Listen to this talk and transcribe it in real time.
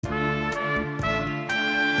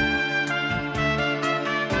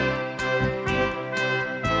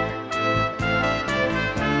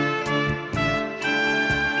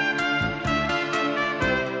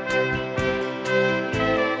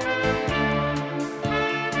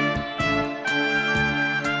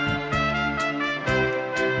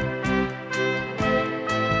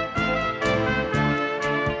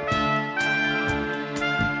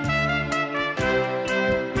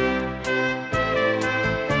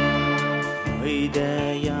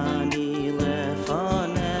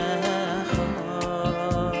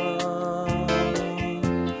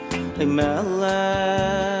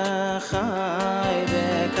melech chai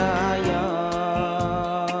v'kayam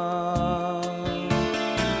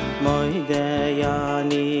moidei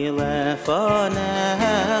ani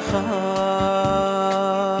lefanecha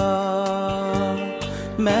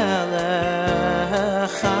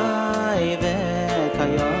melech chai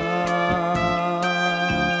v'kayam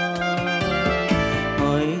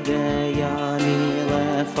moidei ani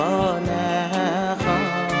lefanecha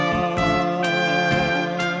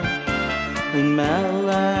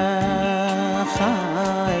melech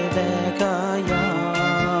chai v'kayam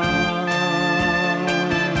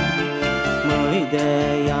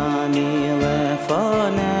moidei ani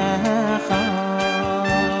lefanecha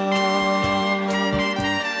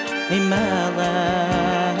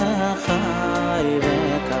melech chai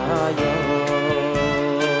v'kayam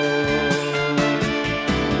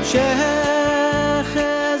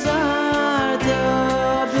shechazart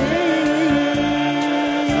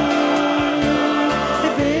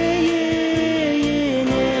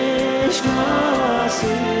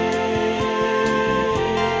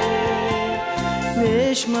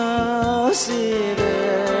Nishmasi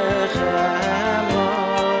v'chama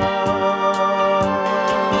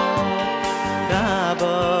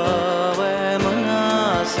Rabba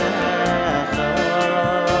v'munasecha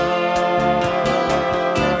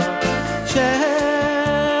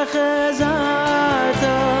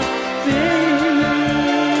Shechazarta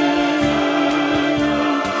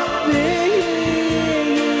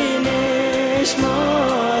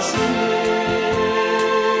v'nishmasi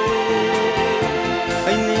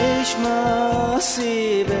Nishmasi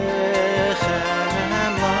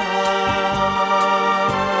b'chama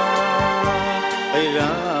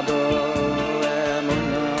Rabbo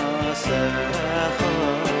emunasecha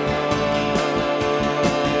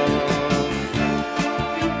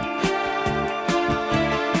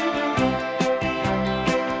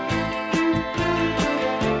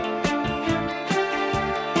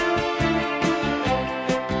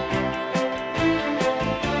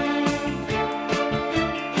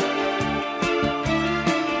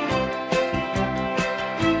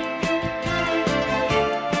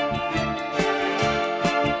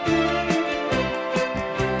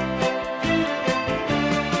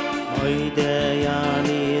Oidei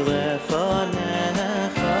ani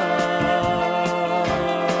lefanecha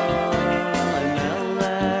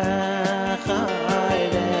melech chai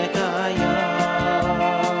v'kayam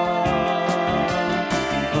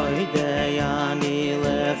Oidei ani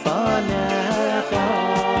lefanecha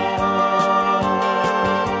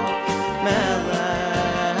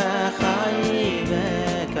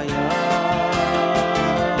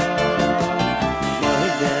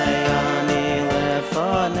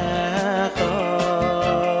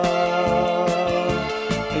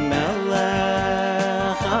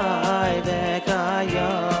melech chai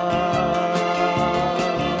v'kayam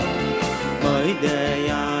Oidei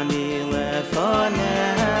ani lefanecha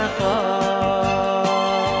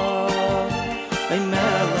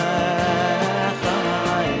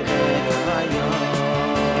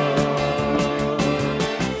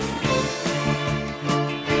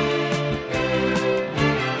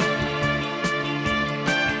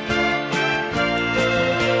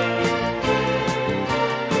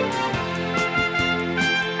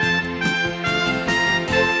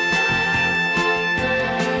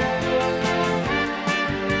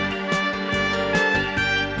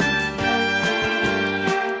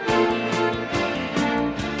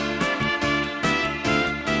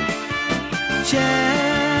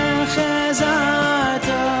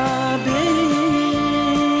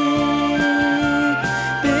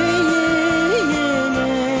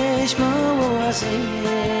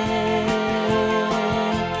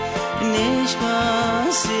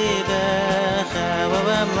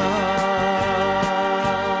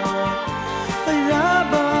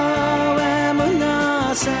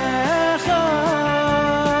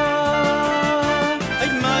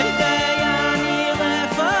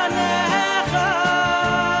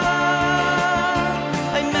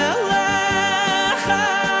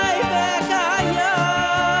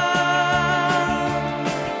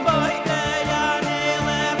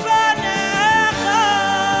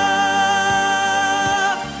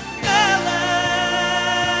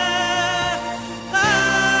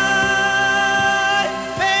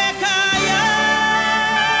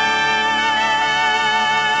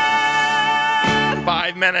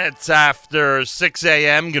Minutes after 6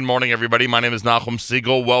 a.m. Good morning, everybody. My name is Nachum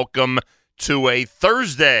Siegel. Welcome to a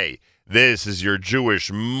Thursday. This is your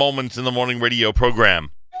Jewish Moments in the Morning radio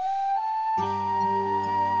program.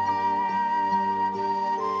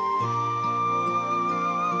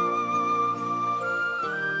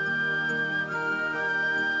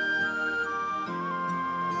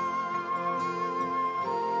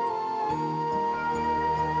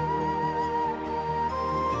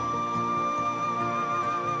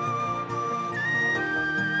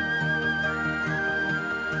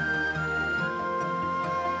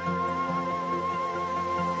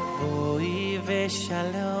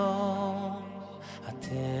 ושלום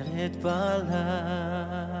עטרת בעלה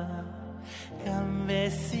גם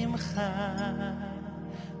בשמחה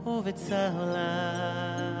ובצהלה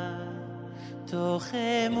תוך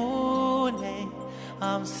אמוני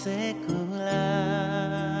עם סגולה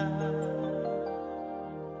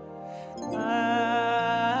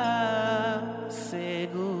עם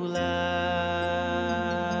סגולה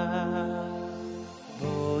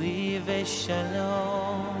בואי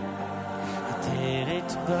ושלום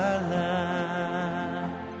עטרת בעלה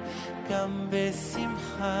גם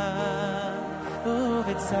בשמחה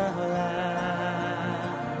ובצהלה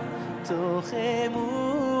תוך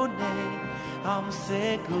אמוני עם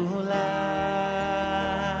סגולה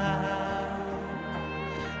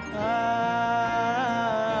עם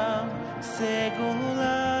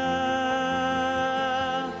סגולה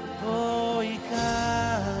בואי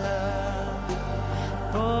קלה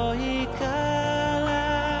בואי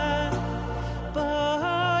קלה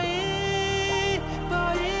בואי קלה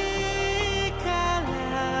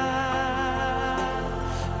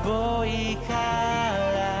בואי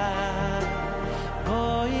קלה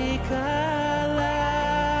בואי קלה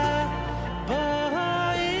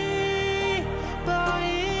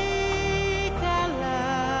בואי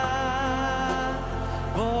קלה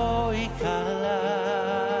בואי קלה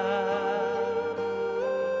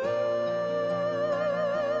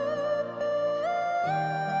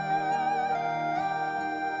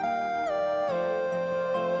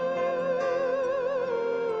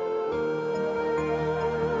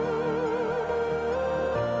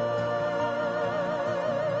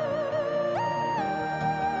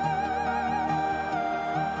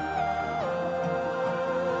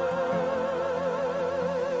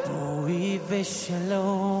בואי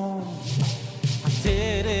ושלום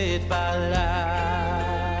עטרת בעלה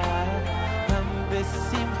גם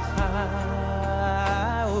בשמחה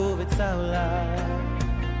ובצהלה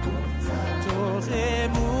תוך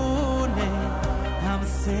אמוני עם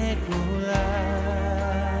סגולה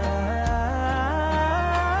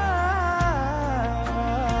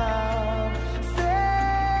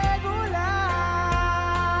סגולה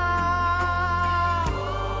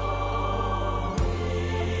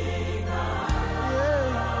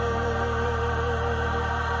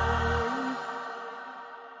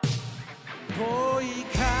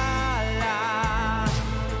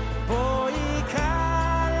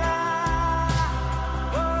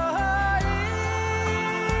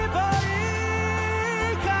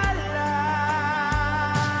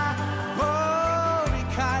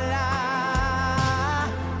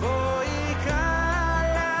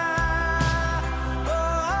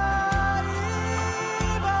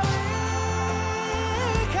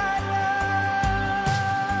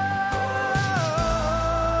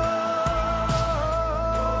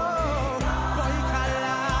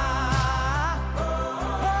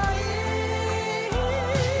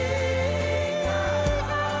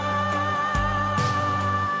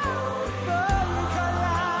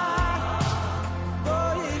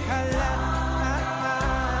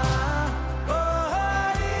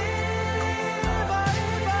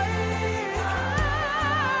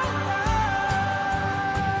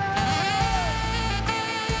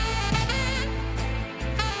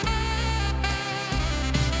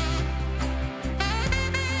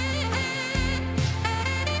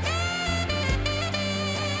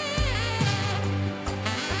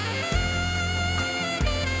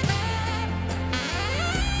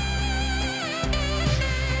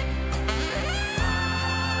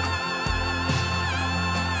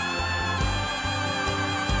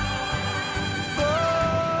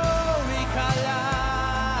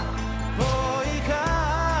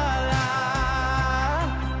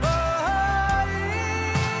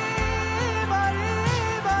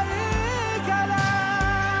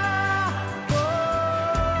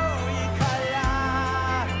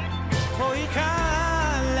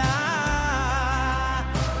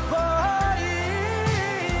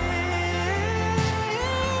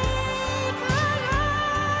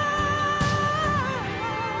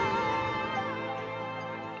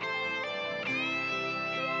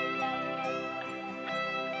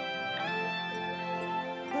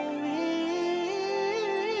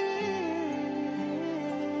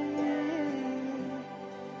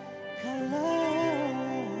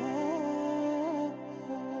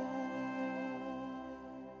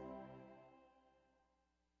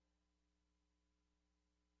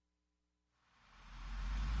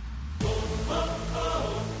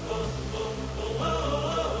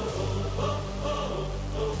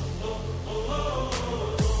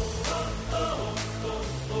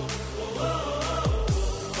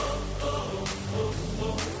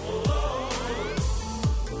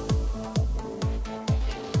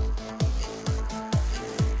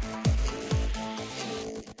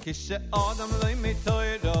כשאדם לא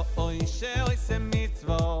מתוירו אוי שעושה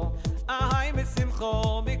מצוו אהי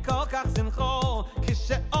בשמחו מכל כך שמחו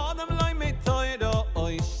כשאדם לא מתוירו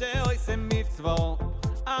אוי שעושה מצוו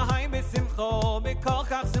אהי בשמחו מכל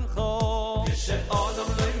כך שמחו כשאדם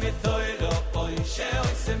לא מתוירו אוי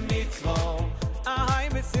שעושה מצוו אהי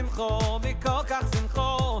בשמחו מכל כך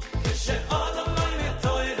שמחו כשאדם לא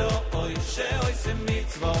מתוירו אוי שעושה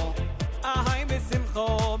מצוו אהי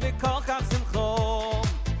בשמחו מכל כך שמחו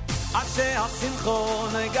אשר השמחו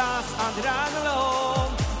נגס עד רגלו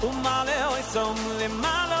ומעלה אויסום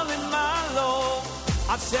למעלה למעלו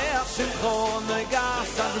אשר השמחו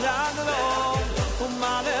נגס עד רגלו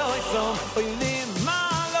ומעלה אויסום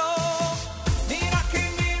למעלו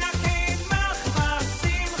נרקד נרקד מחמא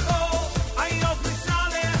שמחו איוב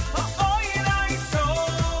מסלח אוי רייסו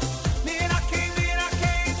נרקד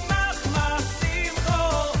נרקד מחמא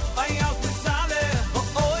שמחו איוב מסלח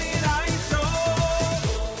אוי רייסו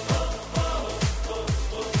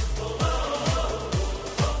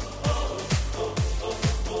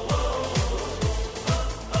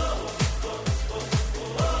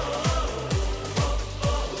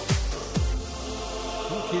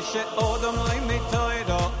כשאודם לא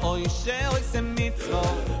מתוירו אוי שעושה מצוו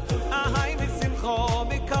אהי בשמחו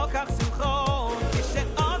מכל כך שמחו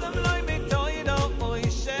כשאודם לא מתוירו אוי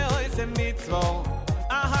שעושה מצוו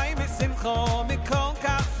אהי בשמחו מכל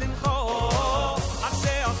כך שמחו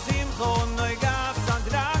אשר השמחו נגס עד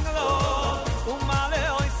רגלו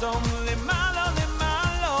ומעלה אויסום למעלה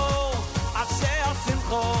למעלו אשר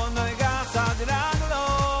השמחו נגס עד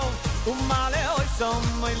רגלו ומעלה אויסום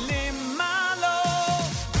למעלו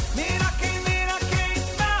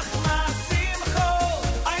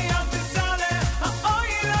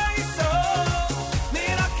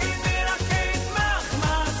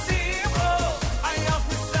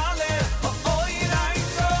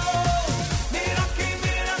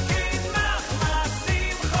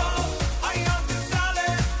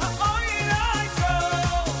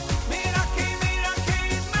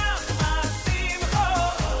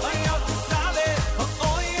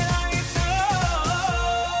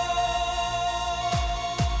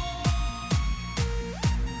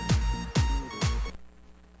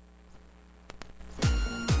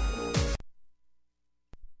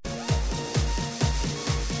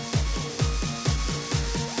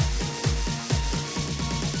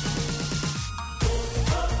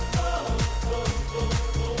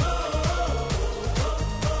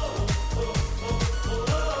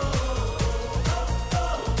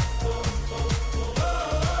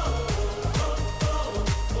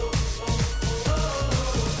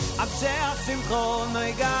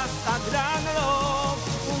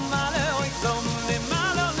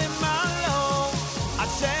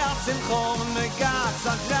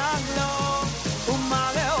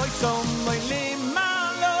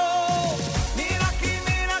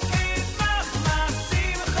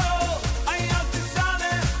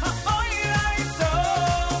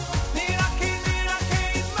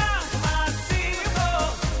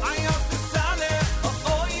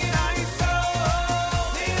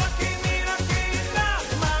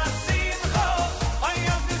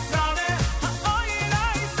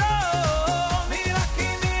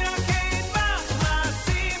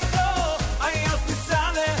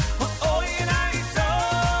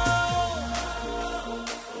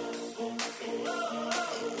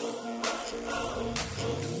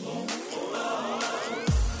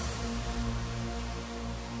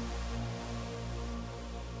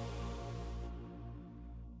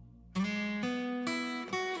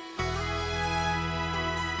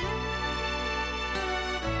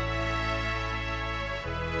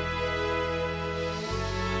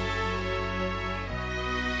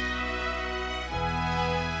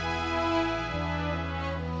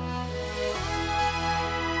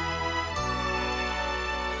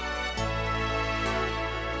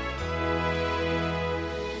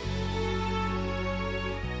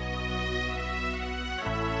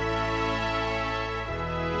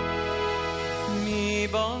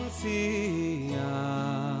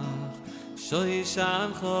Shoy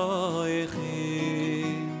shan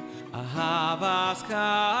khoykhim ahavas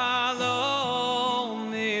kalom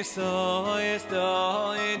nisoyes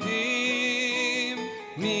doidim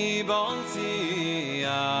mi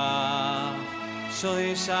bonsia shoy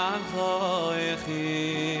shan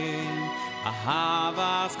khoykhim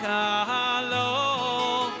ahavas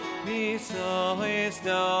kalom nisoyes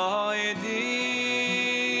doidim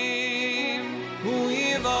hu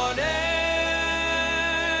yivode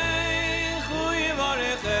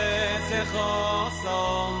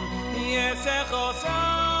Chosom, yes, Chosom,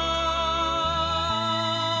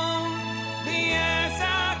 yes,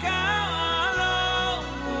 Akalom,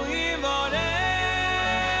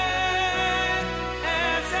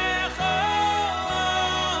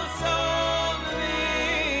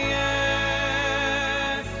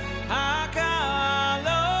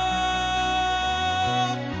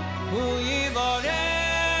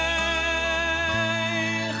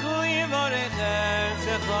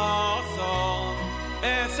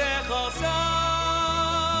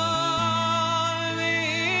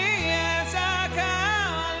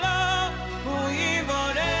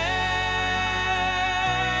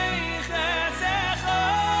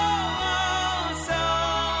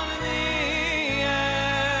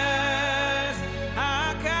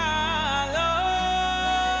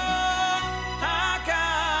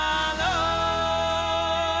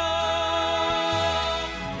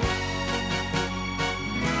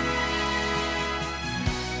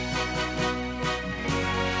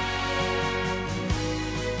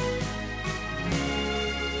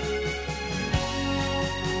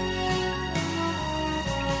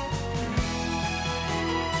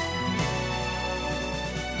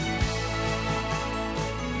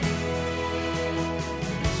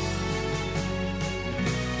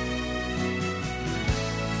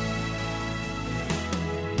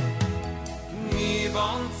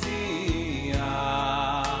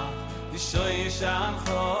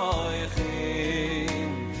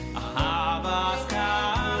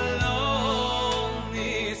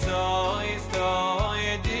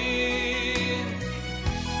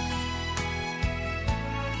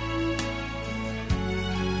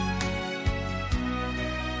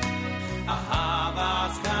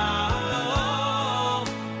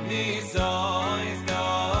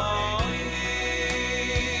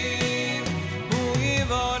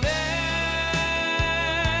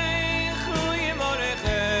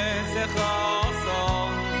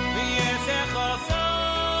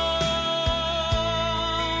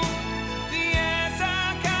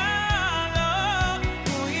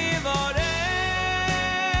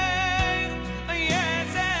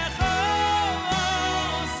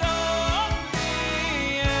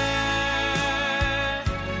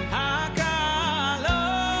 Haka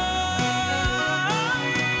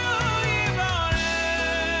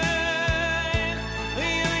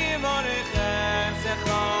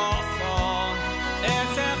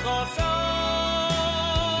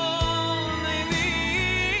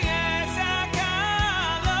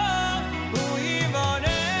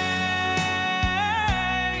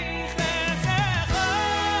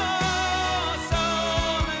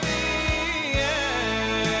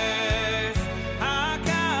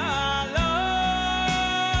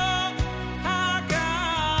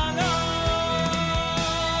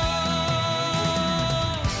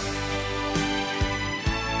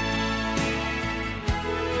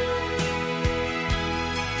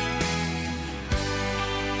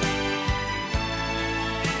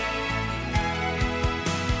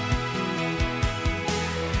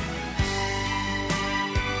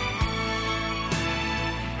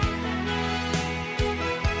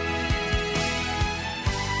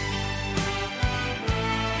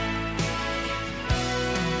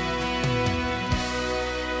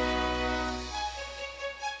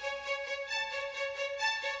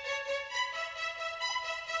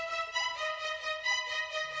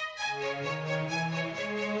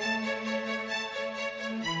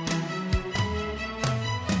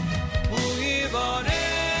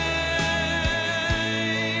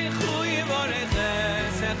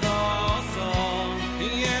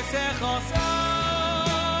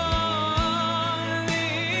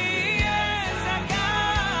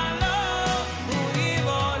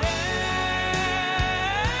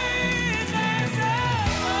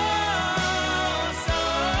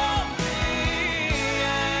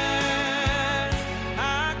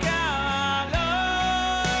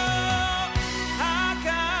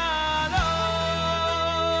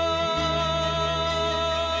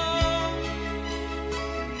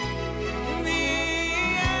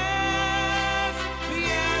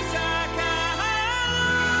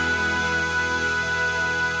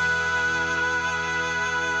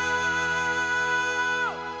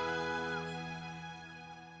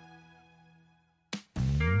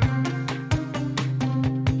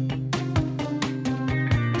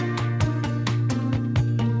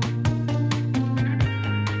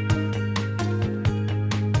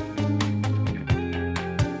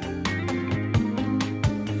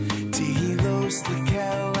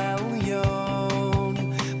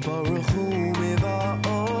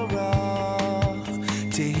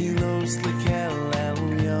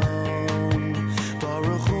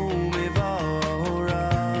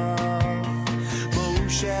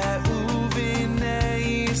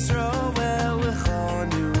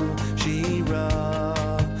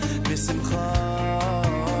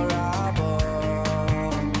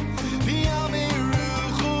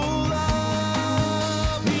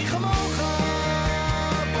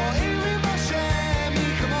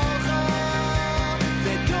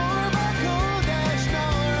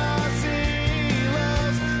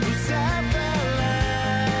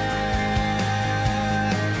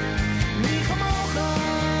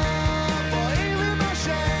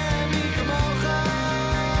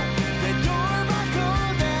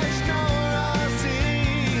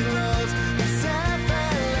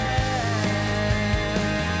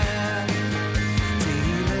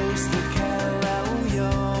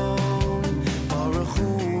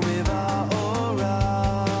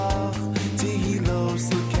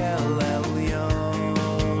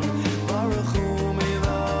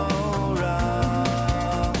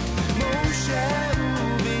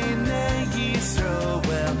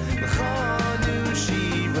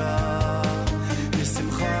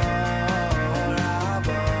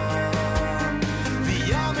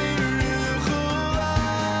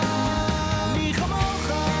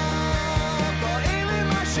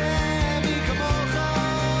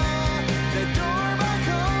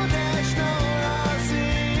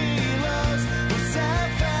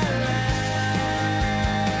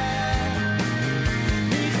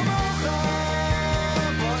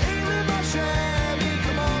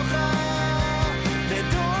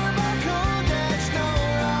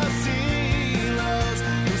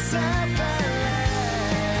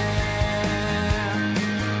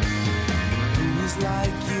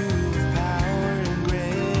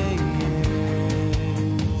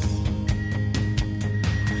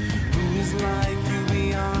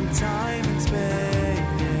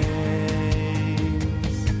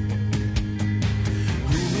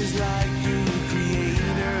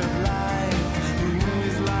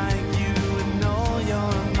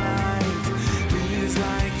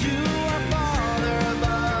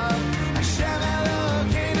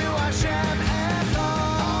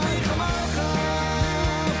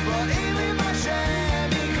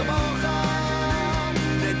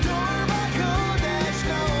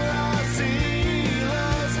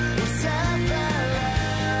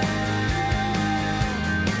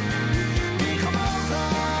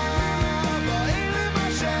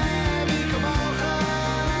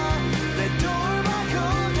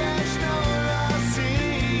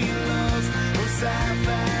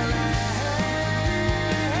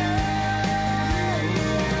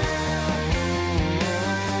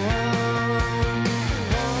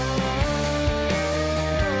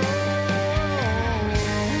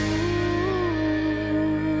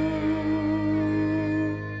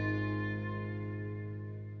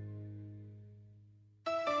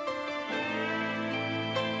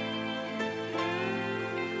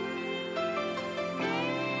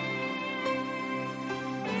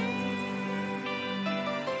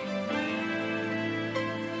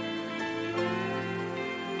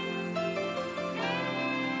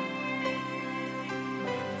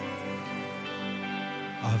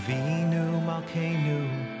Avinu Malkeinu,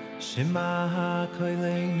 Shema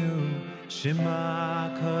Koilenu, Shema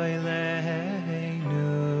Koilenu.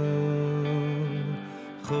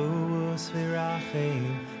 Chus Virachem,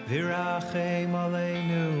 Virachem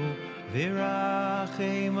Aleinu,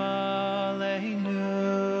 Virachem Aleinu.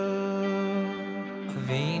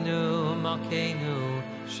 Avinu Malkeinu,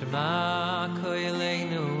 Shema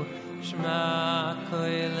Koilenu, Shema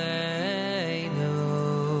Koilenu.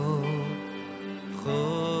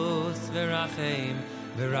 Chus Virachem,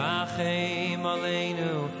 Virachem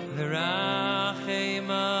Aleinu, Virachem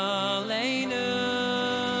Aleinu.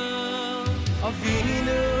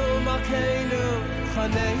 Avinu Malkeinu,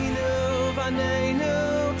 Chaneinu Vaneinu,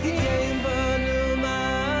 Ki ein banu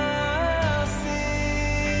maasim.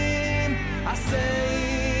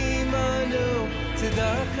 Asei manu,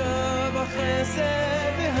 Tzedaka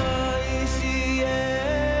v'chesed v'ha'ishiyenu.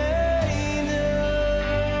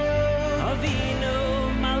 Avinu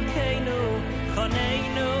Malkeinu,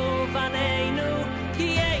 Chaneinu Vaneinu, Ki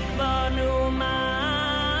ein banu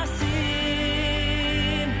maasim.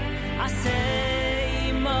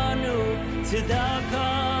 Asei manu, Tzedaka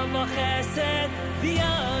v'chesed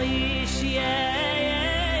v'ha'ishiyenu.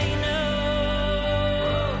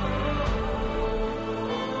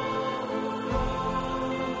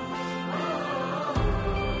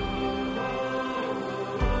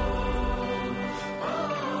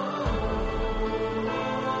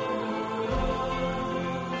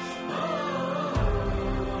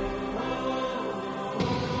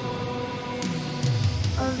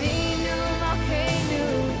 Avinu Malkeinu,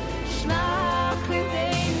 Shema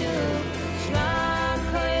Koilenu, Shema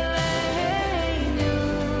Koilenu.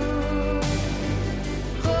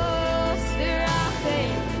 Chos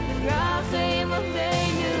Virachem, Virachem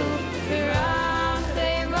Aleinu,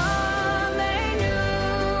 Virachem Aleinu.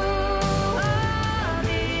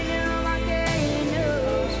 Avinu Malkeinu,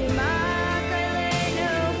 Shema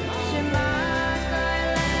Koilenu, Shema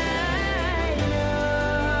Koilenu.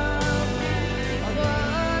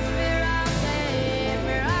 Chos Virachem,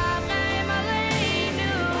 Virachem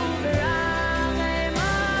Aleinu, Virachem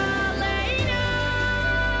Aleinu.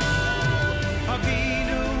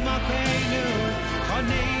 Avinu Malkeinu,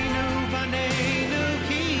 Chaneinu Vaneinu,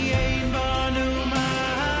 Ki ein banu maasim.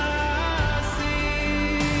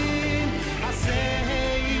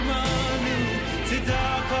 Asei manu,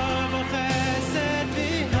 Tzedaka v'chesed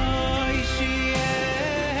v'ha'ishiyenu.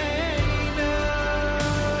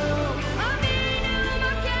 Avinu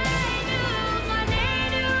Malkeinu,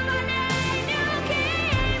 Chaneinu Vaneinu, Ki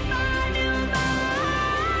ein banu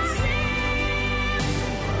maasim.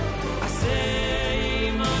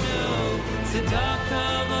 Asei manu,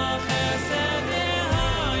 tzedakah v'chesed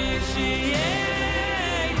v'ha'ishiyenu.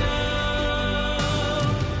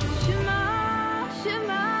 Shema,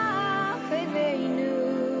 Shema Koilenu,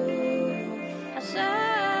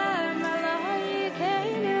 Hashem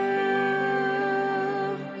Eloheinu.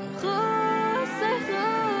 Chus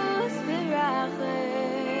Virachem,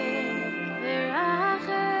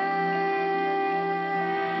 Virachem.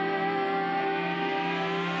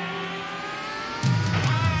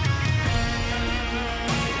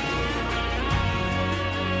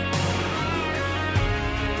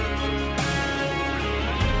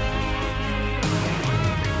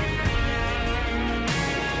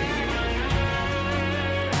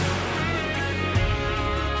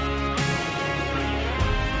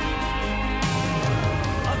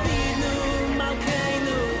 Avinu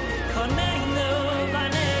Malkeinu, Chaneinu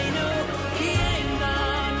Vaneinu, Ki ein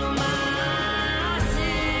banu maasim.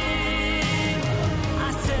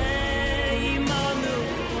 Asei manu,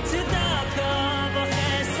 Tzedaka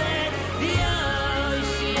v'chesed v'ha'ishiyenu.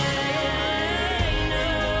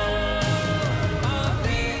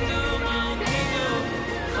 Avinu Malkeinu,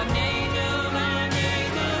 Chaneinu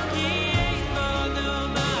Vaneinu, Ki ein banu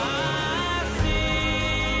maasim.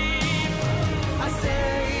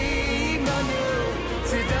 Asei manu,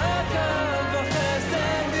 Tzedaka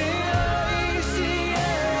v'chesed v'ha'ishiyenu.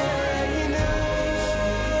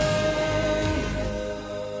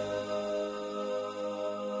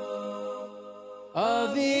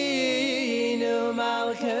 Avinu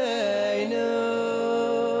Malkeinu.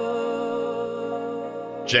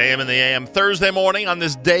 JM in the AM Thursday morning on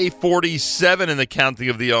this day 47 in the counting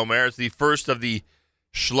of the Omer. It's the first of the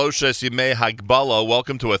Shloshes Yimei Hagbala.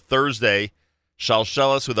 Welcome to a Thursday.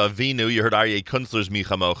 Shalshelas with Avinu. You heard Aryeh Kunstler's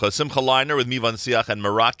Micha Mocha. Simcha Leiner with Mivan Siach and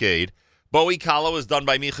Marakade. Bowie Kalo is done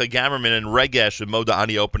by Micha Gamerman and Regesh with Moda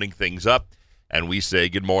Ani opening things up. And we say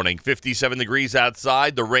good morning. 57 degrees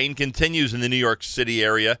outside. The rain continues in the New York City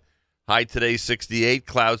area. High today, 68.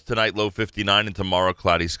 Clouds tonight, low 59. And tomorrow,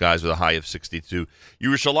 cloudy skies with a high of 62.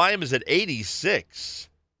 Yerushalayim is at 86.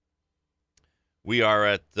 We are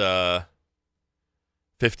at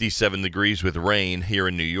 57 degrees with rain here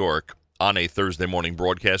in New York on a Thursday morning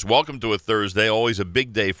broadcast. Welcome to a Thursday, always a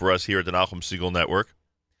big day for us here at the Nachum Segal Network.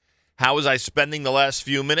 How was I spending the last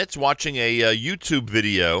few minutes? Watching a YouTube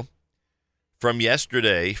video from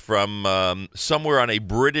yesterday from somewhere on a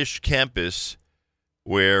British campus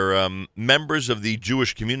where members of the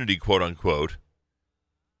Jewish community, quote-unquote,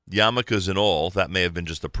 yarmulkes and all, that may have been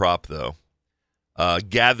just a prop, though,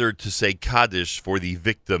 gathered to say Kaddish for the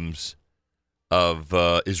victims of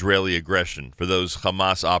Israeli aggression, for those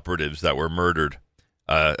Hamas operatives that were murdered,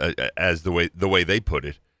 as the way they put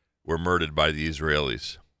it, were murdered by the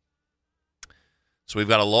Israelis. So we've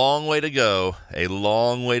got a long way to go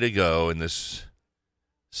in this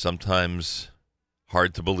sometimes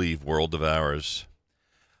hard-to-believe world of ours.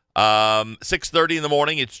 6:30 in the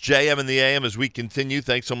morning, it's JM in the AM as we continue.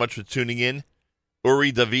 Thanks so much for tuning in.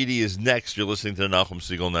 Uri Davidi is next. You're listening to the Nachum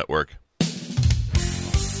Segal Network.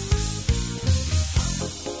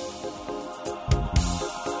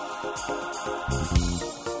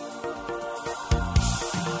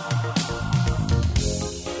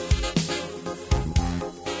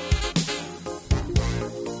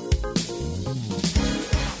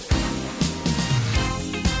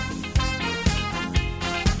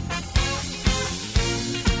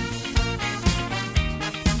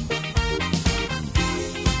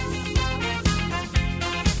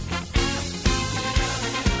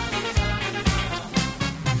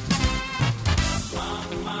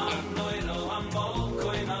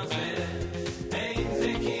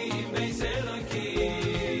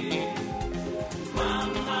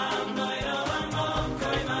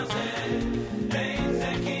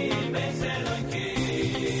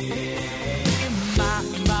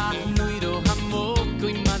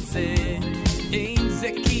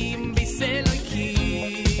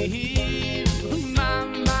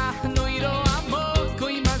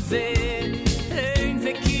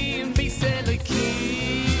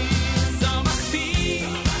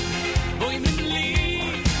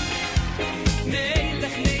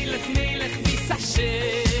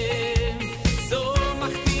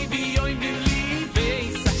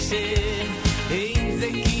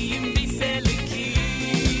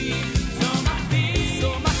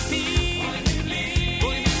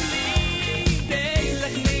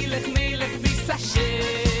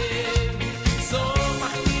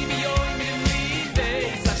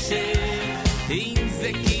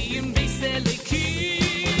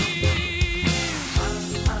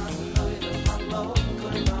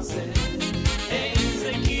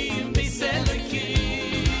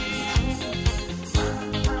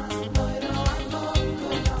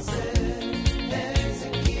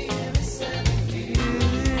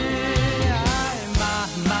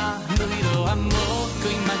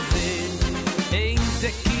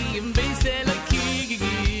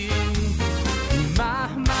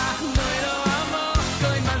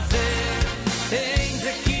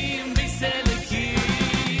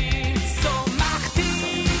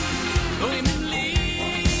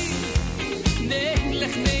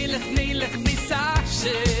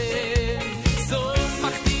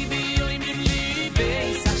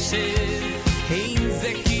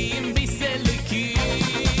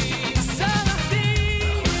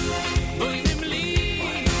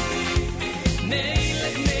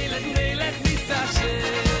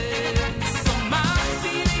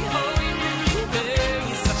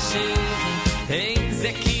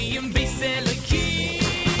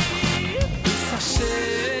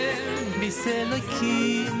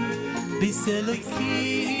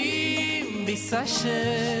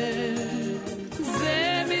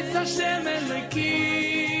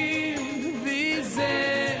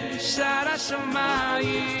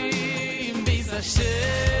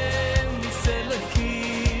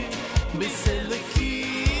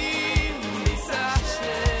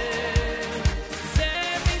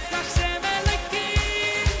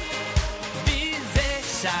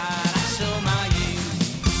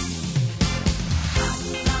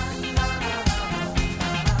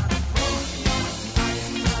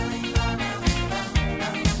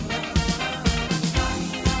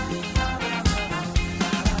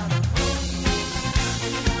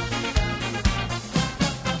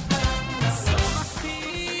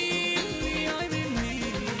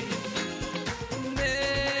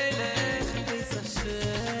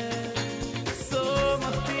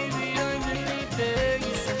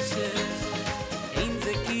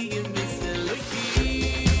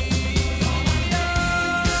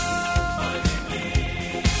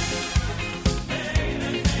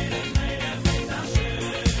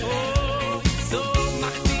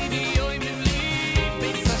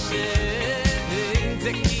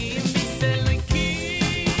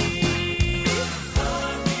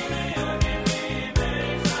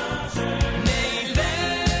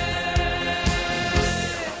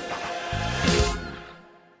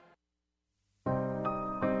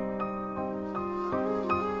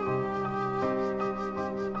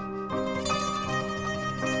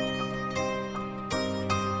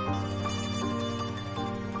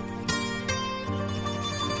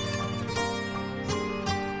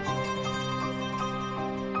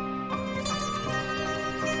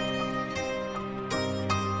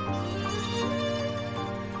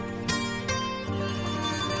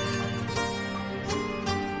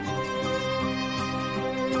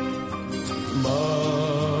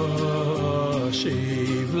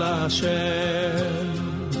 להשם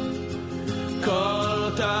כל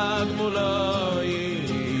תגמולו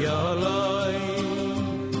יהיה אלוהי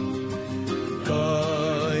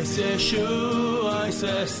כוס ישוע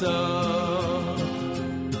יססו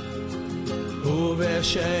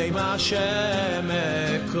ובשם השם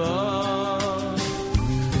אקרא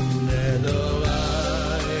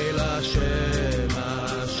נדורי לשם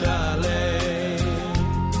השלם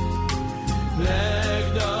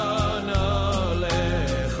לגדונו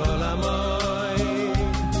לכל עמי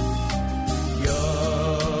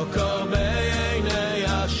יוקר בעיני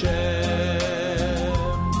השם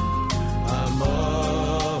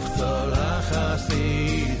עמוך צולח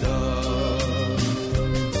חסידו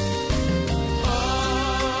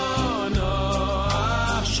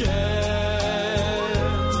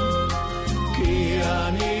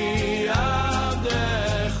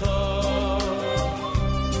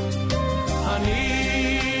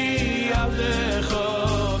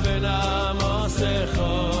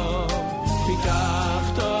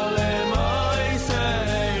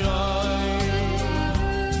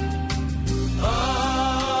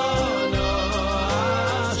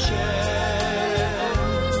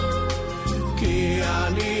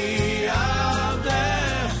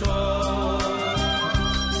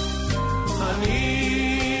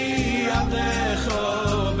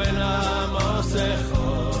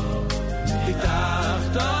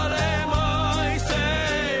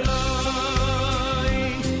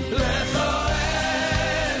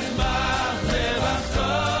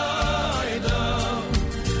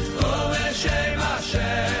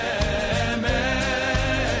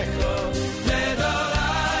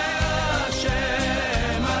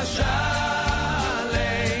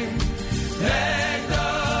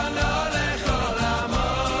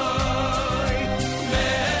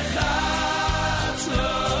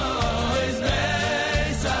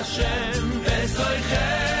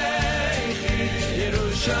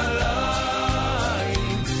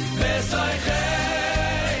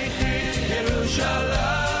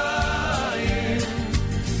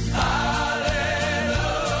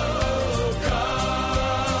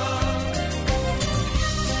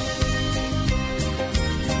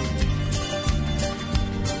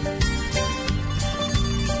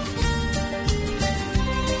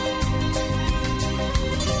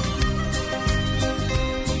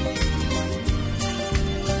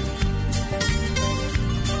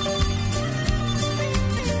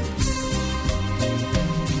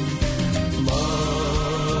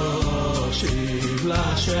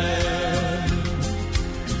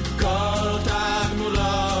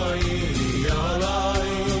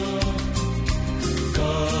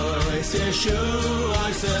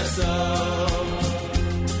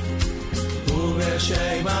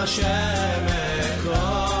ובשם השם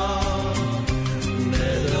אקרא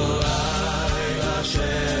נדורי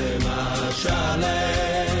לשם השלם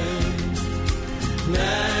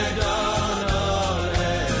נגדונו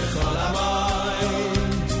לכל עמי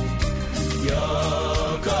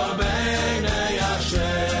יוקר בעיני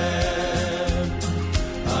השם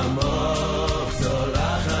עמוק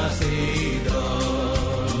צולח חסידו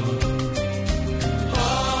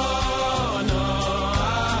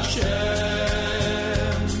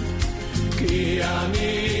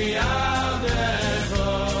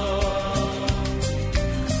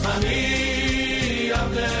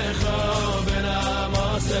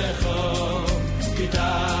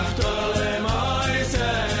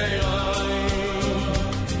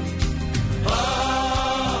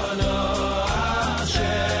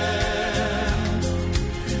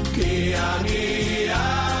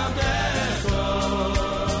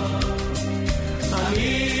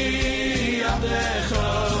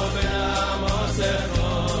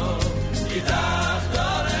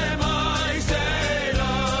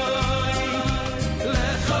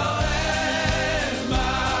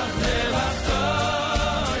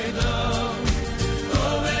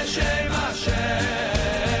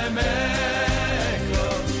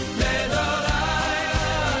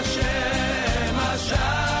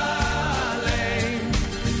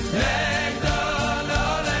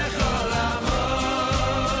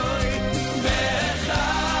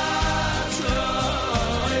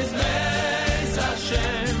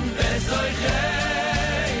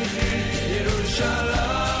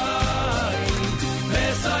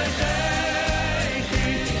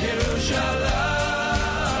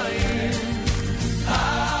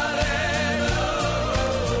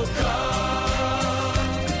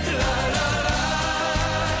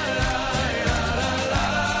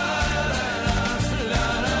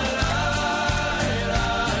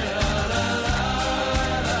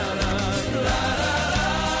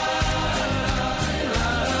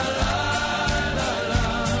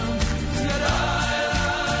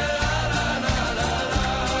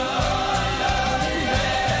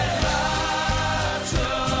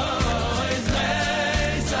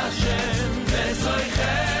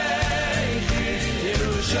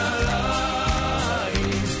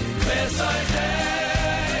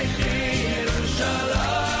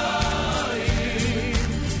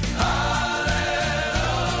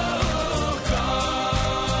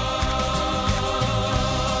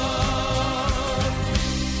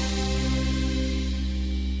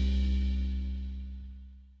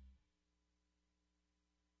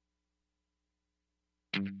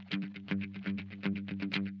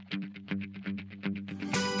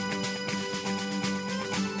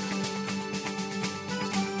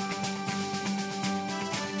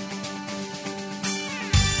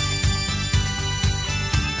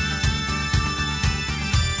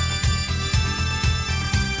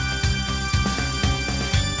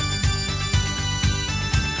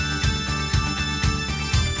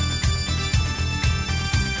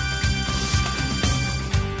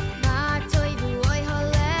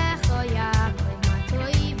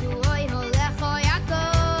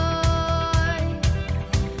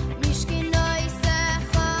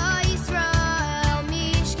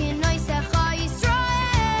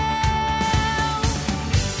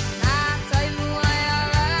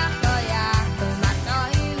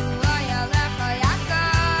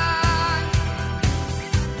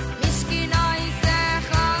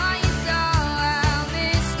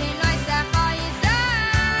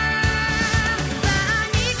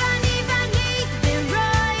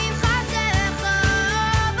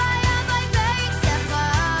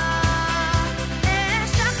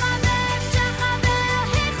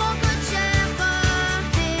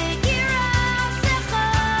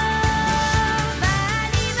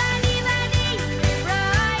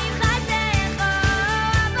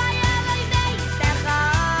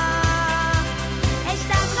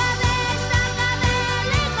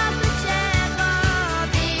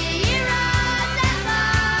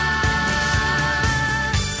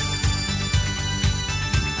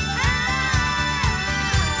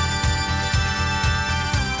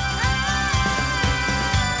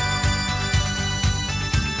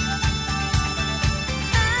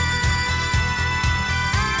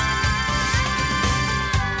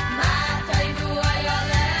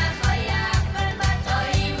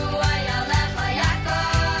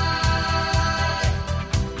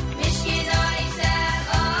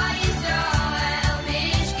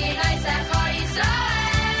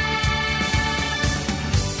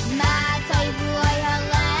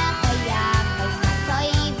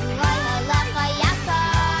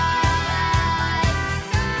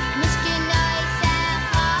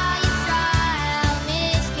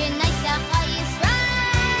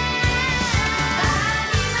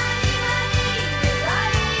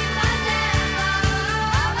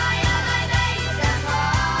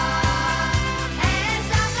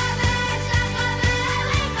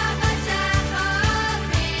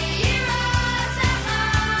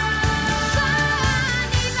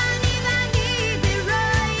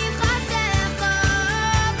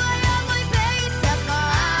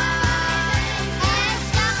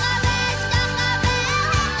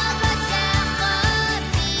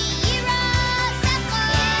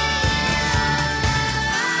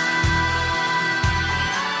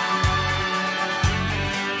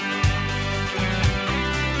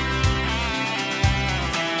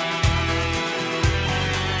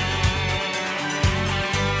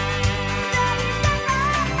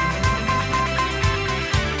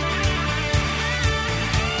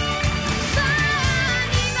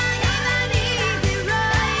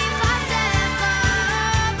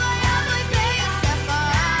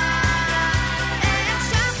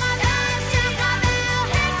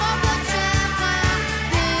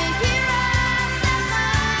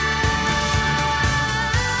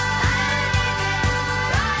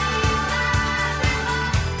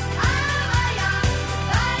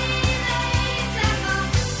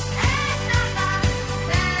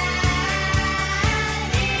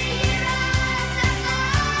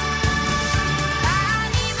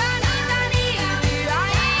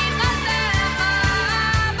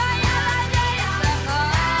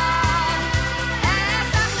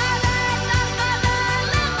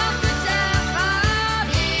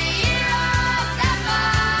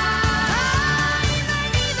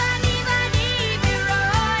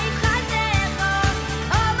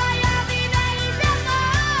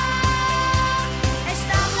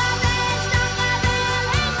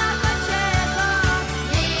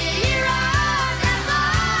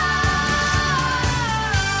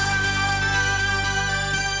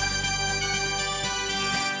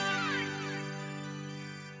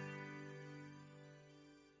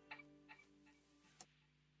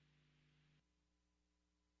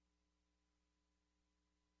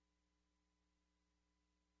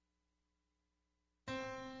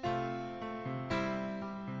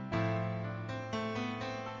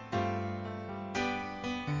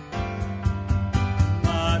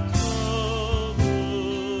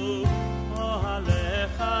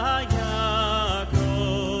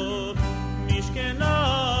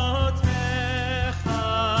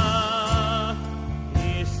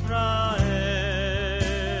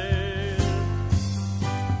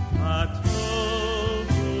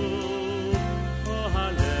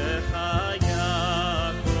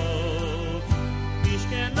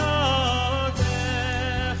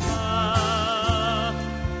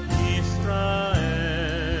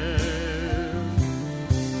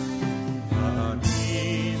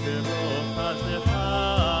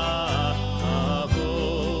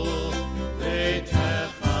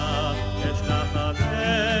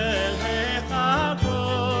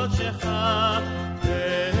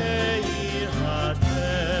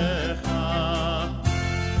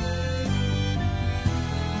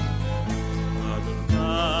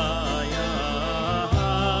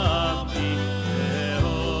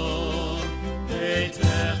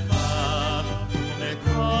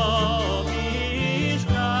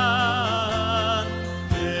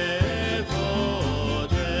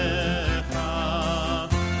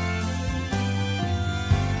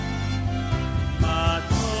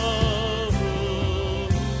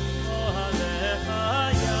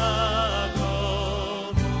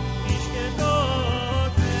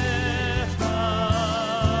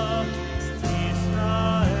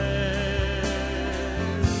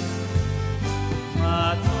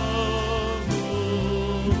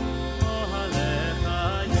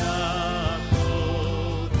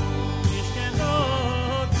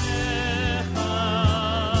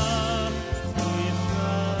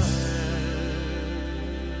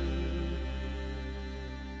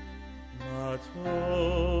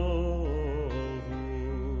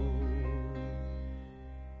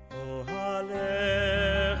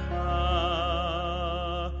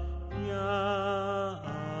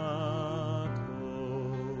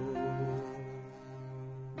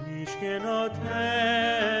משכנותיך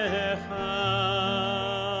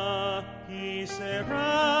ישראל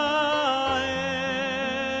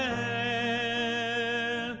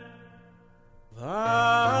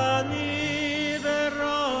ואני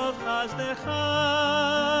ברוב חסדך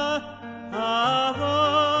אבוא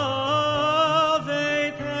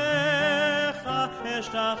ביתך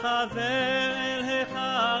אשתחווה אל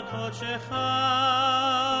היכל קודשך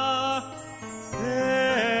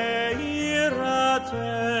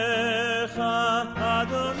ביראתך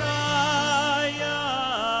אדוני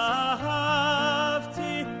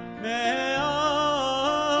אהבתי מאוד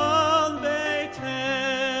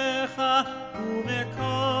ביתך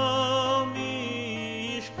ומקום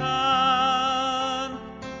משכן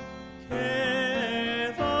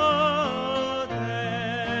כבודך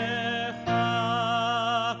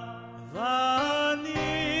ואני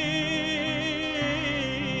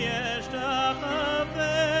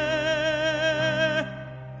אשתחווה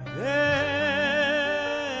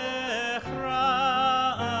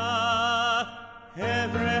ואכרע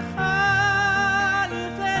אברך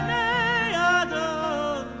לפני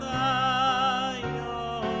אדוני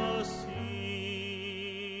יוסי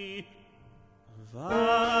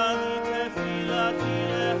ואני תפילתי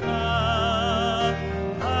לך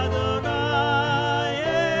אדוני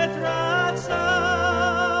את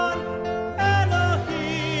רצון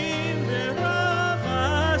אלוהים ברוב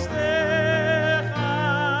חסדך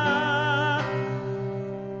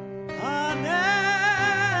ענני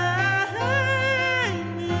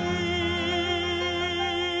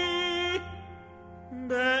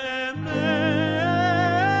באמת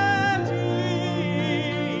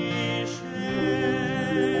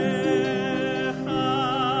אישך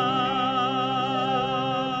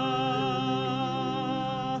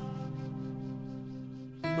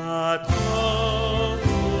מה טוב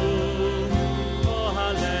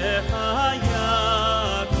אוהליך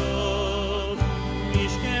יעקב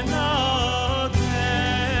משכנותיך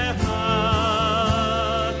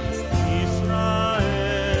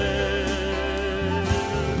ישראל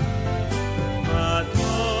מה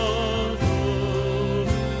טוב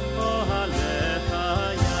אוהליך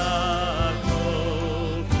יעקב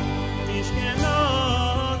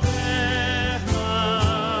משכנותיך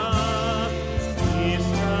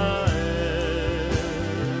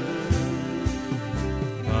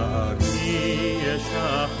אני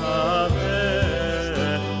אשתחווה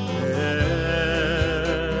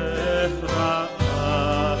ואכרע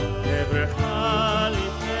אברך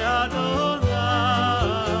לפני אדוני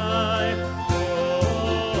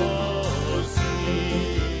עושי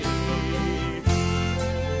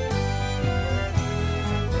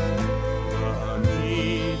ואני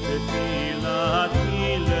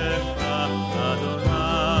תפילתי לך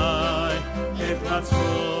אדוני את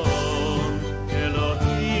רצון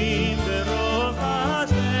אלוהים ברוב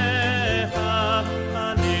חסדך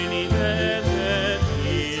ענני באמת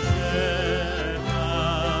אישך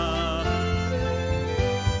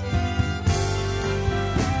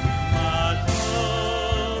מה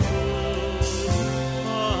טוב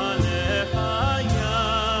אוהליך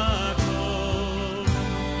יעקב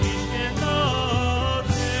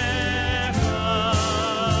משכנותיך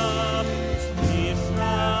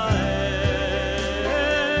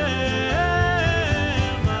ישראל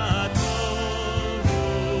מה טוב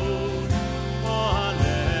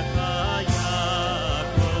אוהליך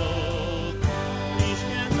יעקב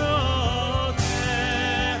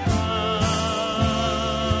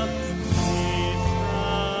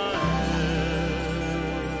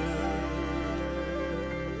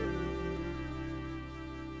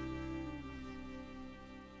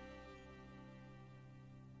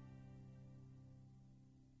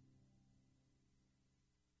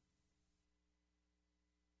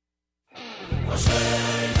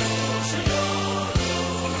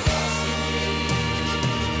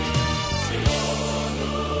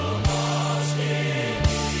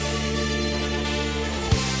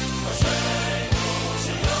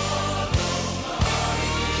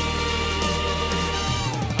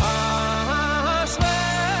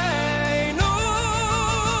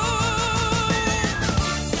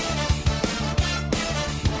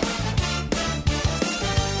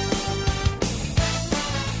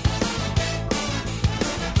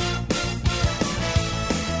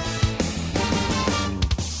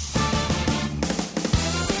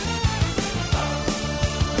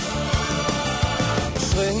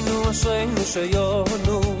אשרינו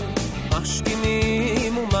שיונו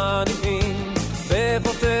משכימים ומניבים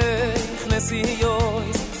בבותי כנסיות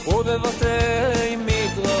ובבתי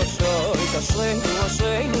מדרשות.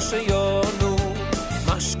 אשרינו שיונו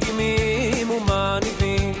משכימים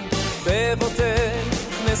ומניבים בבותי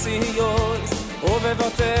כנסיות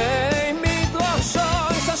ובבתי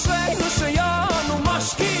מדרשות אשרינו שינו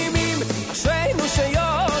משכימים אשרינו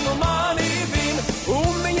שינו מניבים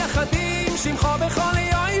ומייחדים שמחו בכל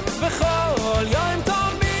יום בכל יום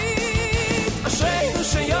תמיד אשרינו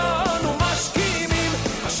שינו משכימים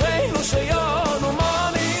אשרינו שינו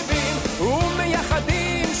מניבים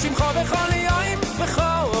ומייחדים שמחו בכל יום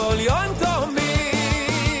בכל יום תמיד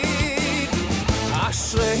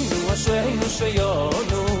אשרינו אשרינו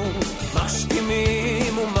שינו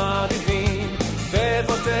משכימים ומריבים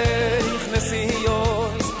בבותיך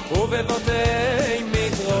נשיאויס ובבותי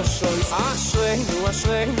מדרשויס אשרינו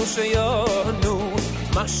אשרינו שיונו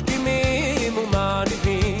משכימים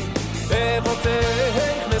ומריבים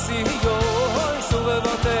בבותיך נשיאויס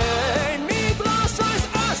ובבותי מדרשויס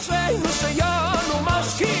אשרינו שיונו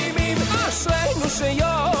משכימים אשרינו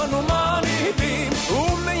שיונו מריבים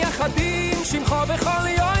ומייחדים שמחו בכל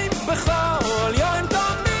יום בכל יום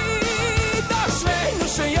תמיד אשרינו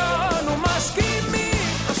שיונו משכימים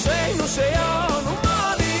אשרינו שיונו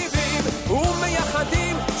מריבים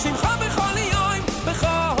ומייחדים שמחו בכל יום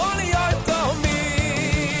בכל יום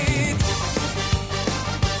תמיד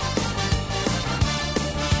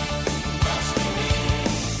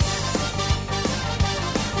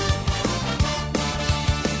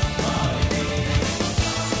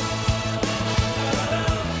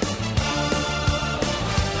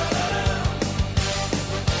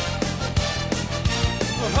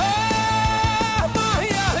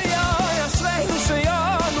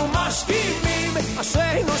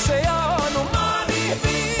אשרינו שיונו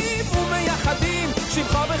מריבים ומייחדים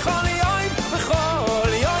שמחו בכל יום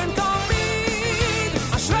בכל יום תמיד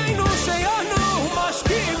אשרינו שיונו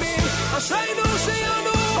משכימים אשרינו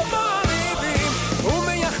שיונו מריבים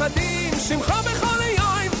ומייחדים שמחו בכל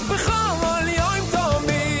יום בכל יום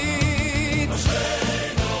תמיד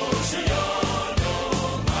אשרינו שיונו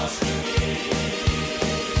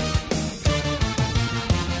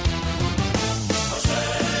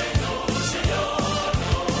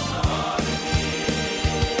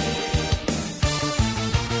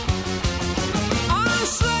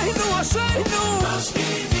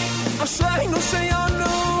משכימים אשרינו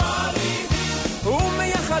שיונו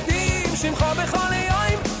ומייחדים שמחו בכל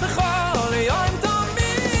יום בכל יום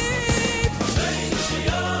תמיד אשרינו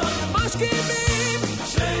שיונו משכימים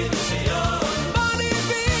אשרינו שיונו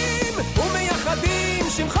מריבים ומייחדים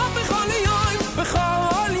שמחו בכל יום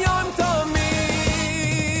בכל יום תמיד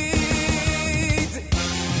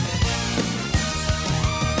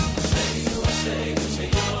אשרינו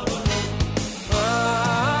שיונו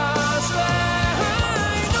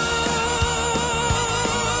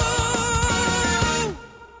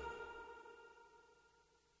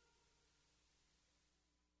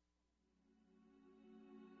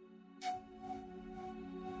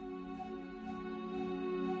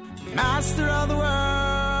Master of the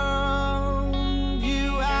world, you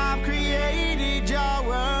have created your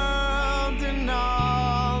world and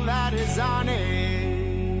all that is on it.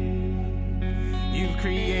 You've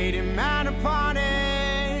created man upon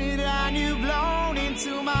it, and you've blown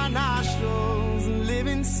into my nostrils a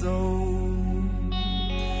living soul.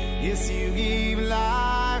 Yes, you give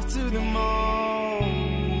life to the mold,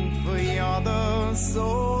 for you're the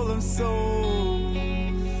soul of souls.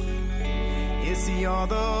 Yes, you're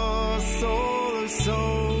the soul of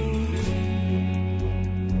souls.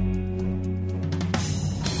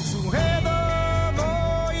 So hear the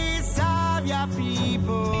voice of your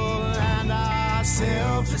people and our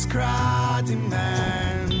selfless cry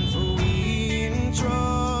demand. For we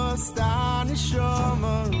entrust and assure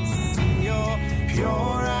us in your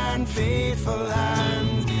pure and faithful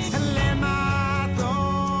hand. And let my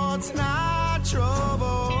thoughts not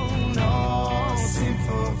trouble nor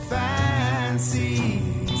sinful fancies.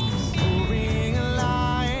 Pouring a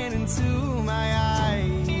light into my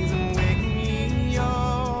eyes and wake me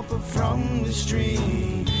up from the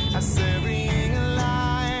stream. I said bring a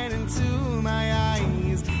light into my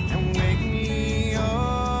eyes and wake me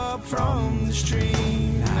up from the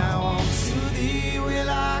stream. Now unto thee will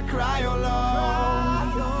I cry, O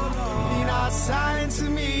Lord. Be not silent to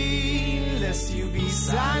me, lest you be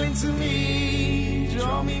silent to me.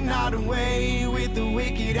 Draw me not away with the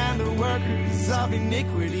wicked and the workers of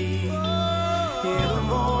iniquity. Hear the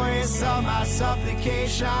voice of my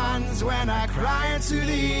supplications when I cry unto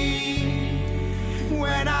thee.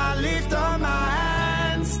 When I lift up my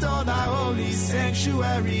hands toward thy holy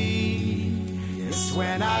sanctuary. Yes,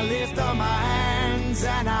 when I lift up my hands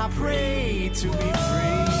and I pray to be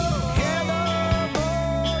free. Hear the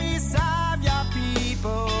voice of your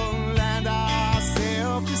people and our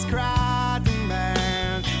selfless cry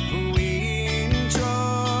demand. For we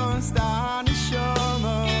entrust and assure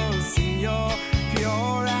us in your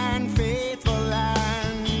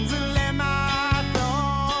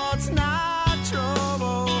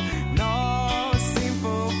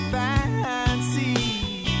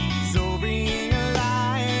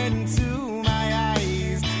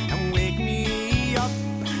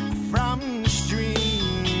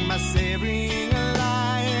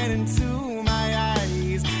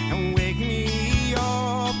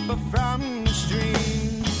but from the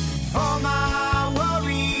stream. For my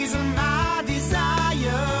worries and my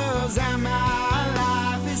desires, and my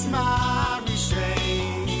life is my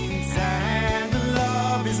restraint, and the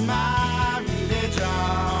love is my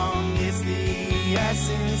religion. It's the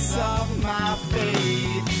essence of my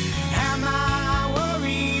faith. And my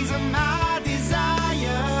worries and my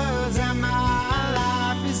desires, and my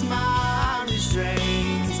life is my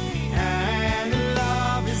restraint, and the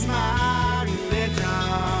love is my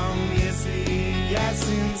religion. It's the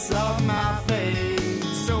essence of my faith.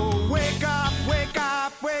 So wake up, wake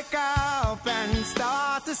up, wake up, and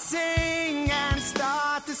start to sing, and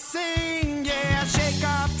start to sing. Yeah, shake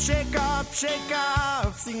up, shake up, shake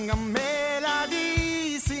up. Sing a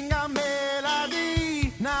melody, sing a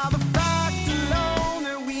melody. Now the fact alone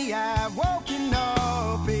that we have woken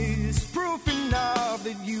up is proof enough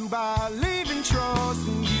that you believe in trust,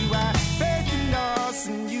 and you have faith in us,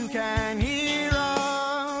 and you can hear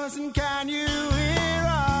us, and can you hear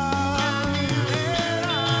us?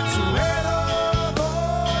 So hear the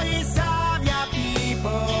voice of your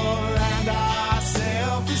people and our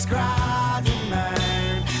selfish cry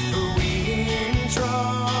demand, for we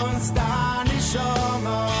trust and assure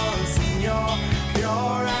us in your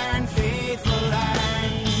pure and faithful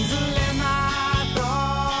hands. Let my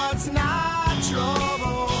thoughts not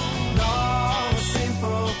trouble, nor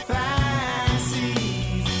simple fancies.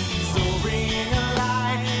 So bring a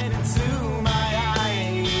light into my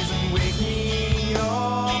eyes and wake me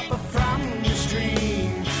up from the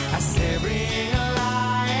stream. I said bring a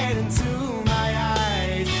light into my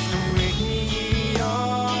eyes and wake me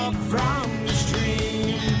up from the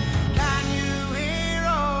stream. Can you hear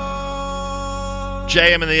us?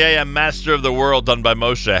 JM in the AM, Master of the World, done by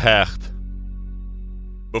Moshe Hecht.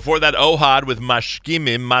 Before that, Ohad with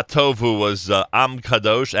Mashkimim Matovu was Am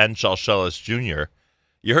Kadosh and Shalshelis Jr.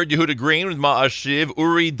 You heard Yehuda Green with Ma'ashiv,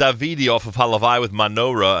 Uri Davidi off of Halavai with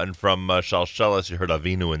Manora, and from Shalshelis you heard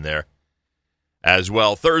Avinu in there as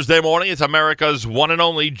well. Thursday morning, it's America's one and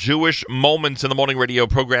only Jewish Moments in the Morning radio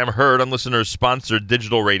program, heard on listeners-sponsored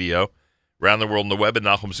digital radio around the world on the web at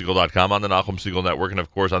NachumSegal.com, on the Nachum Segal Network, and of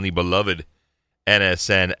course on the beloved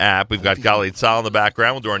NSN app. We've got Galei Tzahal in the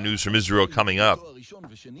background. We'll do our news from Israel coming up. There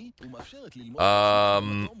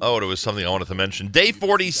was something I wanted to mention. Day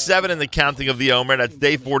 47 in the counting of the Omer. That's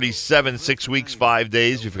day 47, 6 weeks, 5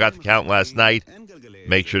 days. You forgot to count last night.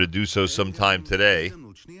 Make sure to do so sometime today.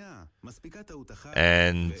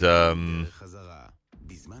 And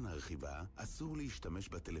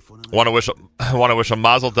want to wish a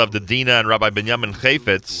mazel tov to Dina and Rabbi Binyamin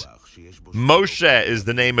Chayfetz. Moshe is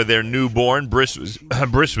the name of their newborn. Bris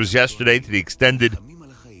was yesterday. To the extended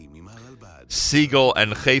Siegel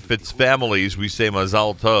and Chayfetz families, we say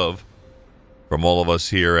mazal tov from all of us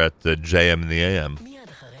here at the JM in the AM.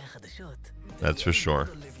 That's for sure.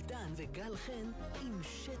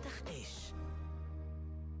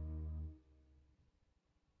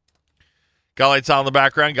 Galei Tzahal in the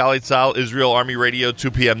background. Galei Tzahal, Israel Army Radio,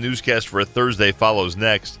 2 p.m. newscast for a Thursday follows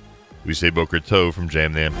next. We say Boker Tov from JM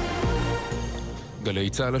in the AM. גלי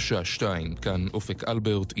צהל השעה 2, כאן אופק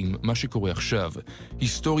אלברט עם מה שקורה עכשיו.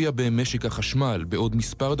 היסטוריה במשק החשמל, בעוד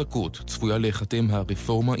מספר דקות צפויה להיחתם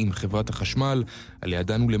הרפורמה עם חברת החשמל, עליה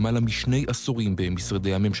דנו למעלה משני עשורים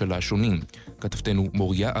במשרדי הממשלה השונים. כתבתנו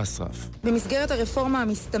מוריה אסרף. במסגרת הרפורמה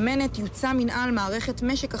המסתמנת יוצא מנהל מערכת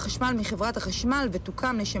משק החשמל מחברת החשמל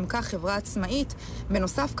ותוקם לשם כך חברה עצמאית.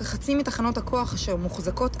 בנוסף, כחצי מתחנות הכוח אשר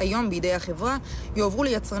מוחזקות היום בידי החברה יועברו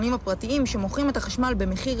ליצרנים הפרטיים שמוכרים את החשמל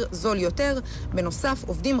במחיר זול יותר. בנוסף,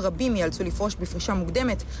 עובדים רבים ייאלצו לפרוש בפרישה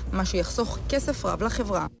מוקדמת, מה שיחסוך כסף רב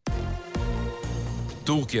לחברה.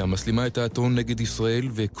 טורקיה מסלימה את האתון נגד ישראל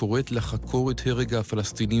וקוראת לחקור את הרג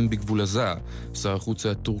הפלסטינים בגבול עזה. שר החוץ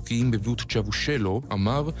הטורקי מבlut צ'אבושלו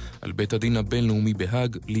אמר על בית הדין הבינלאומי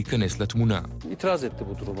בהאג להיכנס לתמונה. İtiraz etti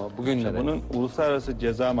bu duruma. Bugünlere. Bunun uluslararası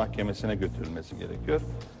ceza mahkemesine götürülmesi gerekiyor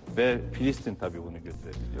ve Filistin tabii bunu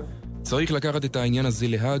götürebiliyor. צריך לקחת את העניין הזה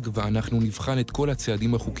להאג ואנחנו נבחן את כל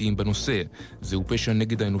הצעדים החוקיים בנושא. זהו פשע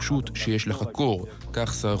נגד האנושות שיש לחקור,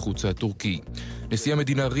 כך שר החוץ הטורקי. נשיא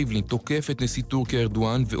המדינה ריבלין תוקף את נשיא טורקיה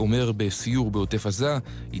ארדואן ואומר בסיור בעוטף עזה,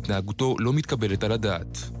 התנהגותו לא מתקבלת על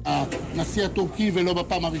הדעת. הנשיא הטורקי ולא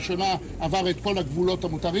בפעם הראשונה עבר את כל הגבולות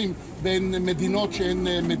המותרים בין מדינות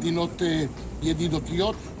שהן מדינות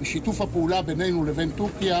ידידותיות, ושיתוף הפעולה בינינו לבין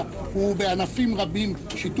טורקיה הוא בענפים רבים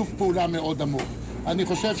שיתוף פעולה מאוד עמוק. אני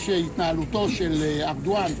חושב שהתנהלותו של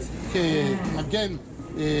ארדואן כמגן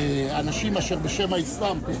אנשים אשר בשם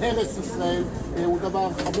האסלאם בהרס ישראל הוא דבר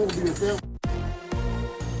חמור ביותר.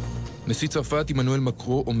 נשיא צרפת עמנואל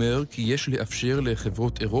מקרו אומר כי יש לאפשר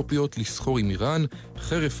לחברות אירופיות לסחור עם איראן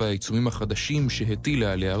חרף העיצומים החדשים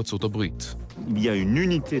שהטילה עליה ארצות הברית. Il y a une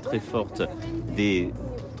unité très forte des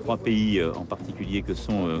trois pays en particulier que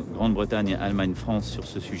sont Grande-Bretagne, Allemagne, France sur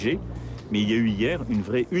ce sujet. Mais il y a eu hier une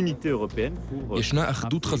vraie unité européenne pour... ישנה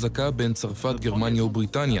אחדות חזקה בין צרפת, גרמניה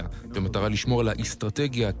ובריטניה, במטרה לשמור על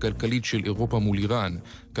האסטרטגיה הכלכלית של אירופה מול איראן,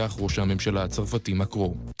 כך ראש הממשלה הצרפתי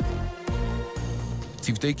מקרו.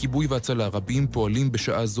 צוותי כיבוי והצלה רבים פועלים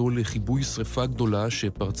בשעה זו לכיבוי שריפה גדולה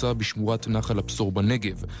שפרצה בשמורת נחל הבשור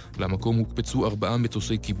בנגב. למקום הוקפצו 4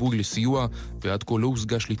 מטוסי כיבוי לסיוע, ועד כה לא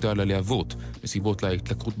הושגה שליטה על הלהבות. מסיבות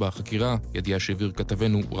להתלקחות בחקירה, ידיעה שהעביר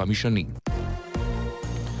כתבנו רמי שני.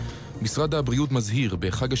 משרד הבריאות מזהיר,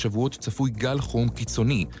 בחג השבועות צפוי גל חום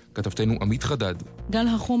קיצוני. כתבתנו עמית חדד. גל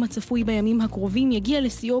החום הצפוי בימים הקרובים יגיע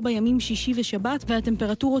לשיאו בימים שישי ושבת,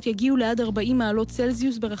 והטמפרטורות יגיעו לעד 40 מעלות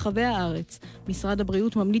צלזיוס ברחבי הארץ. משרד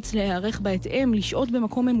הבריאות ממליץ להיערך בהתאם, לשהות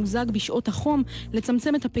במקום ממוזג בשעות החום,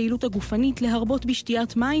 לצמצם את הפעילות הגופנית, להרבות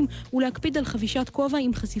בשתיית מים ולהקפיד על חבישת כובע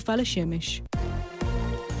עם חשיפה לשמש.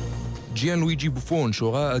 ג'יאן לואיג'י בופון,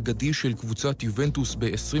 שוערה האגדי של קבוצת יובנטוס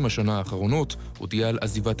ב-20 השנה האחרונות, הודיע על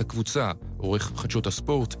עזיבת הקבוצה. עורך חדשות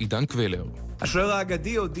הספורט עידן קוולר. השוער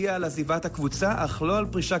האגדי הודיע על עזיבת הקבוצה, אך לא על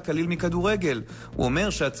פרישה כליל מכדורגל. הוא אומר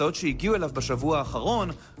שהצעות שהגיעו אליו בשבוע האחרון,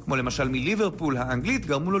 כמו למשל מליברפול האנגלית,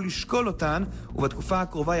 גרמו לו לשקול אותן, ובתקופה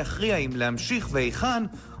הקרובה יכריע אם להמשיך והיכן,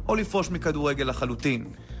 או לפרוש מכדורגל לחלוטין.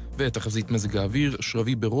 ותחזית מזג האוויר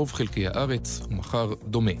שרבי ברוב חלקי הארץ, ומחר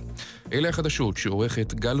דומה. אלה החדשות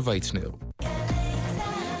שעורכת גל ויצנר.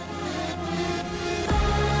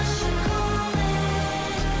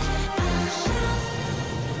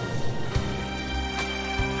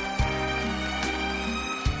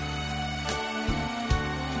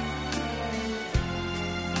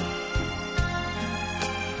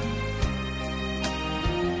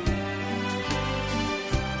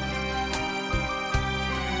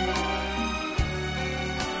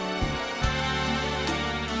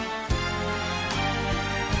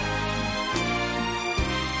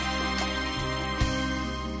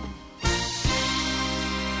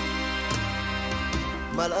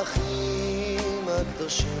 מלאכים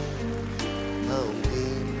הקדושים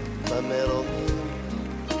העומדים במרומים,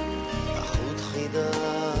 החוט חידה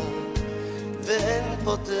ואין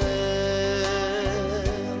פותר,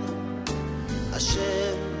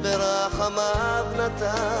 השם ברחמיו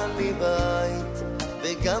נתן לי בית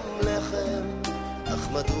וגם לחם, אך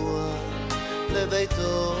מדוע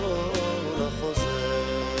לביתו לא חוזר.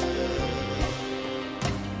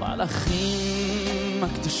 מלאכים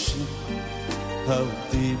הקדושים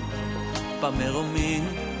העומדים במרומים,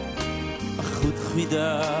 החוט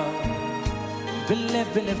חידה בלב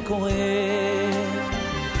בלב קורא,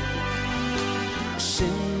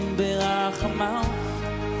 השם ברחמיו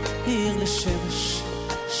עיר לשמש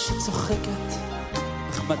שצוחקת,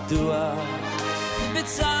 אך מדוע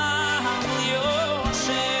בצער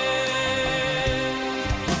יושב.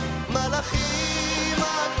 מלאכים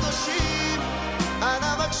הקדושים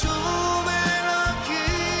אנא בקשו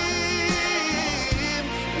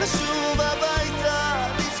לשוב הביתה,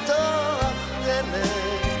 לפתוח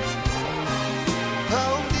דלת,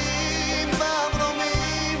 העומדים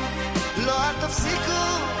במרומים, לא אל תפסיקו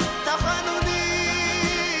תחנונים,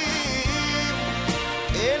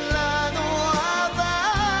 אין לנו אהבה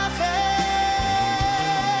אחרת.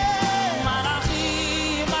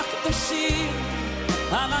 מלאכים הקדושים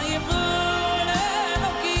אנא יבואו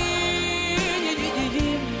לאלוקים,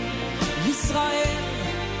 ישראל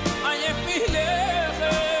עייף מלב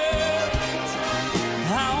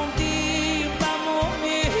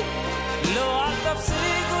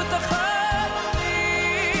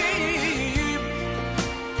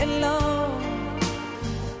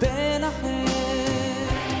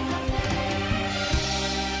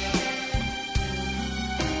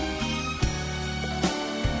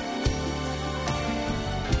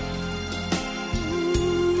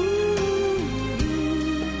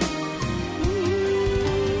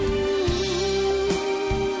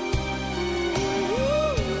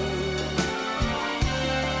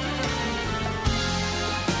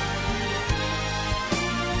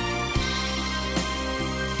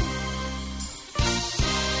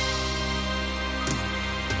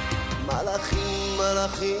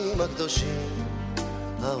מלאכים הקדושים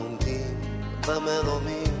העומדים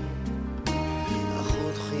במרומים,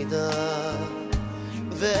 החוט חידה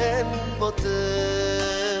ואין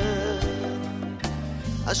פותר,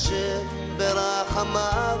 השם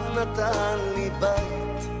ברחמיו נתן לי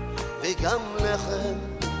בית וגם לחם,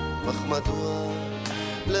 אך מדוע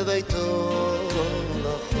לביתו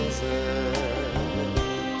לא חוזר.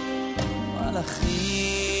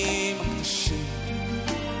 מלאכים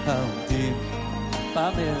העומדים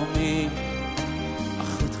במרמים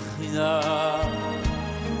אחת חינה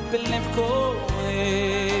בלב כואב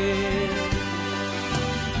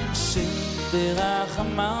השם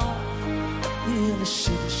ברחמיו עיר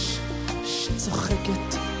לשמש שצוחקת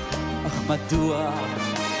אך מדוע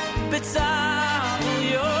בצער הוא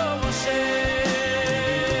יושב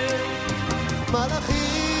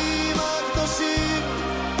מלאכים הקדושים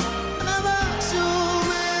נבקשו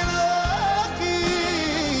מאלוקים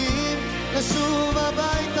לשוב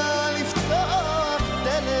הביתה לפתוח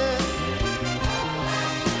דלת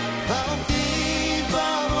העומדים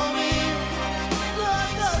במרומים לא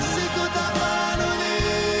תפסיקו את החלולים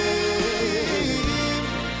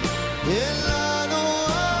אין לנו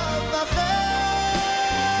אף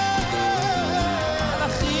אחר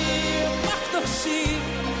מלאכים הקדושים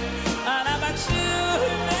נבקשו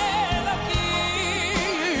מאלוקים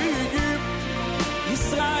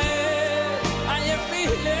ישראל עייפים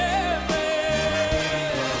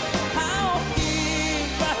העומדים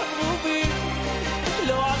במרומים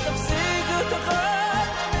לא תפסיקו את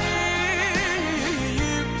החללים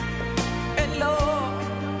אין לו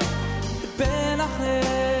בן אחר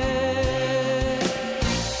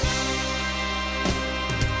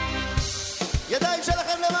ידיים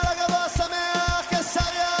שלכם למעלה גבוה שמח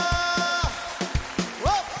קיסריה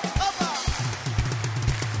הופ הופה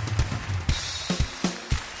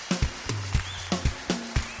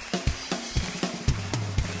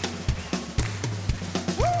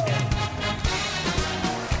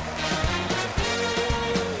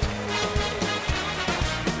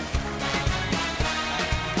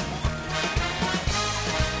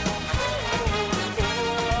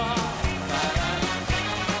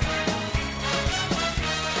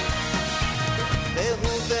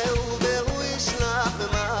והוא ישלח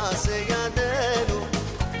במעשה ידינו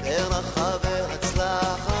ברכה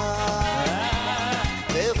והצלחה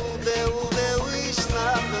והוא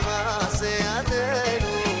ישלח במעשה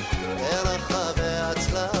ידינו ברכה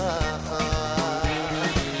והצלחה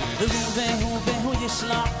והוא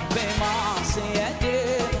ישלח במעשה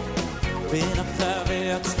ידינו ברכה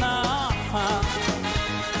והצלחה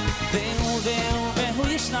והוא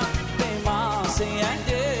ישלח במעשה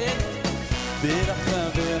ידינו ברכה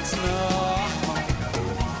והצלחה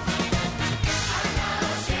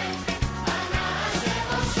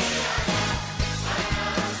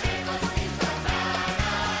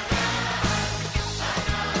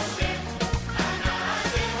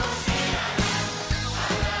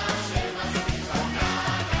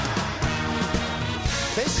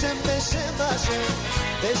בשם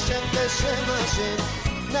השם בשם השם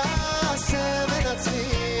נעשה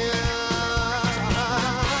ונצליח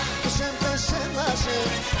בשם השם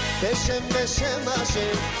בשם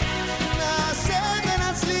השם נעשה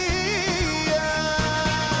ונצליח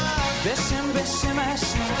בשם השם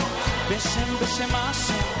בשם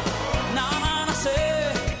השם נעשה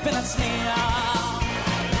ונצליח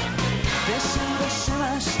בשם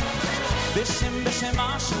השם בשם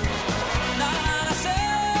השם נעשה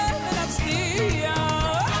ונצליח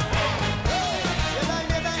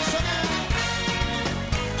ידיים שמח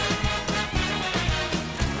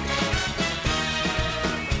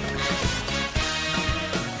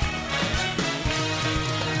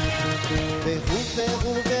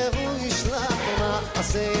והוא ישלח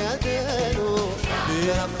במעשה ידינו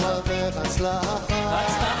ברכה והצלחה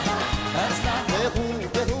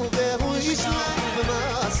והוא ישלח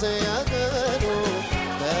במעשה ידינו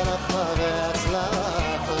ברכה והצלחה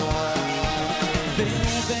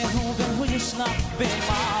והוא ישלח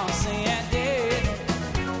במעשה ידינו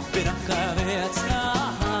ברכה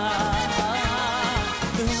והצלחה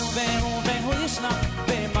והוא ישלח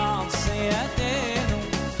במעשה ידינו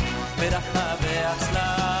ברכה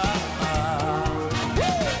והצלחה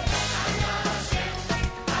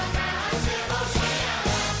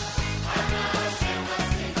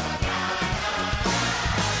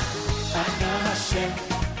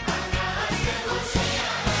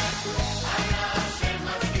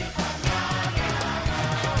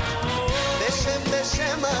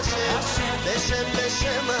בשם השם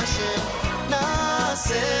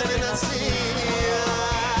נעשה ונצליח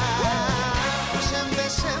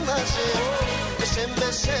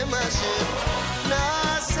בשם השם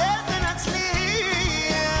נעשה ונצליח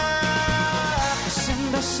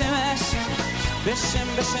בשם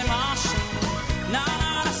השם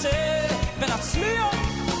נעשה ונצליח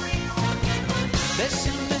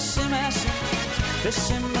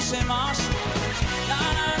בשם השם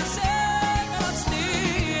נעשה ונצליח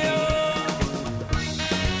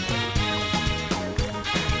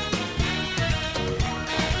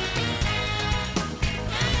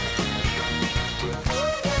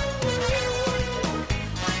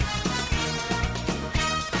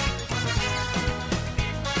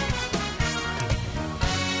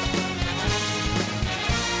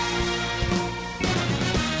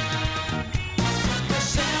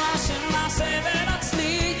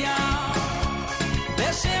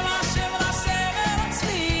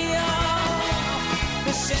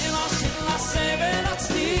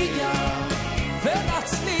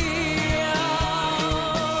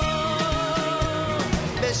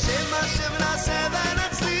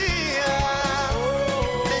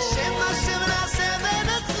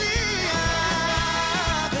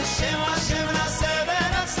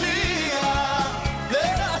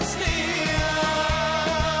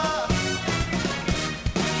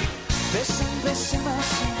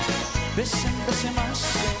בשם בשם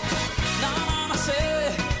השם נעשה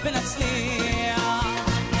ונצליח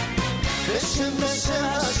בשם בשם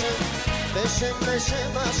השם בשם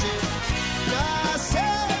בשם השם נעשה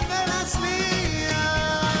ונצליח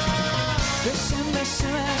בשם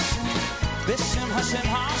בשם השם בשם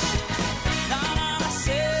השם השם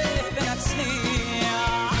נעשה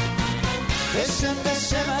ונצליח בשם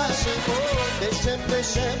בשם השם בשם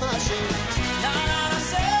בשם השם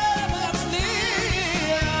נעשה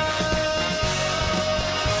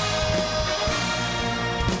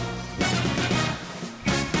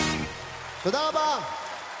תודה רבה.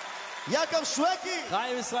 יעקב שווקי.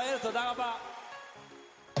 חיים ישראל, תודה רבה.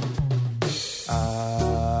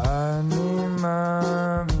 אני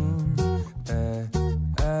מאמין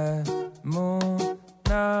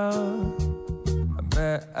באמונה,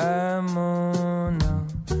 באמונה,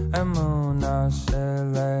 אמונה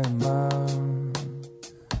שלמה.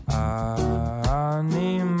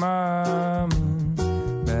 אני מאמין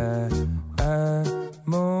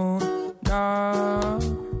באמונה,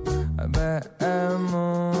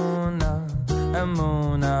 באמונה,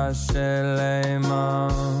 אמונה שלמה.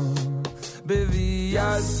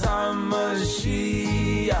 בביאת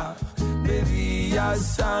המשיח,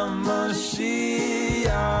 בביאת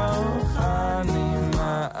המשיח, אני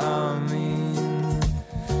מאמין,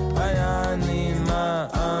 אני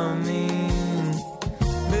מאמין.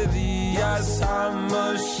 בביאת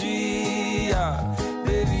המשיח,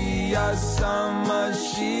 בביאת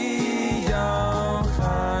המשיח,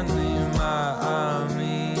 אני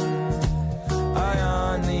מאמין,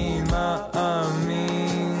 אני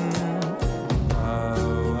מאמין.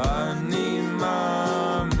 אני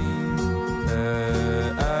מאמין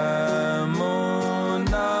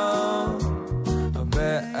באמונה,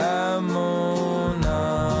 באמונה,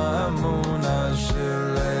 אמונה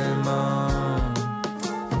שלמה.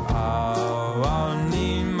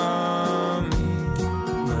 אני מאמין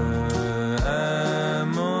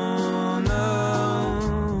באמונה,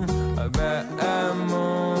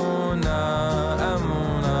 באמונה,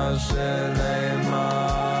 אמונה שלמה.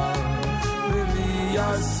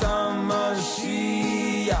 בביאת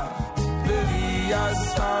המשיח,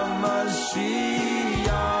 בביאת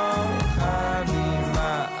המשיח, אני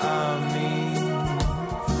מאמין,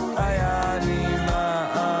 אני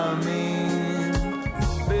מאמין.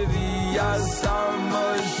 בביאת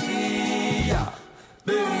המשיח,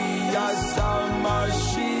 בביאת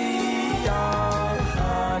המשיח,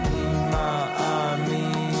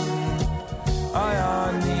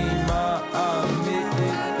 אני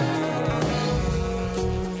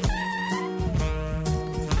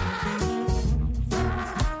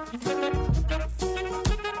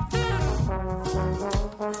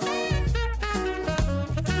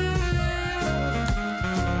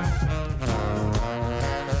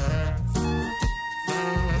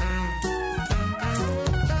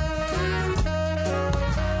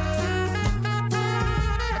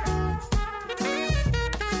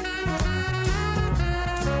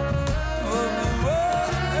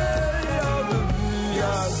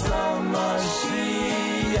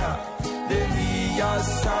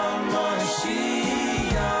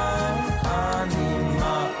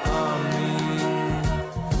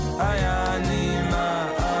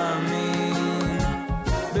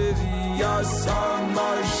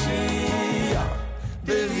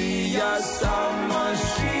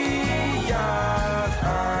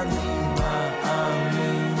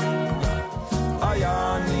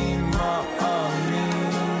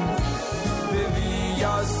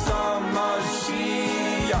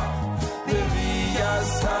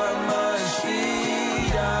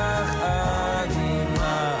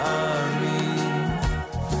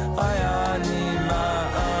אני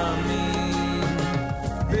מאמין.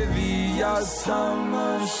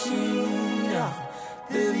 המשיח,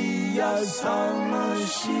 בביאת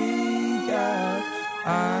המשיח,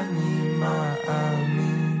 אני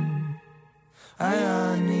מאמין,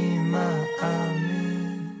 אני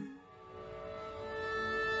מאמין.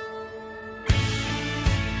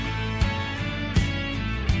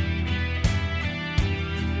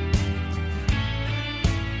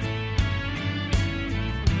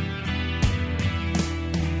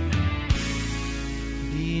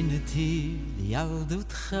 בינתי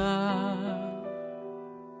ילדותך,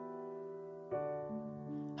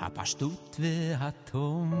 הפשטות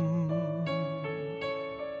והתום,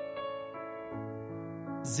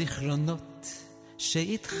 זיכרונות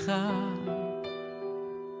שאיתך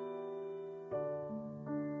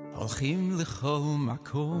הולכים לכל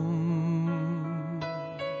מקום.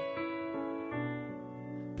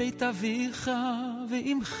 בית אביך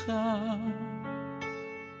ואמך,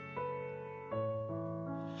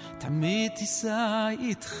 תמיד תישא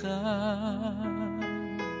איתך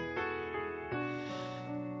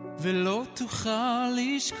ולא תוכל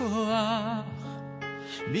לשכוח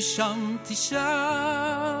משם תשב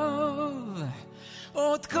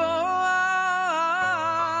עוד כוח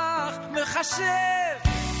מחשב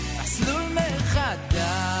מסלול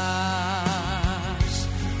מחדש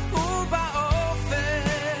ובאופק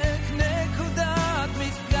נקודת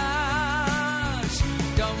מפגש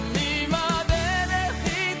גם אם הדרך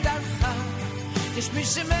היא דרכה יש מי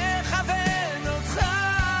שמכוון אותך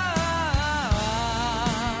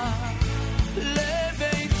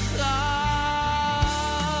לביתך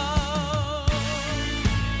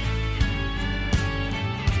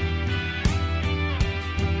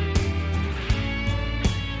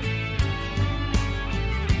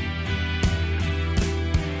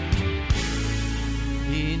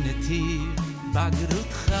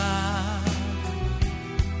בגרותך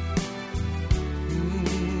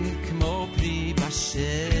כמו פרי בשל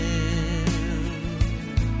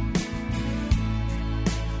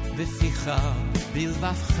בפיך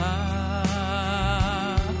בלבבך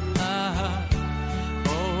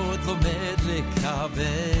עוד לומד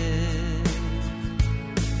לקבל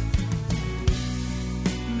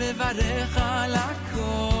מברך על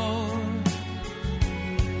הכל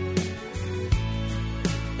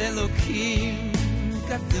אלוקים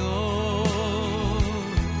גדול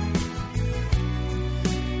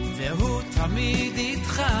והוא תמיד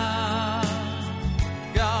איתך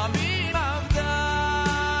גם אם עבדה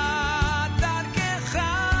דרכך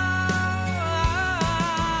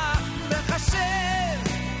מחשב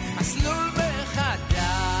מסלול מחדש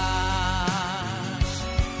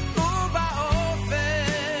ובאופק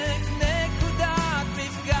נקודת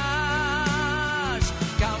מפגש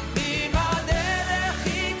גם אם הדרך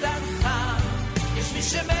היא דרכה יש מי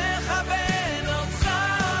שמכוון אותך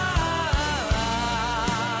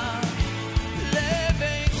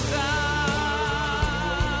לביתך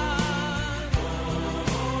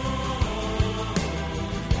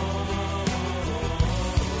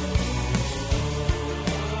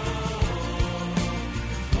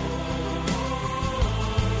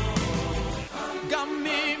גם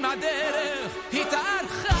אם הדרך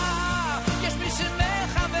התארכה יש מי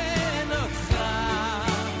שמכוון אותך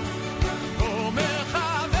הוא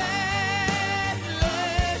מכוון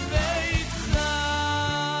לביתך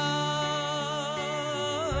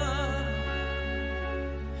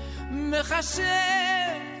מחשב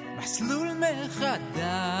מסלול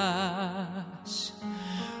מחדש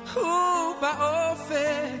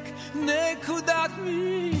ובאופק נקודת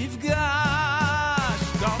מפגש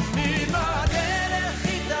גם אם הדרך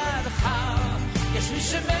היא דרכה יש מי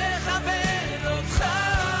שמכוון אותך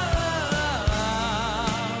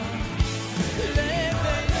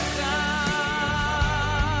לביתך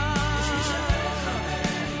יש מי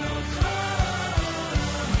שמכוון אותך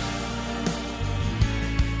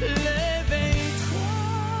לביתך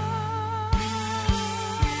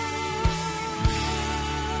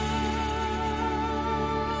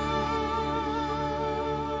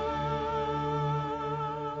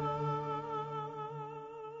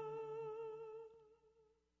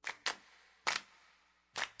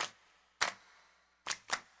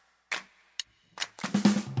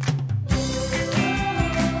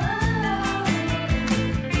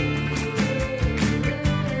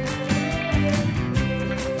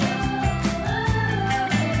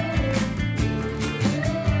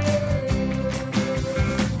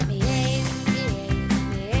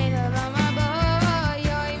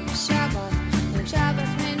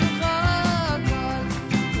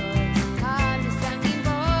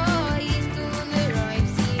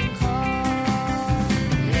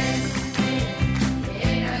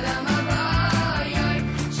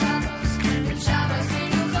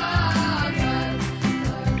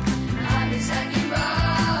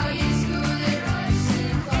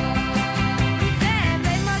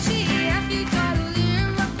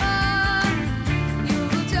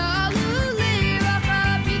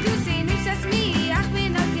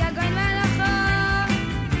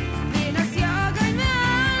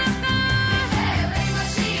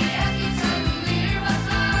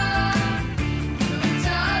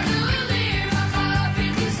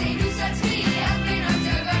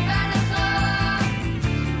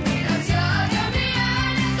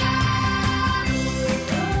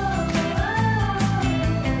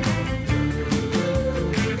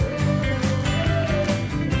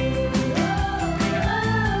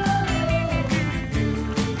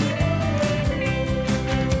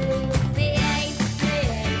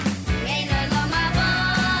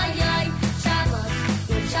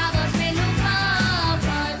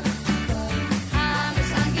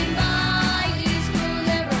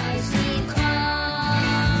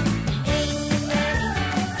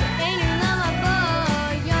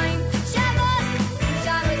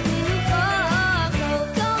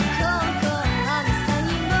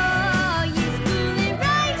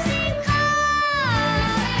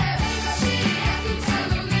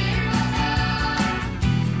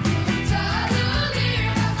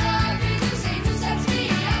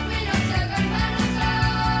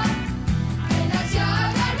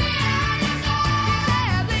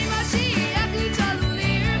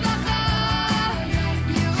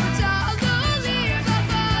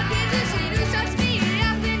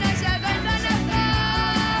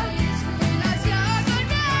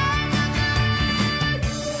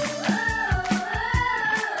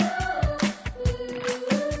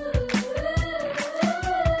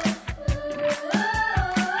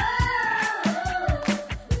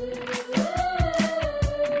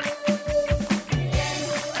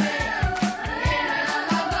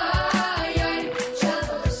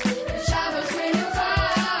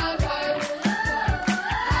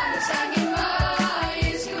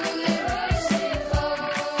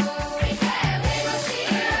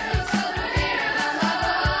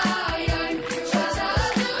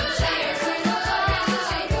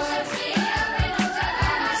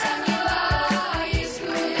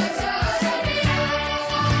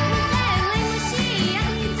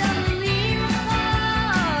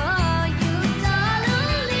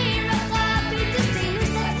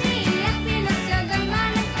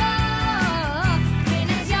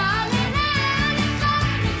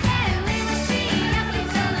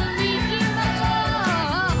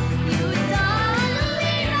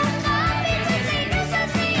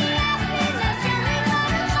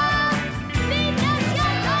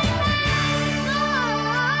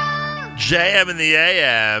JM in the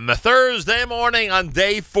AM, Thursday morning on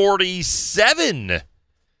day 47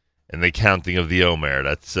 in the counting of the Omer.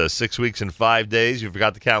 That's 6 weeks and 5 days. You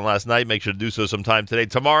forgot to count last night. Make sure to do so sometime today.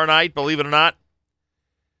 Tomorrow night, believe it or not,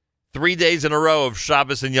 3 days in a row of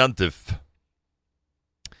Shabbos and Yontif.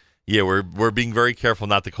 Yeah, we're being very careful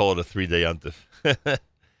not to call it a 3-day Yontif.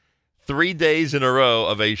 3 days in a row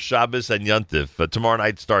of a Shabbos and Yontif. Tomorrow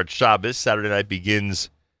night starts Shabbos. Saturday night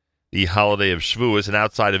begins the holiday of Shavuos, and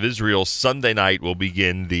outside of Israel, Sunday night will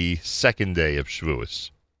begin the second day of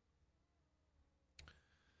Shavuos.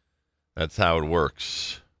 That's how it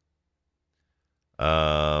works.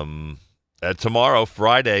 Tomorrow,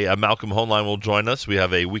 Friday, Malcolm Hoenlein will join us. We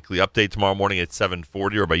have a weekly update tomorrow morning at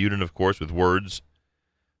 7:40, or by Yudin, of course, with words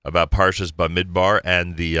about Parshas Bamidbar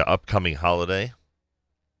and the upcoming holiday.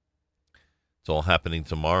 It's all happening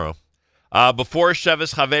tomorrow. Before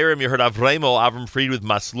Sheves Chaverim, you heard Avram Fried with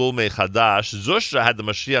Maslul Mechadash. Zusha had the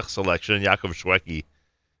Mashiach selection, and Yaakov Shweki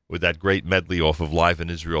with that great medley off of Live in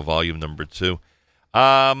Israel, volume number 2.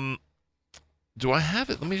 Do I have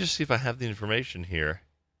it? Let me just see if I have the information here.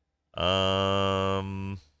 The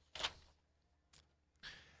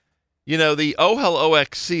Ohel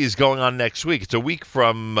OXC is going on next week. It's a week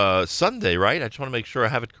from Sunday, right? I just want to make sure I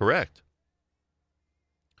have it correct.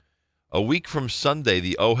 A week from Sunday,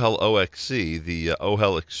 the Ohel OXC, the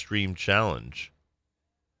Ohel Extreme Challenge,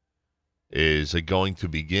 is going to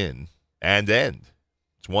begin and end.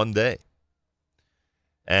 It's one day.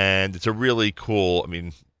 And it's a really cool,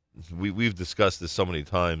 we've discussed this so many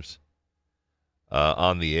times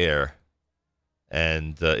on the air.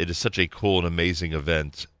 And it is such a cool and amazing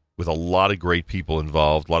event with a lot of great people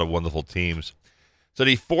involved, a lot of wonderful teams. So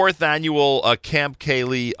the 4th annual Camp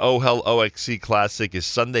Kaylee Ohel OXC Classic is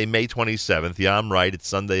Sunday, May 27th. Yeah, I'm right. It's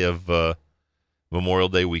Sunday of Memorial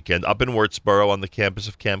Day weekend up in Wurtsboro on the campus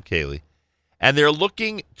of Camp Kaylee. And they're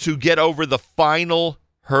looking to get over the final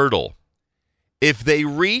hurdle. If they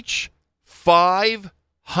reach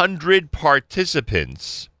 500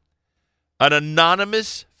 participants, an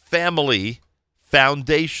anonymous family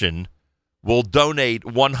foundation will donate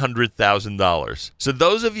 $100,000. So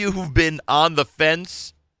those of you who've been on the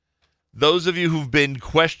fence, those of you who've been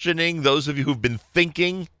questioning, those of you who've been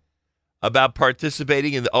thinking about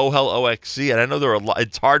participating in the Ohel OXC, and I know there are a lot,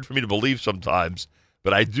 it's hard for me to believe sometimes,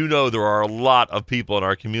 but I do know there are a lot of people in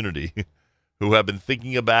our community who have been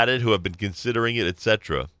thinking about it, who have been considering it,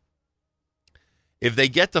 etc. If they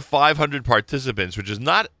get to 500 participants, which is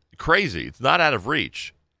not crazy, it's not out of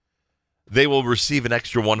reach, they will receive an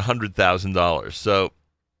extra $100,000. So,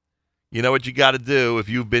 you know what you got to do if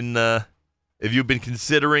you've been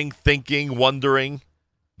considering, thinking, wondering,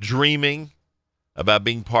 dreaming about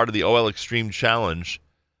being part of the OL Extreme Challenge.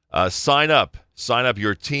 Sign up. Sign up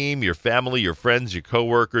your team, your family, your friends, your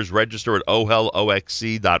coworkers. Register at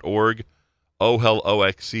oheloxc.org.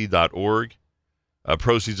 oheloxc.org.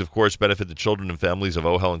 Proceeds, of course, benefit the children and families of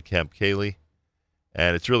Ohel and Camp Kaylee.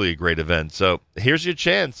 And it's really a great event. So here's your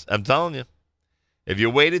chance. I'm telling you. If you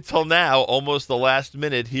waited till now, almost the last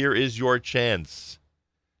minute, here is your chance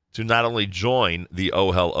to not only join the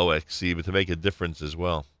Ohel OXC, but to make a difference as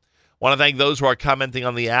well. I want to thank those who are commenting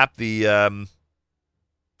on the app, the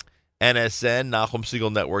NSN, Nahum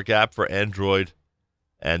Siegel Network app for Android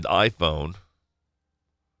and iPhone.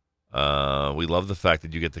 We love the fact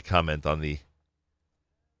that you get to comment on the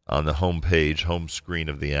home page, home screen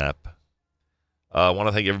of the app. I want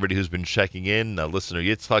to thank everybody who's been checking in. Listener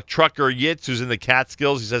Yitzhak, Trucker Yitz, who's in the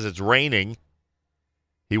Catskills. He says it's raining.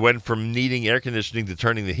 He went from needing air conditioning to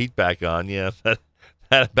turning the heat back on. Yeah, that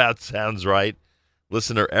about sounds right.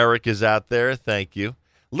 Listener Eric is out there. Thank you.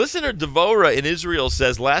 Listener Devora in Israel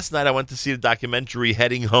says, last night I went to see the documentary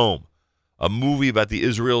Heading Home, a movie about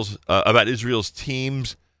Israel's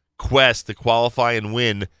team's quest to qualify and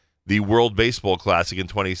win the World Baseball Classic in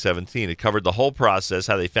 2017. It covered the whole process,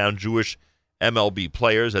 how they found Jewish MLB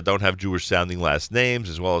players that don't have Jewish-sounding last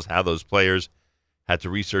names, as well as how those players had to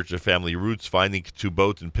research their family roots, finding two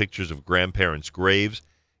boats and pictures of grandparents' graves.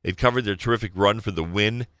 It covered their terrific run for the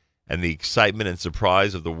win and the excitement and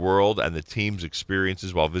surprise of the world and the team's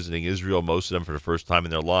experiences while visiting Israel, most of them for the first time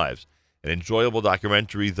in their lives. An enjoyable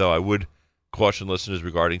documentary, though I would caution listeners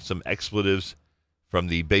regarding some expletives from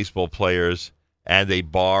the baseball players and a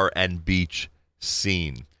bar and beach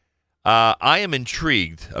scene. I am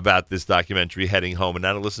intrigued about this documentary, Heading Home, and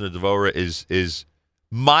now to listen to Devora is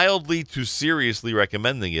mildly to seriously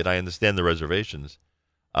recommending it. I understand the reservations.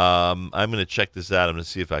 I'm going to check this out. I'm going to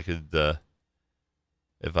see if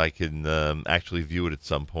I can actually view it at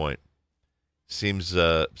some point. Seems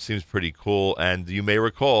pretty cool. And you may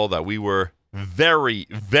recall that we were very,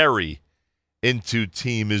 very into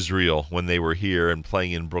Team Israel when they were here and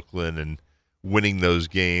playing in Brooklyn and winning those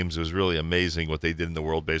games. It was really amazing what they did in the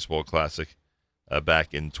World Baseball Classic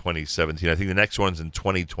back in 2017. I think the next one's in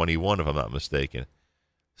 2021, if I'm not mistaken.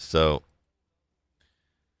 So,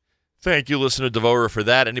 thank you, listener Devorer, for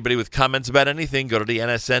that. Anybody with comments about anything, go to the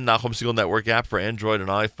NSN Nachum Segal Network app for Android and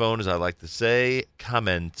iPhone, as I like to say.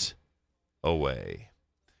 Comment away.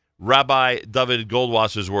 Rabbi David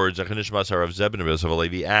Goldwasser's words, Echanishmas Harav Zebin Yosef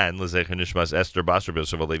Alevi, and L'Zechanishmas Esther Basar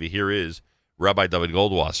Yosef Alevi. Here is Rabbi David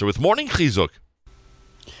Goldwasser with Morning Chizuk.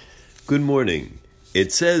 Good morning.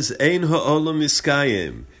 It says, Ein ha'olam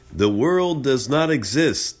iskayim. The world does not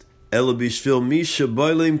exist, ela bishvil misha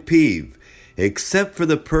boilim piv, except for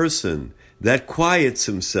the person that quiets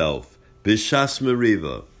himself, bishas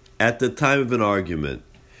meriva, at the time of an argument.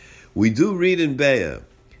 We do read in Be'ah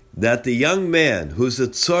that the young man who's a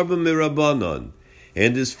tzorba mirabanon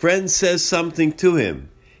and his friend says something to him,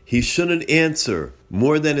 he shouldn't answer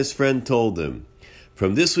more than his friend told him.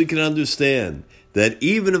 From this we can understand that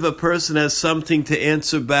even if a person has something to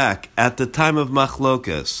answer back at the time of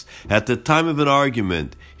machlokas, at the time of an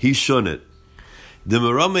argument, he shouldn't. The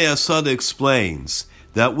Meromei Asada explains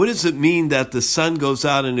that what does it mean that the sun goes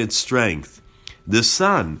out in its strength? The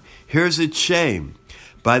sun hears its shame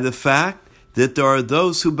by the fact that there are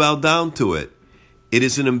those who bow down to it. It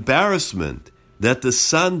is an embarrassment that the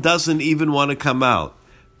sun doesn't even want to come out,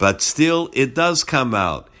 but still it does come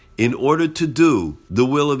out in order to do the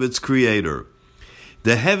will of its creator.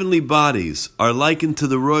 The heavenly bodies are likened to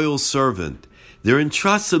the royal servant. They're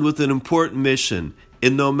entrusted with an important mission,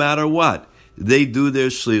 and no matter what, they do their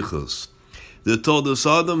shlichus. The Toldos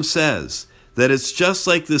Adam says that it's just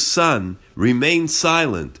like the sun remained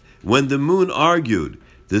silent when the moon argued.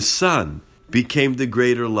 The sun became the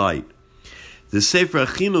greater light. The Sefer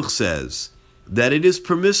HaChinuch says that it is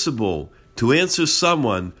permissible to answer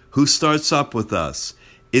someone who starts up with us,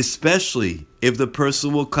 especially if the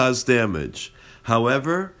person will cause damage.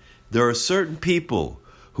 However, there are certain people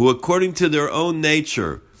who, according to their own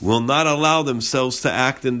nature, will not allow themselves to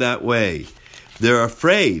act in that way. They're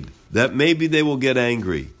afraid that maybe they will get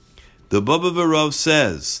angry. The Baba Varov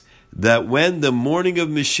says that when the morning of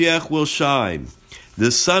Mashiach will shine, the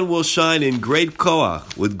sun will shine in great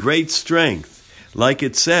koach, with great strength. Like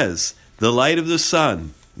it says, the light of the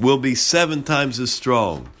sun will be 7 times as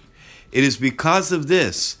strong. It is because of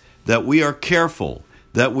this that we are careful,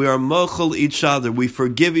 that we are mochel each other, we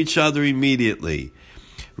forgive each other immediately.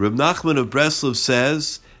 Reb Nachman of Breslov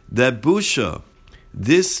says that busha,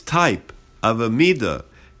 this type of a midah,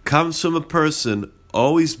 comes from a person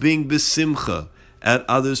always being besimcha at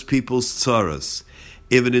others people's tzaras.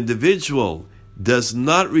 If an individual does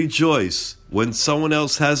not rejoice when someone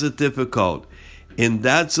else has it difficult, in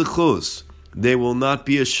that zechus, they will not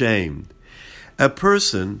be ashamed. A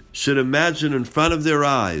person should imagine in front of their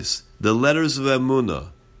eyes the letters of Emunah,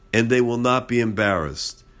 and they will not be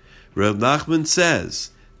embarrassed. Reb Nachman says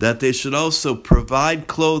that they should also provide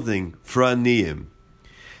clothing for aniyim.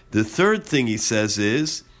 The third thing he says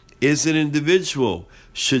is an individual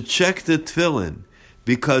should check the tefillin,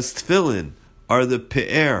 because tefillin are the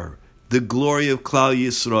pe'er, the glory of Klal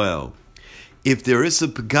Yisrael. If there is a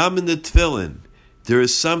pagam in the tefillin, there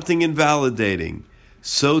is something invalidating.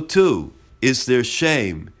 So too is there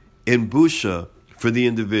shame in busha for the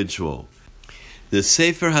individual. The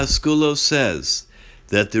Sefer HaSkulo says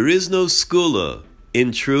that there is no skula,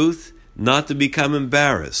 in truth, not to become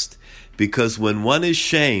embarrassed, because when one is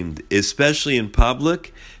shamed, especially in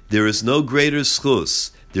public, there is no greater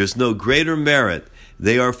schus, there's no greater merit.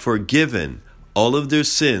 They are forgiven. All of their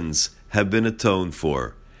sins have been atoned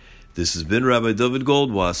for. This has been Rabbi David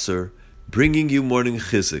Goldwasser, bringing you Morning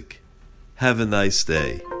Chizuk. Have a nice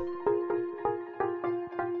day.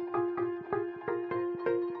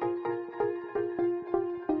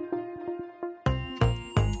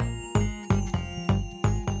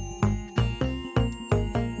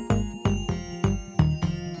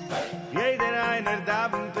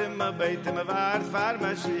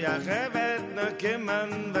 Mashiach wird noch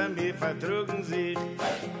kommen, wenn wir vertrugen sich.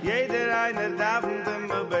 Jeder einer darf und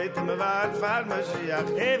immer beten, wir warten für Mashiach.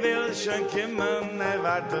 Will schon kommen,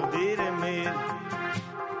 wartet auf dir und mir.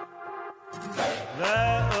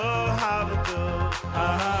 Ve'ohavtu,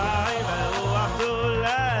 ve'ohavtu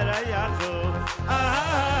l'rayachu,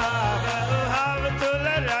 ve'ohavtu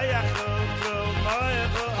l'rayachu,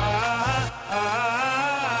 k'romoyechu,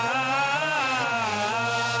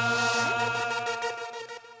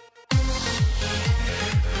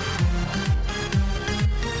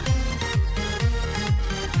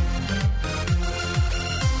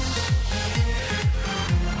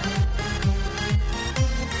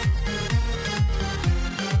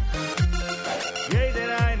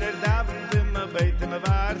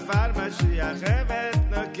 war Mashiach,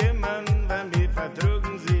 wird noch kommen, wenn wir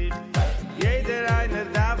vertrugen sich. Jeder einer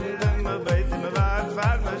darf und immer beten, wir waren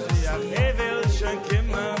war Mashiach. Will schon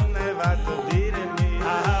kommen, wartet auf dir in mir.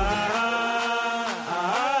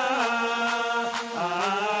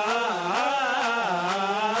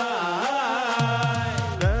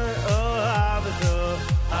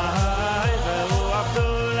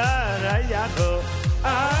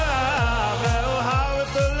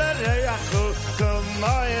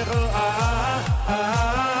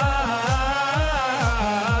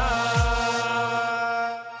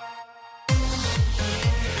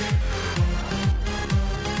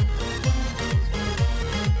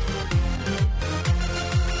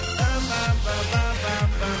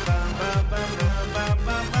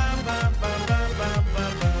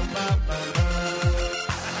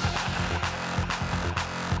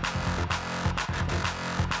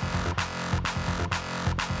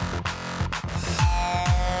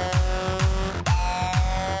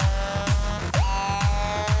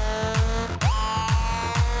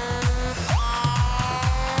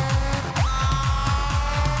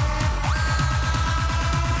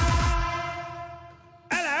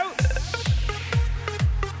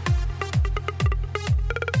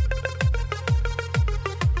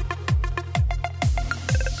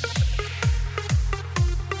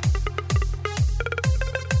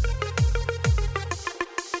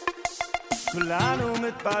 כולנו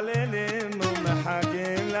מתפללים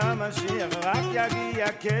ומחכים למשיח רק יגיע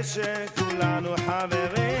כשכולנו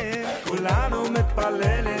חברים כולנו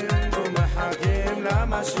מתפללים ומחכים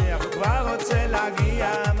למשיח כבר רוצה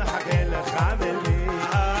להגיע מחכה לך ולי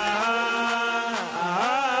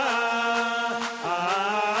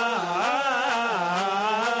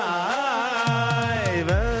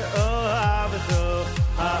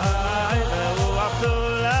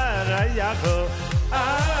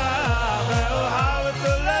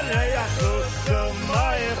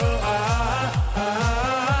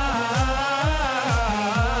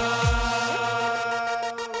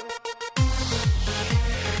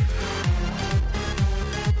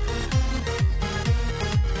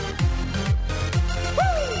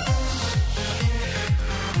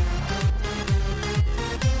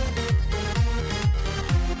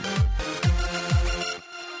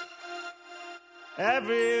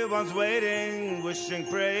Everyone's waiting, wishing,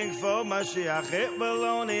 praying for Mashiach. It will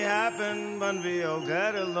only happen when we all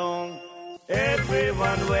get along.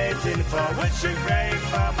 Everyone waiting for, wishing, praying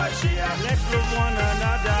for Mashiach. Let's love one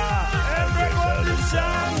another and break out in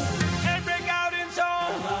song. And break out in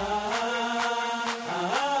song.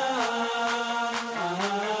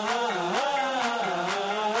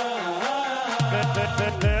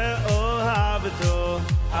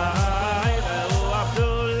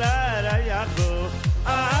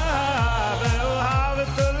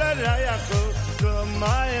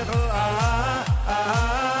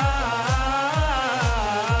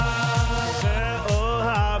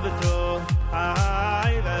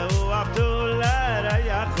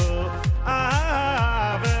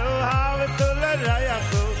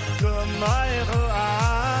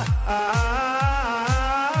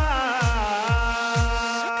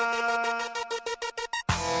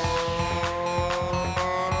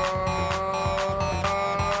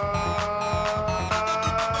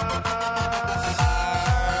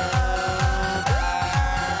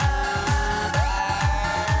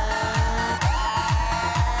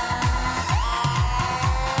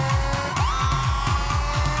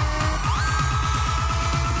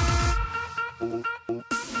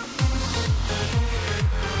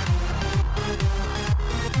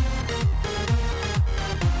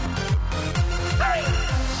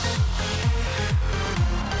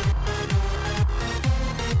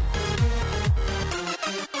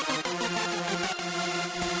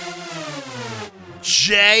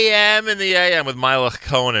 JM in the AM with Milach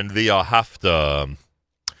Cohen and Via Hafta.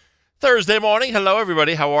 Thursday morning. Hello,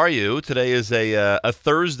 everybody. How are you? Today is a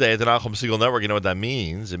Thursday at the Nachum Segal Network. You know what that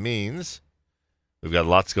means? It means we've got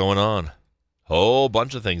lots going on. Whole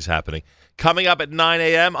bunch of things happening. Coming up at 9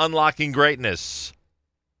 a.m., Unlocking Greatness.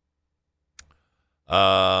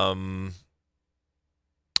 Unlocking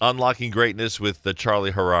Greatness with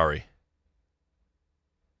Charlie Harari.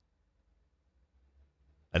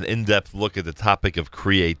 An in-depth look at the topic of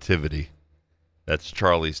creativity. That's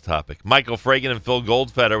Charlie's topic. Michael Fagin and Phil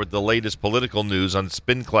Goldfeder with the latest political news on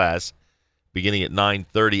Spin Class, beginning at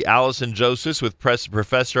 9:30. Allison Josephs with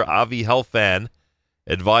Professor Avi Helfand,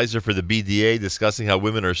 advisor for the BDA, discussing how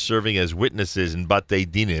women are serving as witnesses in Batei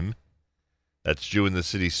Dinim. That's Jew in the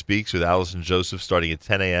City Speaks with Allison Joseph starting at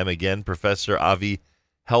 10 a.m. Again, Professor Avi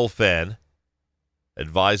Helfand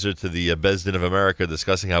advisor to the Beis Din of America,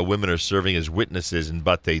 discussing how women are serving as witnesses in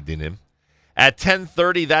Batei Dinim. At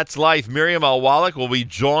 10:30, That's Life. Miriam Al-Wallach will be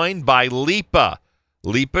joined by Lipa.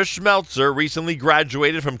 Lipa Schmelzer recently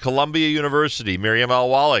graduated from Columbia University. Miriam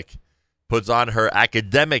Al-Wallach puts on her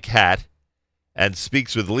academic hat and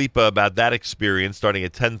speaks with Lipa about that experience starting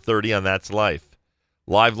at 10:30 on That's Life.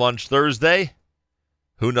 Live lunch Thursday.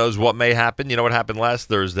 Who knows what may happen? You know what happened last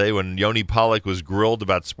Thursday when Yoni Pollock was grilled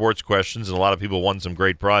about sports questions and a lot of people won some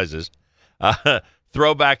great prizes.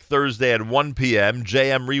 Throwback Thursday at 1 p.m.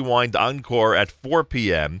 JM Rewind Encore at 4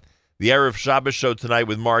 p.m. The Erev Shabbos show tonight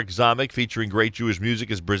with Mark Zamek featuring great Jewish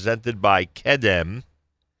music is presented by Kedem.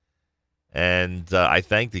 And I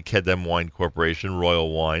thank the Kedem Wine Corporation,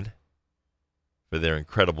 Royal Wine, for their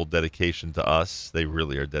incredible dedication to us. They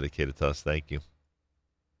really are dedicated to us. Thank you.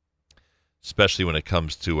 Especially when it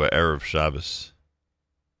comes to Erev Shabbos.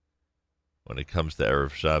 When it comes to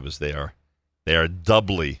Erev Shabbos, they are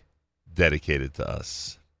doubly dedicated to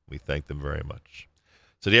us. We thank them very much.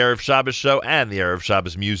 So the Erev Shabbos show and the Erev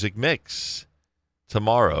Shabbos music mix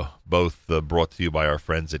tomorrow, both brought to you by our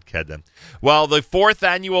friends at Kedem. Well, the 4th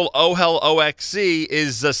annual Ohel OXC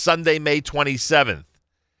is Sunday, May 27th.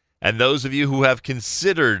 And those of you who have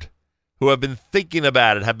considered, who have been thinking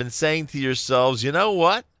about it, have been saying to yourselves, you know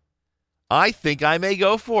what? I think I may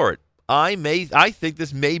go for it. I think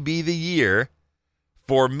this may be the year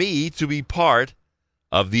for me to be part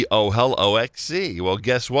of the Ohel OXC. Well,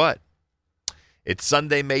 guess what? It's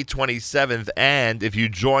Sunday, May 27th, and if you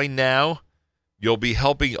join now, you'll be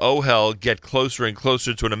helping Ohel get closer and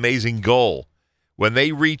closer to an amazing goal. When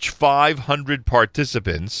they reach 500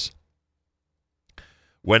 participants,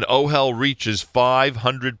 when Ohel reaches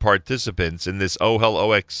 500 participants in this Ohel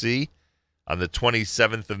OXC on the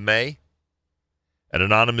 27th of May, an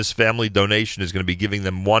anonymous family donation is going to be giving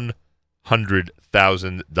them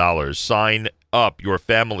 $100,000. Sign up your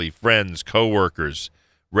family, friends, co-workers.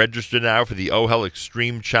 Register now for the Ohel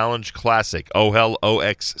Extreme Challenge Classic,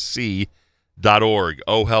 oheloxc.org,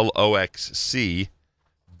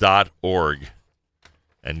 oheloxc.org.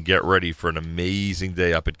 And get ready for an amazing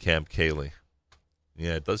day up at Camp Kaylee.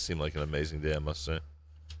 Yeah, it does seem like an amazing day, I must say.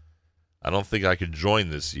 I don't think I could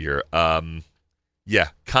join this year.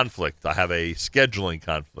 Conflict. I have a scheduling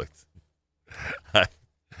conflict.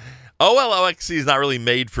 OLOXC is not really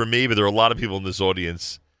made for me, but there are a lot of people in this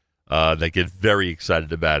audience that get very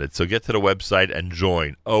excited about it. So get to the website and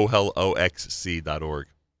join, oheloxc.org.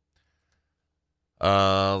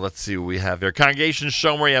 Let's see what we have here. Congregation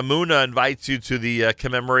Shomer Yamuna invites you to the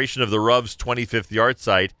commemoration of the Rav's 25th yard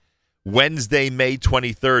site, Wednesday, May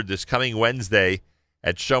 23rd, this coming Wednesday,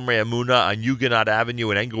 at Shomer Yamuna on Huguenot Avenue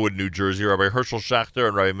in Englewood, New Jersey. Rabbi Herschel Schachter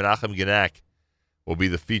and Rabbi Menachem Genak will be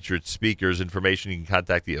the featured speakers. Information, you can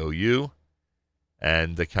contact the OU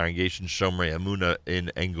and the Congregation Shomer Yamuna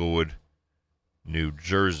in Englewood, New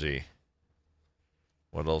Jersey.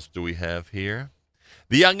 What else do we have here?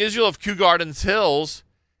 The Young Israel of Kew Gardens Hills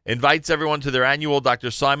invites everyone to their annual Dr.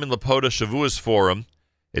 Simon Lapoda Shavuos Forum.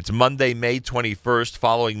 It's Monday, May 21st,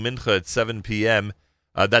 following Mincha at 7 p.m.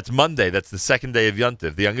 That's Monday. That's the second day of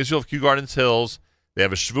Yontif. The Young Israel of Kew Gardens Hills, they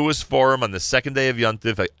have a Shavuos Forum on the second day of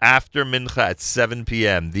Yontif after Mincha at 7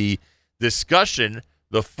 p.m. The discussion,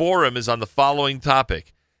 the forum, is on the following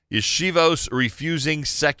topic: Yeshivos refusing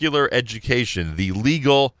secular education, the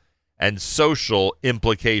legal and social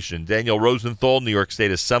implication. Daniel Rosenthal, New York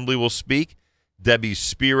State Assembly, will speak. Debbie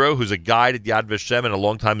Spiro, who's a guide at Yad Vashem and a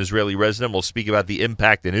longtime Israeli resident, will speak about the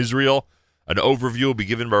impact in Israel. An overview will be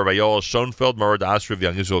given by Rabbi Yoel Schoenfeld, Morad Asra of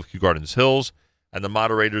Young Israel of Kew Gardens Hills, and the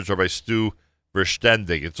moderators are by Stu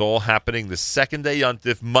Verstendig. It's all happening the second day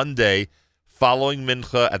Yontif, Monday, following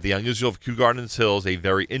Mincha at the Young Israel of Kew Gardens Hills, a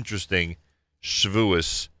very interesting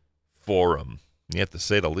Shavuos forum. You have to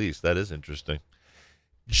say the least. That is interesting.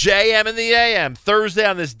 JM in the AM, Thursday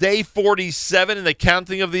on this day 47 in the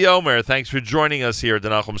counting of the Omer. Thanks for joining us here at the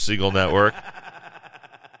Nachum Segal Network.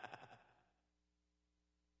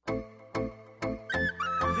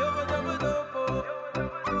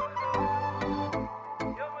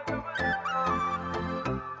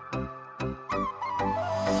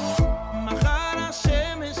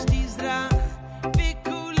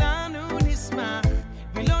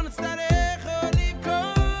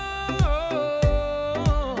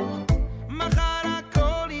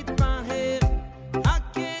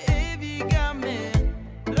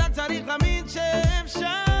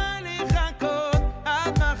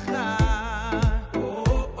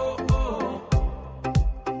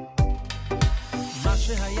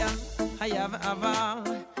 עבר,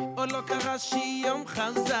 עוד לא קרה שיום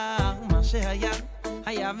חזר, מה שהיה,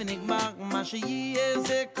 היה ונגמר, מה שיהיה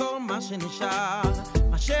זה כל מה שנשאר,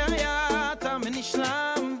 מה שהיה תם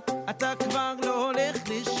ונשלם, אתה כבר לא הולך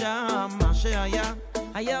לשם. מה שהיה,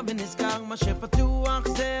 היה ונזכר, מה שפתוח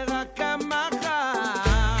זה רק המחר.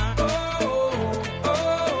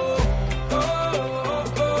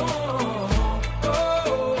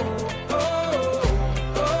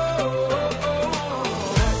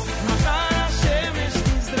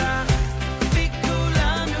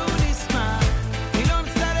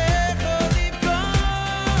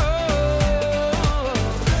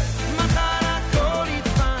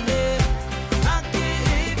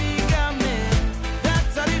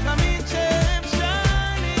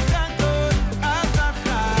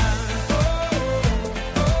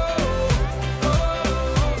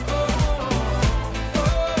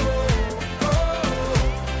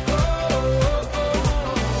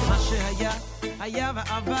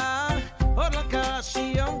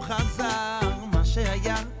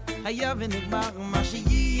 היה ונגמר, מה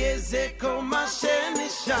שיהיה זה כל מה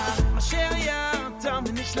שנשאר. מה שהיה תם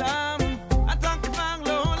ונשלם, אתה כבר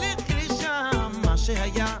לא הולך לשם. מה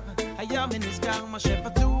שהיה, היה ונסגר, מה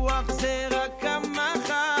שפתוח זה רק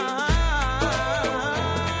המחר.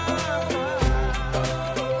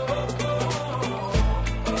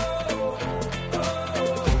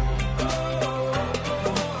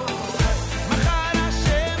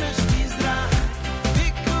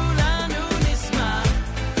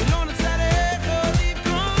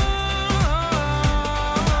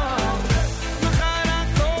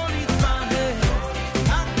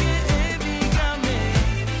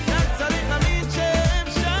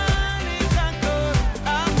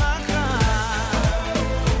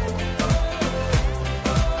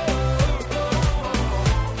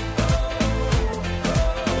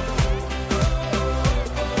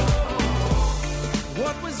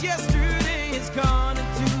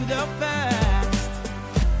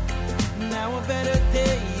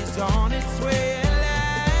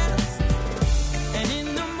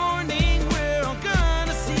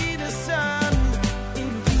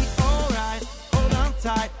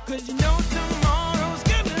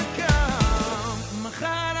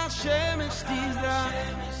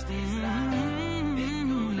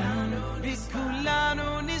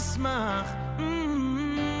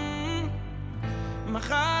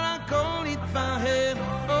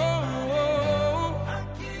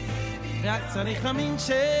 רק צריך להאמין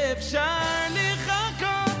שאפשר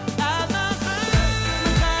לחכות עד מחר.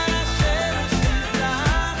 מחר השמש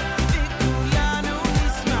תזרח וכולנו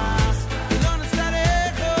נשמח ולא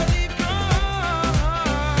נצטרך עוד לבכות.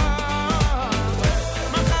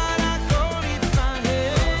 מחר הכל יתמהר,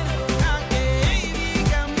 הכאב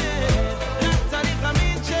ייגמר, רק צריך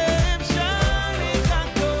להאמין שאפשר לחכות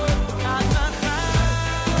עד מחר.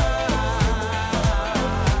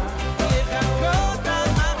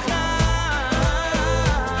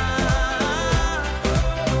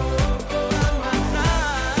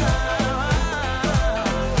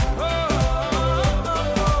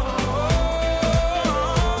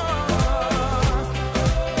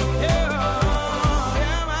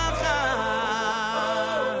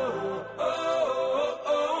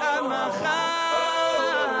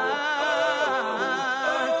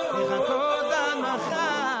 לחכות עד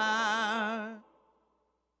מחר.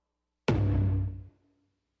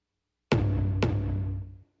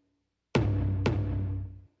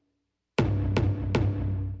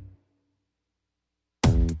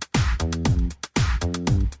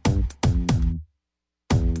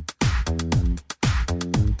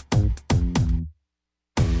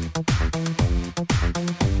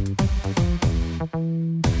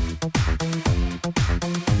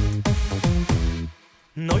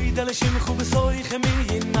 Noidele shimchu besoich mi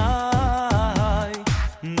yinai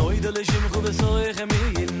Noidele shimchu besoich mi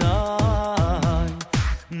yinai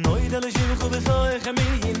Noidele shimchu besoich mi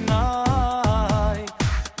yinai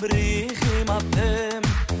Brichim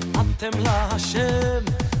atem la Hashem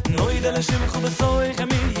Noidele shimchu besoich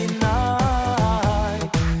mi yinai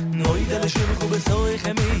Noidele shimchu besoich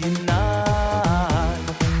mi yinai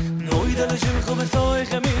Noidele shimchu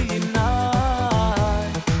besoich mi yinai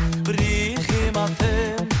Brichim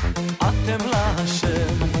atem la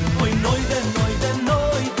Hashem Oy noide noide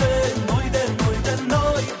noide noide noide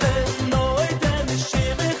noide noide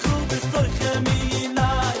nishimchu besoich mi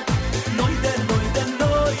yinai Noide noide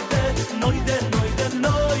noide noide noide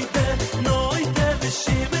noide noide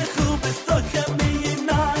nishimchu besoich mi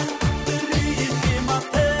yinai Brichim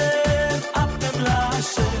atem la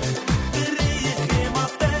Hashem Brichim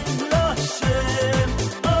atem la Hashem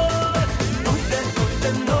Noide noide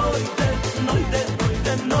noide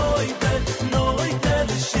noide noide noide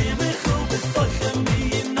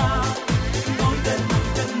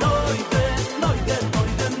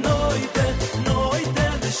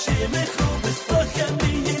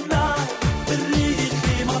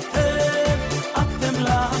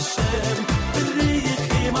Hashem,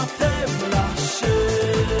 b'richim atem l'Hashem.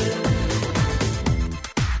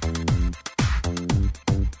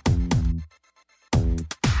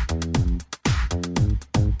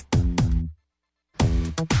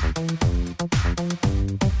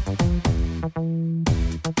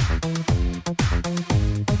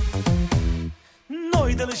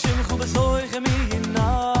 Noida l'shimchu b'soich emi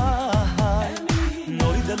yinai,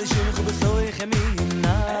 Noida l'shimchu b'soich emi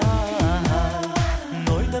yinai,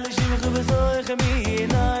 Noida l'shimchu b'soich emi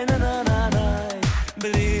yinai, na na na na,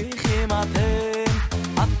 b'richim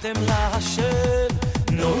atem l'Hashem.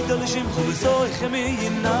 Noida l'shimchu b'soich emi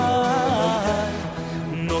yinai,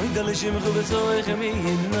 Noida l'shimchu b'soich emi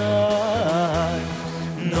yinai,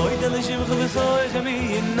 Noida l'shimchu b'soich emi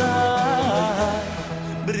yinai,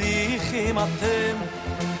 b'richim atem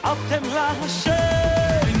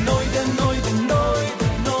l'Hashem. Noida, noida, noida,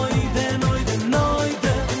 noida, noida,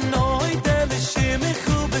 noida, noida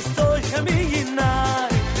l'shimchu b'soich emi yinai,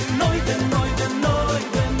 Noida, noida,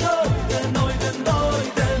 noida, noida, noida,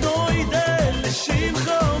 noida, noida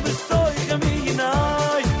l'shimchu b'soich emi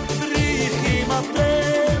yinai, b'richim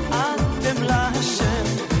atem l'Hashem,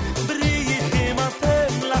 b'richim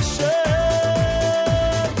atem l'Hashem.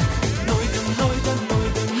 Noida, noida,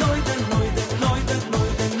 noida, noida, noida, noida,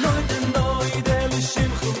 noida, noida, noida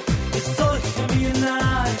l'shimchu b'soich emi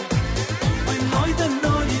yinai, noida,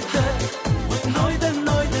 noida, noida, noida,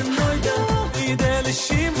 noida, noida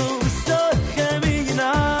l'shimchu b'soich emi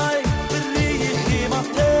yinai, b'richim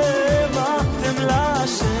atem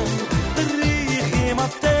l'Hashem, b'richim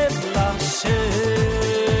atem l'Hashem.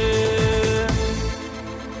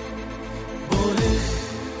 Borich,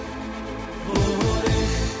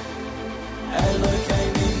 borich,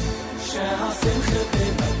 Elokeinu, shehasimcha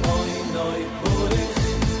b'noi, noi, borich,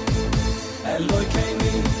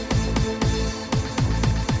 Elokeinu.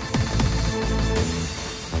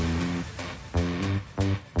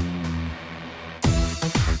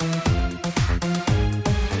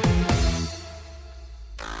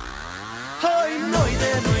 Hoy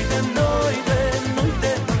noide, noide, noide,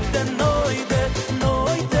 noide, noide, noide,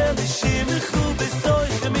 noide l'shimchu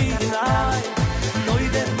b'soich emi yinai,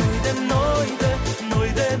 noide, noide, noide,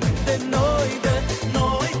 noide, noide, noide,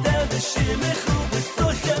 noide l'shimchu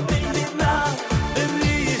b'soich emi yinai,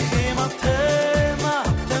 b'richim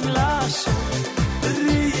atem l'Hashem,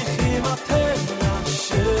 b'richim atem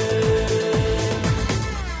l'Hashem.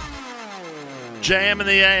 JM in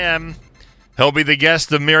the AM. He'll be the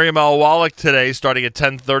guest of Miriam L. Wallach today, starting at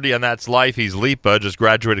 10:30 on That's Life. He's Lipa, just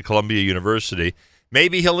graduated Columbia University.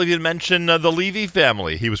 Maybe he'll even mention the Levy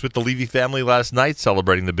family. He was with the Levy family last night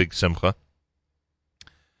celebrating the big Simcha.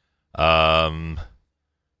 And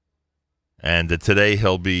today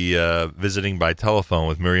he'll be visiting by telephone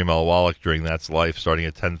with Miriam L. Wallach during That's Life, starting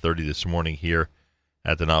at 10:30 this morning here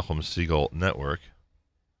at the Nachum Segal Network.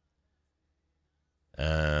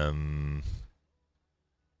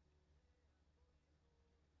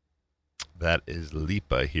 That is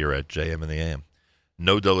Lipa here at JM in the AM.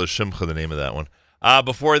 No Dela Shimcha, the name of that one.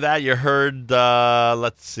 Before that, you heard,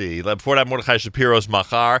 let's see. Before that, Mordechai Shapiro's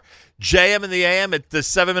Machar. JM in the AM at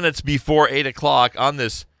 7 minutes before 8 o'clock on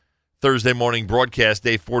this Thursday morning broadcast,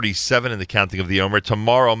 day 47 in the counting of the Omer.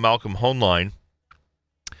 Tomorrow, Malcolm Hoenlein,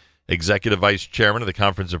 Executive Vice Chairman of the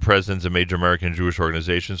Conference of Presidents of Major American Jewish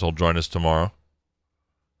Organizations, will join us tomorrow,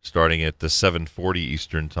 starting at the 7:40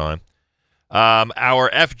 Eastern Time. Our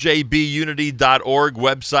fjbunity.org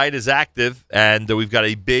website is active, and we've got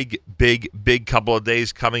a big couple of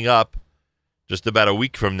days coming up, just about a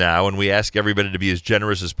week from now, and we ask everybody to be as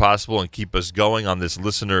generous as possible and keep us going on this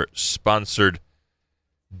listener-sponsored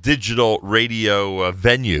digital radio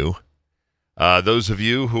venue. Those of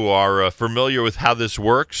you who are familiar with how this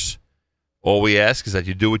works, all we ask is that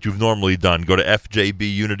you do what you've normally done. Go to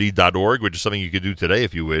fjbunity.org, which is something you could do today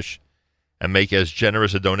if you wish, and make as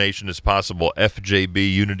generous a donation as possible,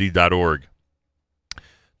 fjbunity.org.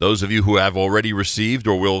 Those of you who have already received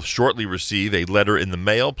or will shortly receive a letter in the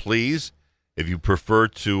mail, please, if you prefer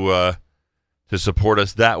to support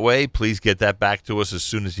us that way, please get that back to us as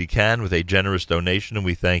soon as you can with a generous donation, and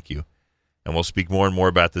we thank you. And we'll speak more and more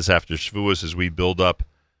about this after Shavuos as we build up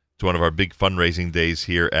to one of our big fundraising days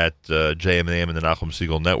here at JM&AM and the Nachum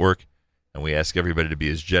Segal Network. And we ask everybody to be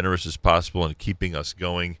as generous as possible in keeping us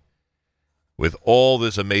going with all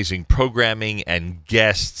this amazing programming and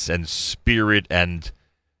guests and spirit. And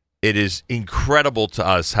it is incredible to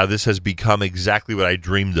us how this has become exactly what I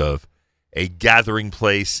dreamed of, a gathering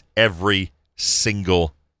place every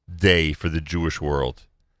single day for the Jewish world.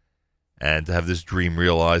 And to have this dream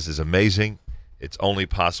realized is amazing. It's only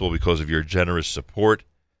possible because of your generous support.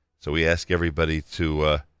 So we ask everybody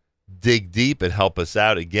to dig deep and help us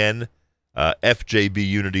out. Again,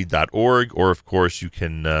 fjbunity.org, or of course you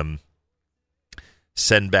can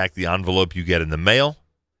send back the envelope you get in the mail.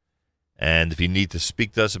 And if you need to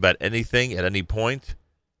speak to us about anything at any point,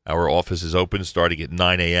 our office is open starting at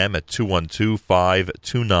 9 a.m. at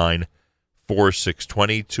 212-529-4620,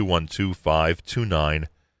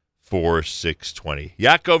 212-529-4620.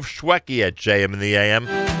 Yaakov Shweki at JM in the AM.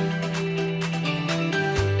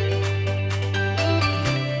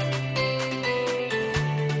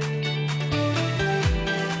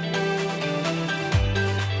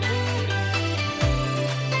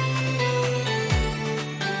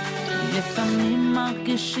 לפעמים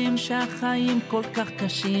מרגישים שהחיים כל כך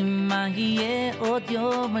קשים, מה יהיה עוד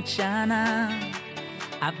יום עד שנה?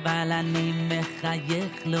 אבל אני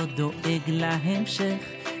מחייך, לא דואג להמשך,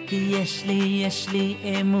 כי יש לי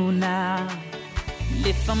אמונה.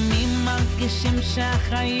 לפעמים מרגישים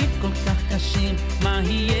שהחיים כל כך קשים, מה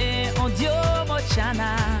יהיה עוד יום עוד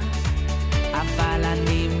שנה? אבל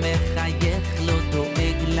אני מחייך, לא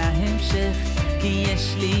דואג להמשך, כי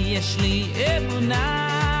יש לי אמונה.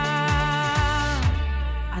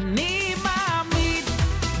 אני מאמין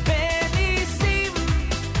בניסים,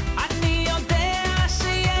 אני יודע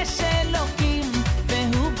שיש אלוקים,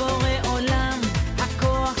 והוא בורא עולם,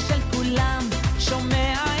 הכוח של כולם,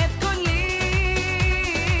 שומע את קולי.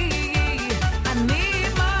 אני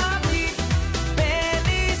מאמין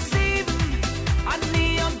בניסים,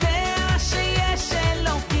 אני יודע שיש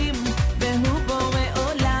אלוקים, והוא בורא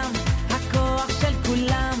עולם, הכוח של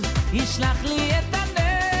כולם, ישלח לי את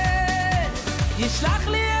הנס, ישלח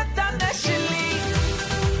לי את הנס שלי.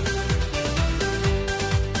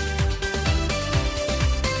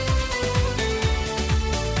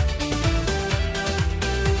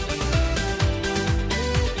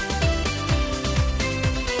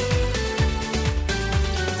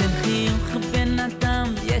 תן חיוך בן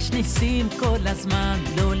אדם, יש ניסים כל הזמן,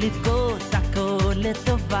 לא לבכות, הכל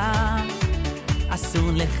לטובה.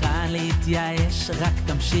 אסור לך להתייאש, רק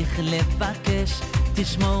תמשיך לבקש,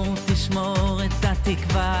 תשמור את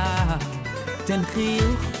התקווה. תן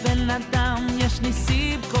חיוך בן אדם, יש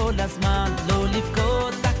ניסים כל הזמן, לא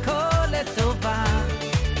לבכות, הכל לטובה.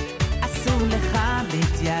 אסור לך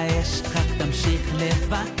להתייאש, רק תמשיך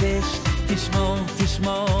לבקש,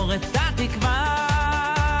 תשמור את התקווה.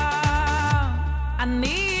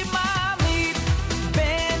 אני מאמין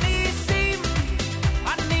בניסים,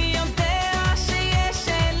 אני יודע שיש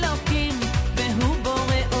אלוקים, והוא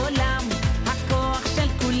בורא עולם, הכוח של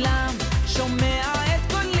כולם, שומע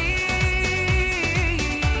את קולי.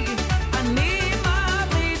 אני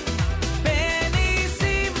מאמין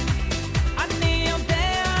בניסים, אני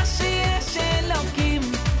יודע שיש אלוקים,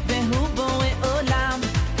 והוא בורא עולם,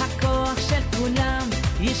 הכוח של כולם,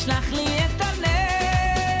 ישלח לי את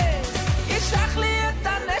הנס, ישלח לי את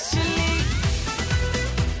הנס שלי.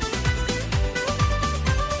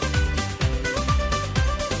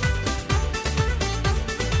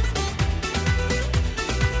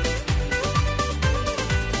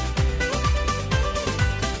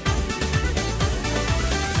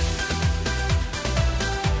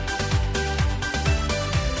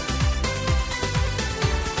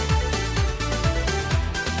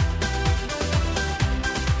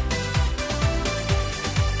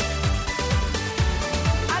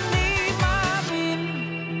 אני מאמין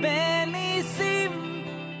בניסים,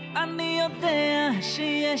 אני יודע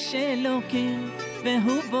שיש אלוקים,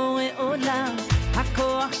 והוא בורא עולם,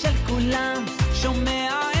 הכוח של כולם, שומע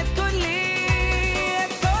את קולי,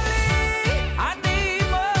 את קולי. אני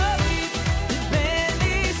מאמין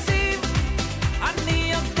בניסים,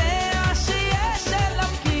 אני יודע שיש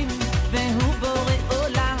אלוקים, והוא בורא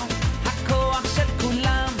עולם, הכוח של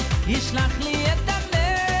כולם, ישלח לי את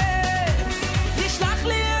הנס, ישלח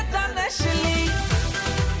לי את הנס שלי.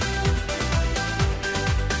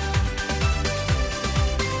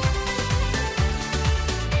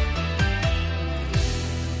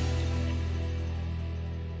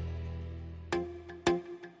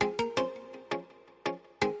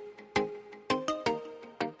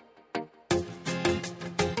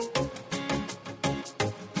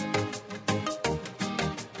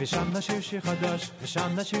 ושם נשיר שיר חדש, ושם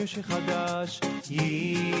נשיר שיר חדש.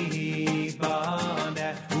 ייבנה,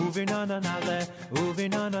 וביננה נעלה,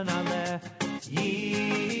 וביננה נעלה.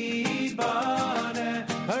 ייבנה,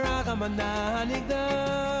 הרחמנה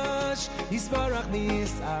נקדש, יסברך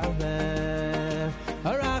מישראל.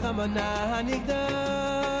 הרחמנה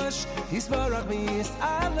נקדש, יסברך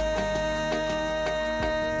מישראל.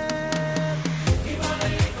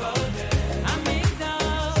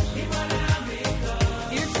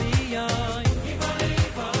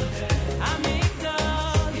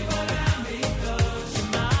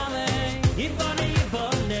 Shemale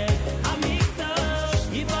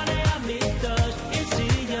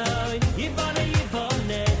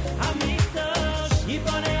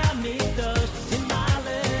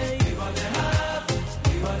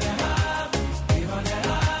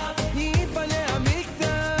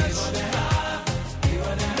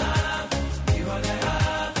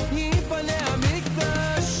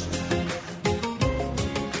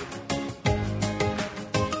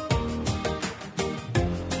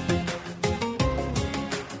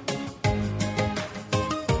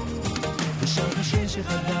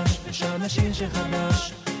שחדש, ושם השיר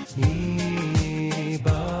שחדש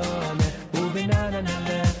ייבנה, ובננה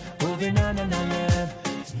נלך, ובננה נלך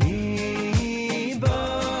ייבנה,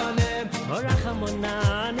 אורח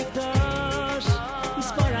המונה נקדוש,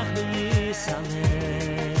 יספורח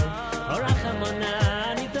ויסלם, אורח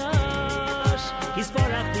המונה נקדוש,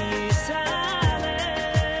 יספורח ויסלם.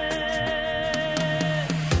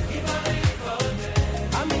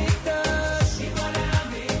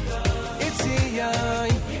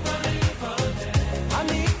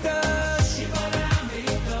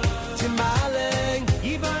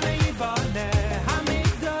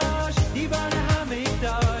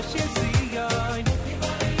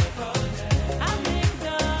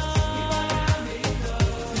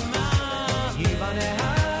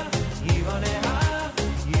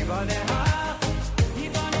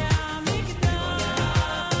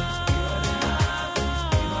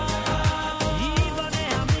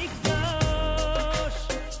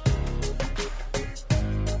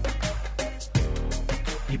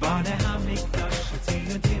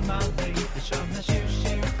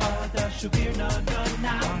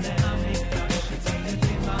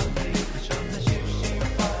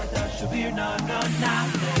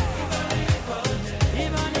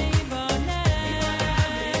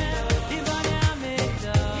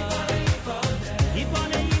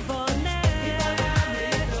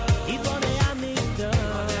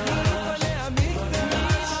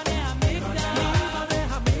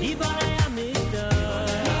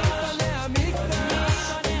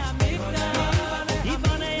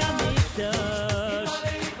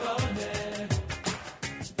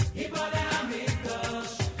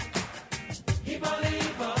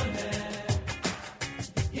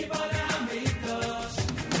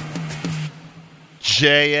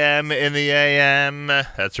 JM in the AM.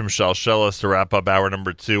 That's from Shalshelis to wrap up hour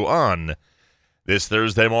number 2 on this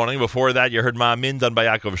Thursday morning. Before that, you heard Ma'amin done by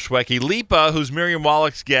Yaakov Shweki. Lipa, who's Miriam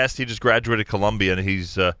Wallach's guest, he just graduated Columbia, and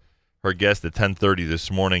he's her guest at 10:30 this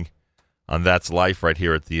morning on That's Life right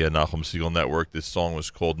here at the Nachum Segal Network. This song was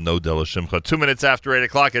called No Dela Shimcha. 2 minutes after 8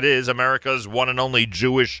 o'clock, it is America's one and only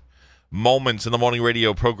Jewish Moments in the Morning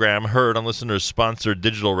radio program, heard on listeners-sponsored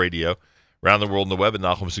digital radio around the world on the web at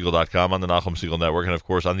NachumSegal.com, on the Nachum Segal Network, and, of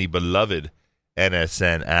course, on the beloved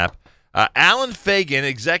NSN app. Alan Fagin,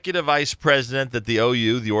 Executive Vice President at the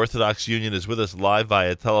OU, the Orthodox Union, is with us live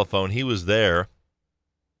via telephone. He was there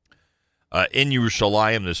in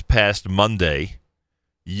Yerushalayim this past Monday,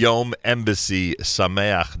 Yom Embassy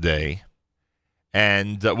Sameach Day.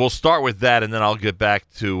 And we'll start with that, and then I'll get back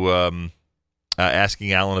to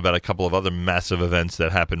asking Alan about a couple of other massive events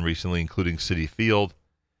that happened recently, including City Field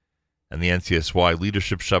and the NCSY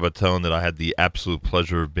Leadership Shabbaton that I had the absolute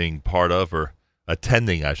pleasure of being part of, or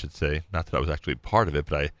attending, I should say. Not that I was actually part of it,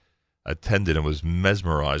 but I attended and was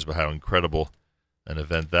mesmerized by how incredible an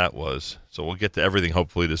event that was. So we'll get to everything,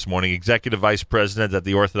 hopefully, this morning. Executive Vice President at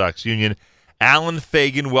the Orthodox Union, Alan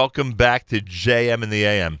Fagin, welcome back to JM in the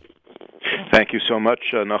AM. Thank you so much,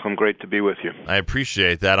 Nachum. Great to be with you. I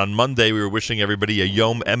appreciate that. On Monday, we were wishing everybody a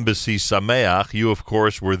Yom Embassy Sameach. You, of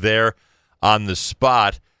course, were there on the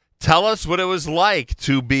spot. Tell us what it was like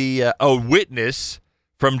to be a witness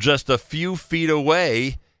from just a few feet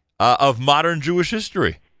away of modern Jewish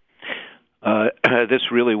history.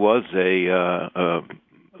 This really was a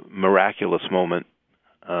miraculous moment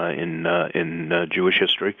in Jewish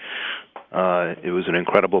history. It was an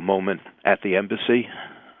incredible moment at the embassy.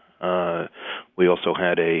 We also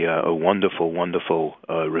had a wonderful, wonderful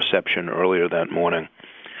reception earlier that morning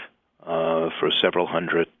for several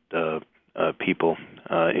hundred people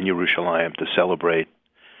in Yerushalayim to celebrate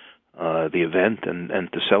the event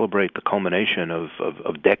and to celebrate the culmination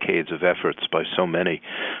of decades of efforts by so many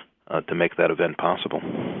to make that event possible.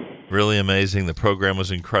 Really amazing. The program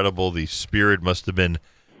was incredible. The spirit must have been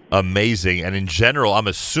amazing. And in general, I'm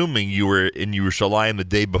assuming you were in Yerushalayim the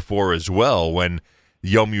day before as well, when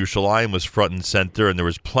Yom Yerushalayim was front and center, and there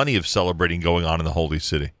was plenty of celebrating going on in the Holy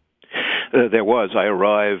City. There was. I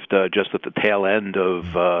arrived just at the tail end of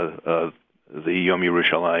the Yom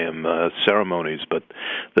Yerushalayim ceremonies, but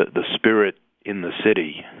the spirit in the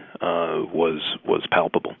city was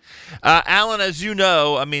palpable. Alan, as you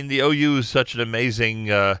know, I mean, the OU is such an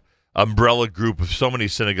amazing umbrella group of so many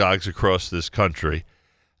synagogues across this country.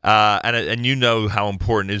 And you know how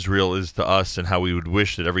important Israel is to us and how we would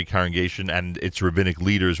wish that every congregation and its rabbinic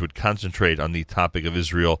leaders would concentrate on the topic of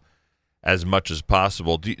Israel as much as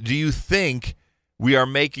possible. Do you think we are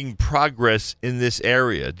making progress in this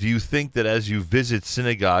area? Do you think that as you visit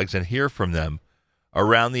synagogues and hear from them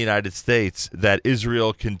around the United States, that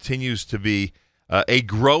Israel continues to be a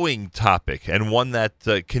growing topic and one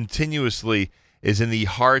that continuously is in the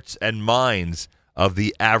hearts and minds of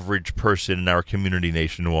the average person in our community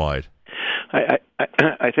nationwide?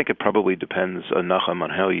 I think it probably depends, Nachum, on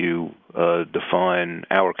how you define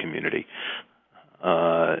our community.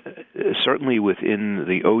 Certainly within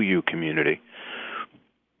the OU community,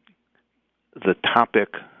 the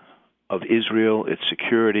topic of Israel, its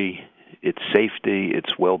security, its safety,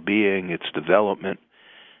 its well-being, its development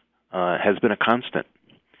has been a constant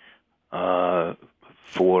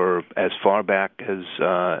for as far back as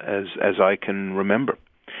I can remember.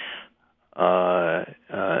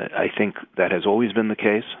 I think that has always been the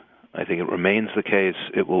case. I think it remains the case.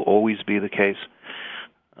 It will always be the case.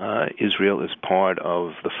 Israel is part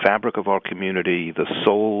of the fabric of our community, the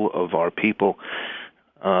soul of our people.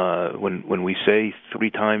 When we say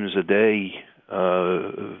 3 times a day,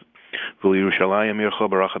 we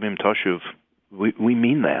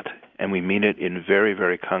mean that, and we mean it in very,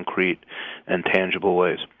 very concrete and tangible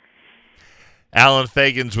ways. Alan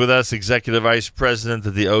Fagin's with us, Executive Vice President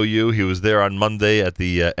of the OU. He was there on Monday at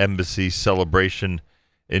the embassy celebration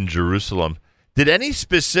in Jerusalem. Did any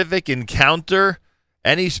specific encounter,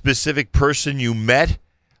 any specific person you met,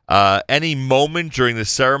 any moment during the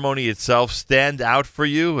ceremony itself stand out for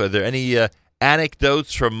you? Are there any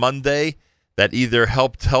anecdotes from Monday that either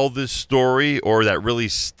help tell this story or that really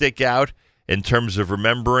stick out in terms of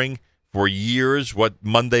remembering for years what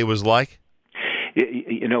Monday was like?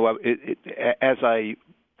 You know, as I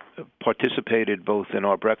participated both in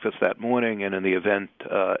our breakfast that morning and in the event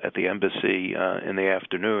at the embassy in the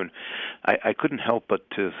afternoon, I couldn't help but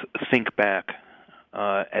to think back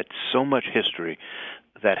at so much history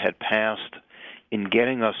that had passed in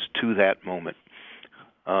getting us to that moment.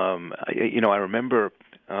 I remember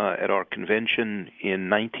at our convention in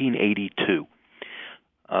 1982,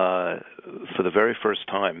 for the very first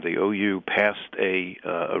time, the OU passed a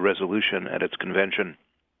resolution at its convention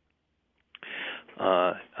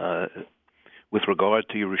with regard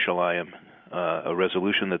to Yerushalayim, a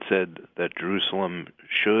resolution that said that Jerusalem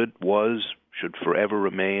should forever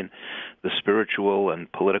remain the spiritual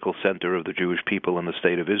and political center of the Jewish people in the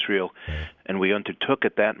state of Israel. And we undertook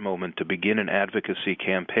at that moment to begin an advocacy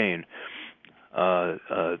campaign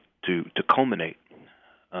to culminate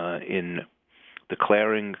in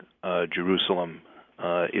declaring Jerusalem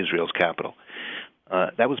Israel's capital.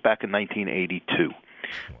 That was back in 1982.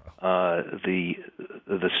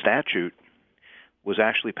 The statute was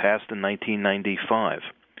actually passed in 1995,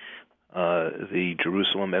 the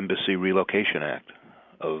Jerusalem Embassy Relocation Act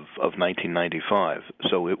of 1995.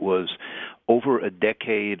 So it was over a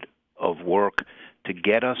decade of work to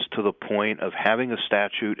get us to the point of having a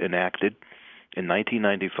statute enacted in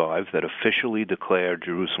 1995 that officially declared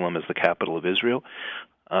Jerusalem as the capital of Israel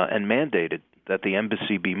and mandated that the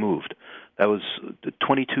embassy be moved. That was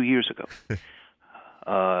 22 years ago.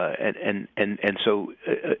 And so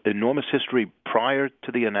enormous history prior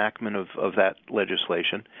to the enactment of that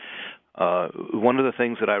legislation. One of the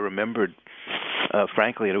things that I remembered,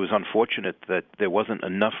 frankly, and it was unfortunate that there wasn't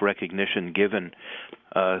enough recognition given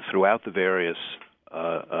throughout the various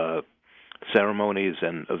ceremonies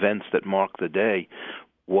and events that mark the day,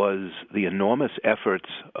 was the enormous efforts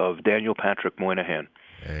of Daniel Patrick Moynihan,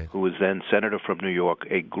 who was then senator from New York,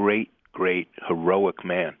 a great, heroic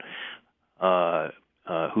man,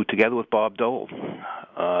 who, together with Bob Dole,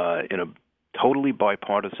 in a totally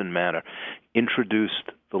bipartisan manner, introduced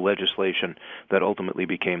the legislation that ultimately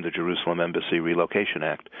became the Jerusalem Embassy Relocation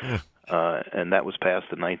Act. And that was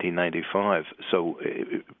passed in 1995. So,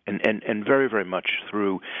 and very, very much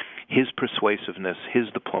through his persuasiveness, his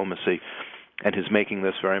diplomacy, and his making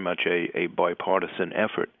this very much a bipartisan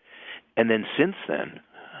effort. And then since then,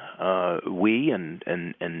 we and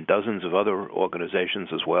dozens of other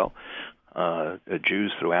organizations as well,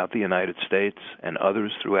 Jews throughout the United States and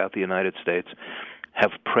others throughout the United States,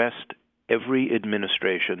 have pressed every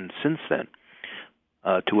administration since then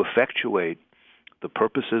to effectuate the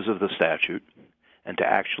purposes of the statute and to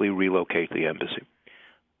actually relocate the embassy.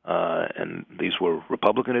 And these were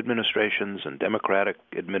Republican administrations and Democratic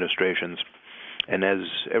administrations. And as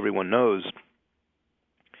everyone knows,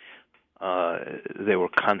 there were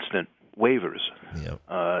constant waivers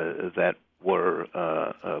that were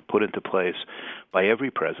put into place by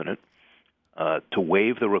every president to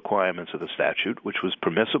waive the requirements of the statute, which was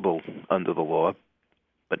permissible under the law,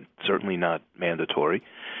 but certainly not mandatory.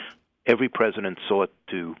 Every president sought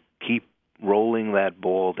to keep rolling that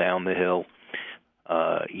ball down the hill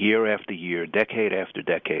year after year, decade after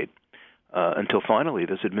decade, until finally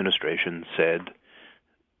this administration said,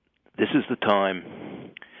 this is the time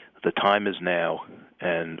the time is now,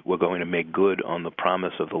 and we're going to make good on the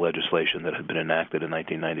promise of the legislation that had been enacted in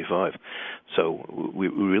 1995. So we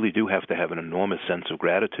really do have to have an enormous sense of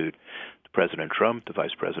gratitude to President Trump, to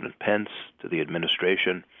Vice President Pence, to the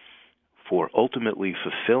administration for ultimately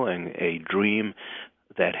fulfilling a dream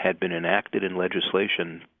that had been enacted in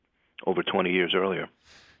legislation over 20 years earlier.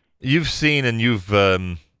 You've seen and you've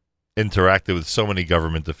interacted with so many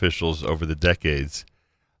government officials over the decades.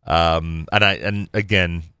 And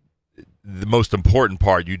again, the most important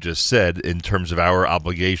part you just said in terms of our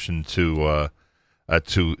obligation to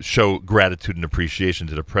show gratitude and appreciation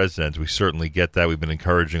to the president. We certainly get that. We've been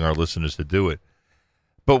encouraging our listeners to do it.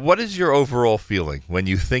 But what is your overall feeling when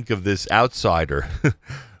you think of this outsider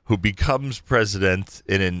who becomes president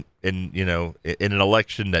in an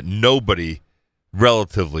election that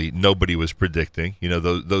relatively nobody was predicting? You know,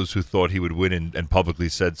 those who thought he would win and publicly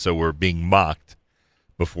said so were being mocked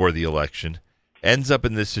before the election, ends up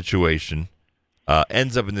in this situation,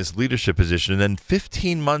 ends up in this leadership position, and then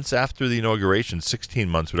 15 months after the inauguration, 16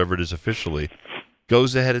 months, whatever it is officially,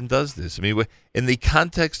 goes ahead and does this. I mean, in the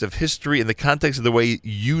context of history, in the context of the way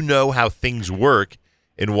you know how things work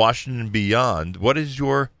in Washington and beyond, what is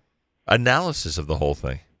your analysis of the whole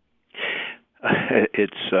thing?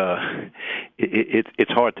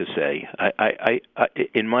 It's hard to say. I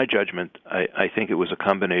in my judgment, I think it was a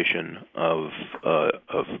combination of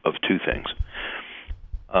two things.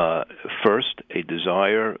 First, a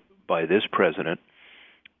desire by this president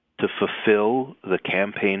to fulfill the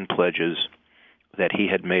campaign pledges that he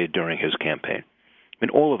had made during his campaign. I mean,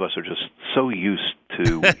 all of us are just so used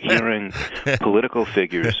to hearing political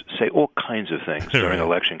figures say all kinds of things during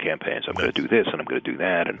election campaigns. I'm going to do this and I'm going to do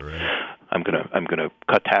that, and I'm going to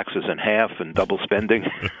cut taxes in half and double spending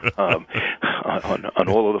on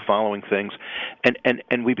all of the following things,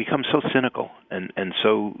 and we become so cynical and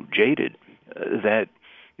so jaded that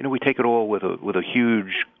we take it all with a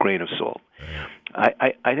huge grain of salt.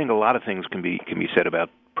 I think a lot of things can be said about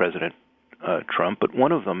President Trump, but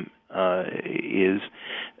one of them is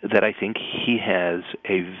that I think he has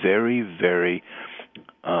a very, very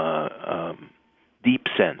deep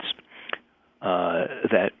sense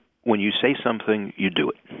that when you say something, you do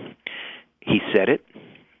it. He said it,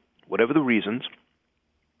 whatever the reasons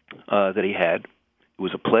that he had. It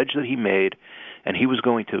was a pledge that he made, and he was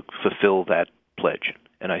going to fulfill that pledge.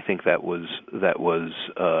 And I think that was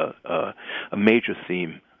a major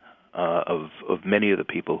theme of many of the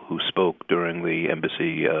people who spoke during the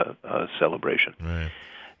embassy celebration. Right.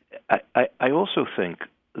 I also think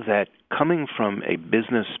that coming from a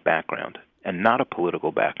business background and not a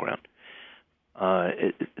political background,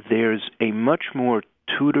 there's a much more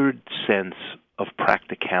tutored sense of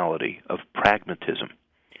practicality, of pragmatism.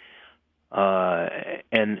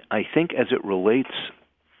 And I think as it relates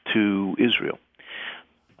to Israel,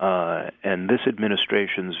 and this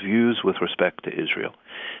administration's views with respect to Israel,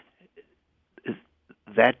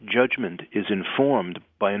 that judgment is informed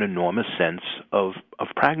by an enormous sense of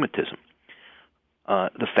pragmatism.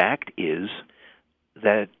 The fact is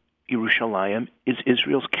that Yerushalayim is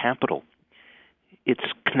Israel's capital. Its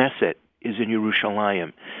Knesset is in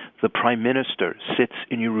Yerushalayim. The Prime Minister sits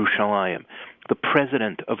in Yerushalayim. The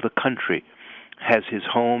President of the country has his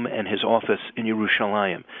home and his office in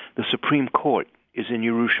Yerushalayim. The Supreme Court is in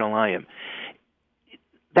Yerushalayim.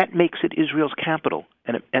 That makes it Israel's capital,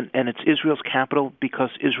 and it's Israel's capital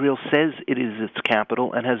because Israel says it is its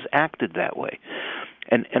capital and has acted that way.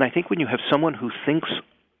 And I think when you have someone who thinks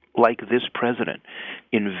like this president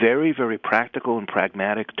in very, very practical and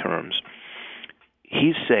pragmatic terms,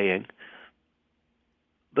 he's saying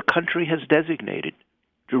the country has designated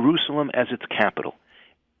Jerusalem as its capital.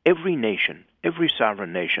 Every nation, every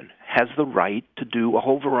sovereign nation, has the right to do a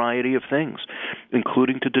whole variety of things,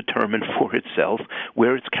 including to determine for itself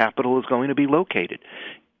where its capital is going to be located.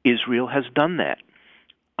 Israel has done that.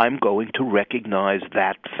 I'm going to recognize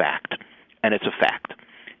that fact, and it's a fact,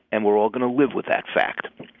 and we're all going to live with that fact.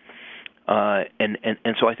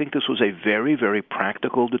 And so I think this was a very, very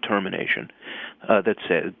practical determination that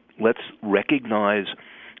said, let's recognize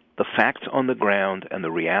the facts on the ground and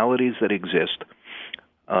the realities that exist.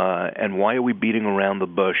 And why are we beating around the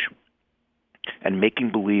bush and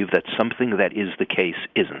making believe that something that is the case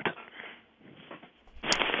isn't?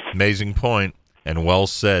 Amazing point, and well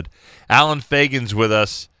said. Alan Fagin's with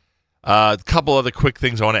us. A couple other quick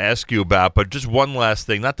things I want to ask you about, but just one last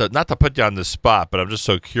thing, not to put you on the spot, but I'm just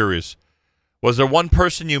so curious. Was there one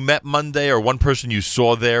person you met Monday or one person you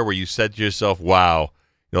saw there where you said to yourself, wow,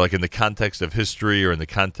 like in the context of history or in the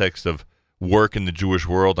context of work in the Jewish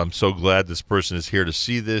world, I'm so glad this person is here to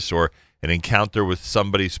see this, or an encounter with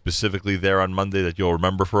somebody specifically there on Monday that you'll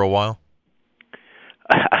remember for a while?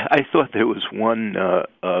 I thought there was one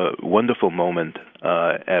wonderful moment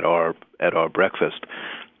at our breakfast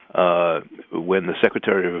when the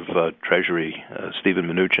Secretary of Treasury, Stephen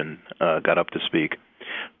Mnuchin, got up to speak.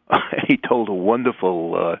 He told a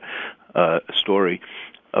wonderful story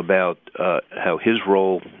about how his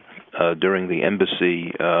role during the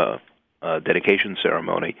embassy dedication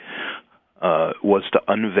ceremony was to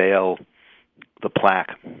unveil the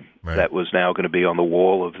plaque that was now going to be on the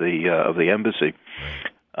wall of the embassy.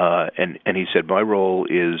 And he said, my role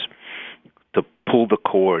is to pull the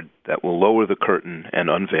cord that will lower the curtain and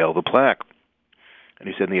unveil the plaque. And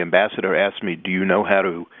he said, the ambassador asked me, do you know how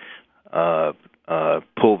to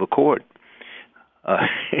pull the cord?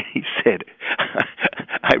 He said,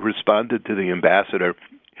 I responded to the ambassador,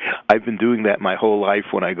 I've been doing that my whole life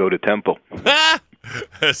when I go to temple.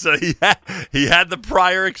 So he had the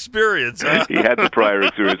prior experience. Huh? He had the prior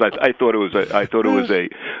experience. I thought it was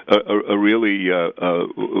a really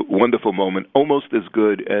wonderful moment, almost as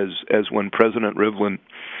good as when President Rivlin,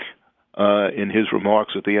 in his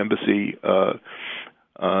remarks at the embassy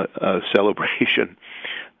celebration,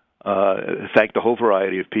 thanked a whole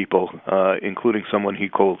variety of people, including someone he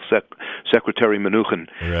called Secretary Mnuchin.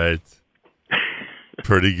 Right.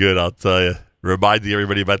 Pretty good, I'll tell you. Reminding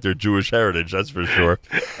everybody about their Jewish heritage, that's for sure.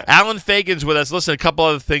 Alan Fagin's with us. Listen, a couple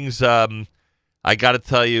other things I got to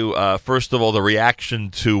tell you. First of all, the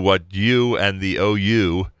reaction to what you and the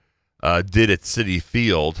OU did at Citi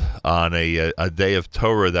Field on a day of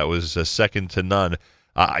Torah that was second to none.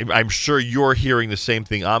 I'm sure you're hearing the same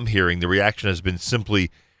thing I'm hearing. The reaction has been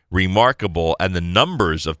simply remarkable, and the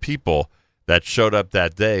numbers of people that showed up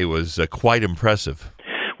that day was quite impressive.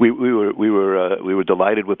 We were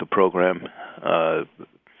delighted with the program.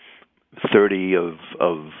 30 of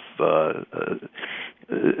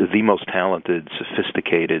the most talented,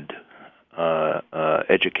 sophisticated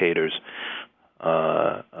educators,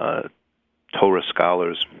 Torah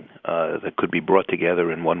scholars that could be brought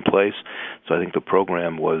together in one place. So I think the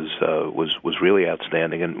program was really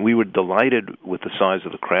outstanding, and we were delighted with the size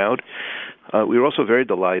of the crowd. We were also very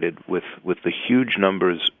delighted with the huge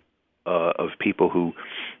numbers of people who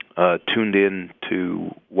tuned in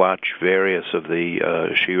to watch various of the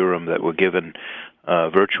shiurim that were given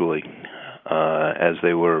virtually, as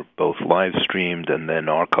they were both live streamed and then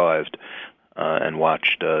archived and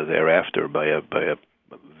watched thereafter by a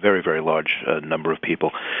very, very large number of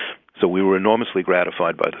people. So we were enormously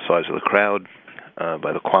gratified by the size of the crowd,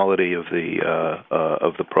 by the quality of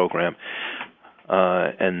the program.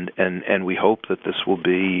 And we hope that this will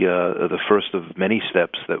be the first of many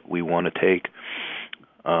steps that we want to take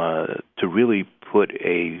to really put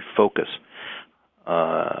a focus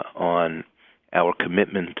on our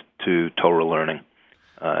commitment to Torah learning.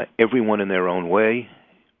 Everyone in their own way,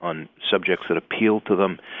 on subjects that appeal to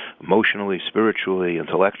them emotionally, spiritually,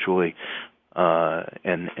 intellectually,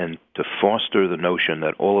 and to foster the notion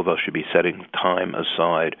that all of us should be setting time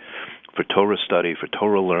aside for Torah study, for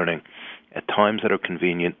Torah learning, at times that are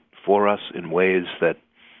convenient for us in ways that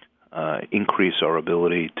increase our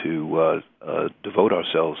ability to devote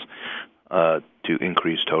ourselves to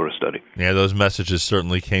increase Torah study. Yeah, those messages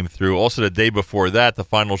certainly came through. Also, the day before that, the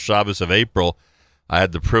final Shabbos of April, I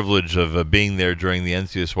had the privilege of being there during the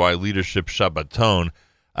NCSY Leadership Shabbaton.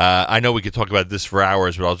 I know we could talk about this for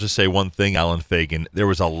hours, but I'll just say one thing, Alan Fagin. There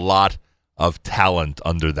was a lot of talent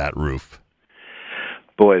under that roof.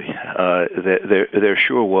 Boy, there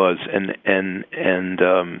sure was, and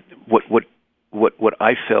what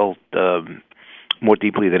I felt more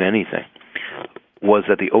deeply than anything was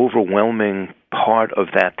that the overwhelming part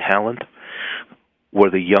of that talent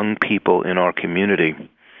were the young people in our community,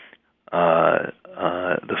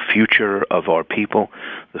 the future of our people,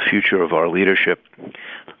 the future of our leadership.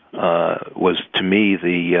 Was to me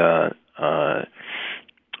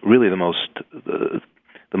really the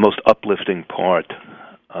most uplifting part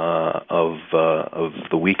of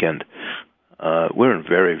the weekend. We're in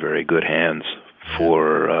very, very good hands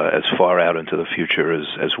for as far out into the future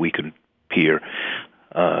as we can peer.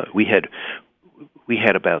 We had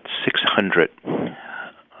about 600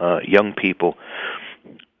 young people,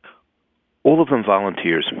 all of them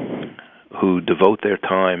volunteers, who devote their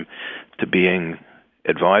time to being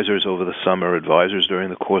advisors over the summer, advisors during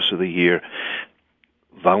the course of the year,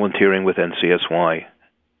 volunteering with NCSY,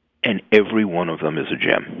 and every one of them is a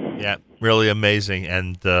gem. Yeah, really amazing,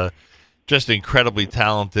 and just incredibly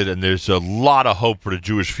talented, and there's a lot of hope for the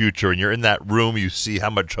Jewish future, and you're in that room, you see how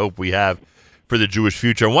much hope we have for the Jewish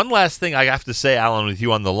future. One last thing I have to say, Alan, with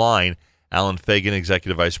you on the line, Alan Fagin,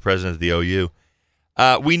 Executive Vice President of the OU.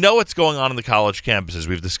 We know what's going on in the college campuses.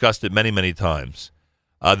 We've discussed it many, many times.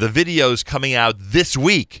 The videos coming out this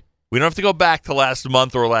week We don't have to go back to last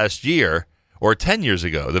month or last year or 10 years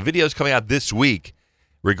ago. The video is coming out this week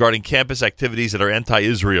regarding campus activities that are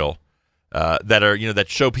anti-Israel, that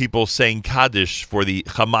show people saying Kaddish for the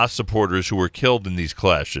Hamas supporters who were killed in these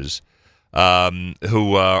clashes,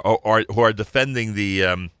 who are defending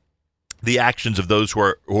the actions of those who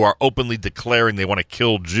are openly declaring they want to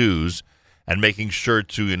kill Jews and making sure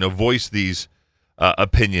to voice these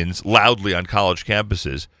opinions loudly on college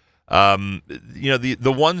campuses.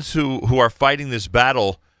 The ones who are fighting this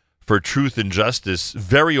battle for truth and justice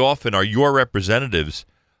very often are your representatives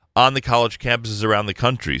on the college campuses around the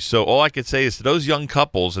country. So all I could say is to those young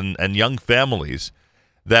couples and young families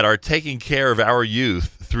that are taking care of our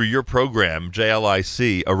youth through your program,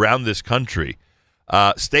 JLIC, around this country,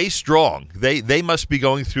 stay strong. They must be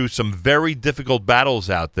going through some very difficult battles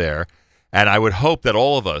out there, and I would hope that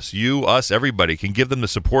all of us, you, us, everybody, can give them the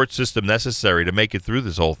support system necessary to make it through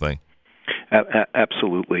this whole thing.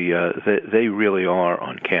 Absolutely. They really are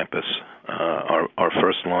on campus, our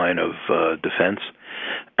first line of defense.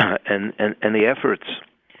 And the efforts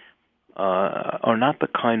are not the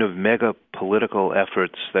kind of mega political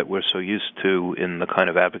efforts that we're so used to in the kind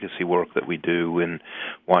of advocacy work that we do in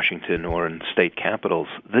Washington or in state capitals.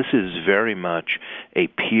 This is very much a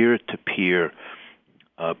peer-to-peer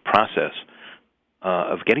process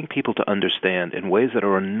of getting people to understand in ways that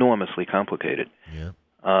are enormously complicated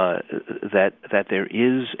that there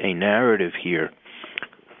is a narrative here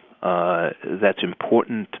that's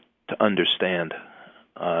important to understand.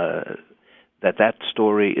 That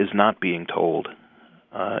story is not being told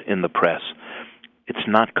in the press. It's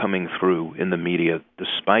not coming through in the media,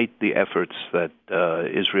 despite the efforts that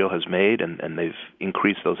Israel has made, and they've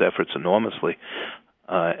increased those efforts enormously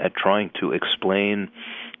at trying to explain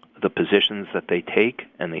the positions that they take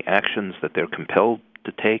and the actions that they're compelled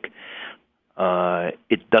to take.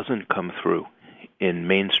 It doesn't come through in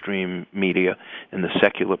mainstream media, in the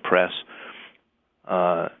secular press.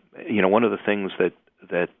 One of the things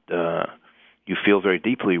that you feel very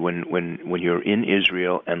deeply when you're in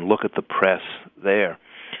Israel and look at the press there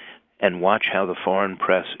and watch how the foreign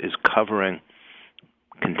press is covering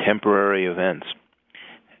contemporary events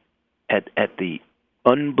at the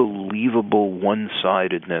unbelievable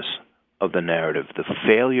one-sidedness of the narrative, the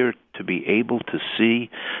failure to be able to see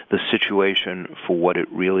the situation for what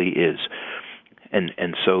it really is.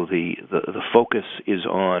 And so the focus is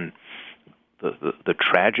on the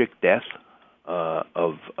tragic death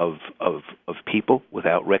of people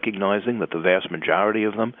without recognizing that the vast majority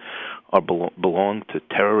of them belong to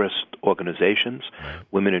terrorist organizations,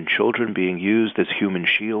 women and children being used as human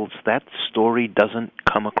shields. That story doesn't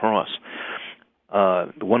come across.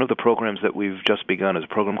 One of the programs that we've just begun is a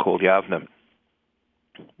program called Yavne,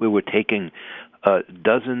 where we're taking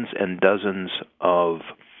dozens and dozens of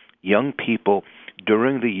young people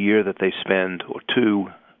during the year that they spend, or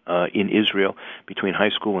two, in Israel, between high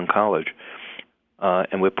school and college,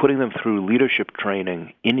 and we're putting them through leadership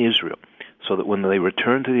training in Israel, so that when they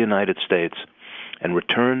return to the United States and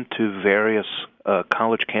return to various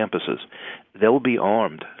college campuses, they'll be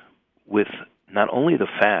armed with not only the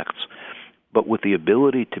facts, but with the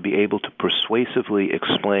ability to be able to persuasively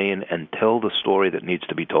explain and tell the story that needs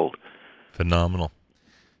to be told. Phenomenal.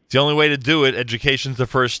 It's the only way to do it. Education's the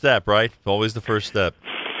first step, right? Always the first step.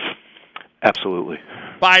 Absolutely.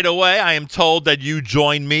 By the way, I am told that you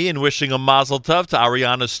join me in wishing a mazel tov to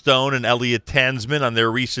Ariana Stone and Elliot Tansman on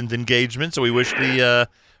their recent engagement. So we wish the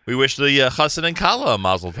chassan and kala a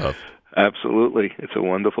mazel tov. Absolutely. It's a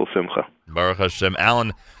wonderful simcha. Baruch Hashem.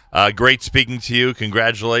 Alan, great speaking to you.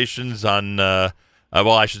 Congratulations on,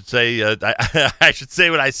 I should say I should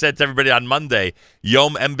say what I said to everybody on Monday.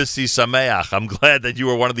 Yom Embassy Sameach. I'm glad that you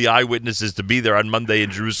were one of the eyewitnesses to be there on Monday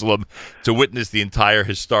in Jerusalem to witness the entire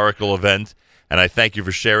historical event. And I thank you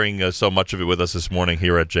for sharing so much of it with us this morning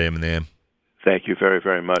here at JM and the AM. Thank you very,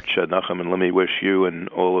 very much, Nachum, and let me wish you and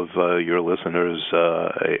all of your listeners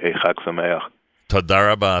a Chag Sameach. Toda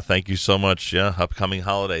rabah. Thank you so much. Yeah, upcoming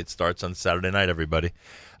holiday. It starts on Saturday night, everybody.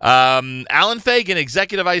 Alan Fagin,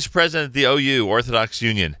 Executive Vice President at the OU, Orthodox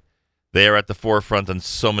Union. They are at the forefront on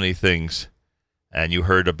so many things. And you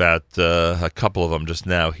heard about a couple of them just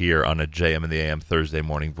now here on a JM and the AM Thursday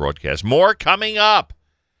morning broadcast. More coming up.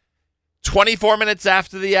 24 minutes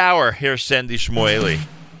after the hour, here's Sandy Shmueli.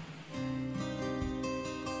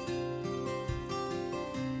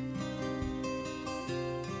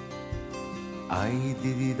 Ay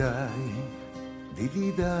dididay,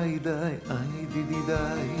 dididay day, ay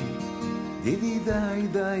dididay,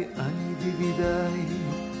 dididay day, ay dididay,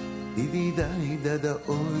 dididay da da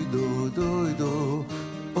oy do,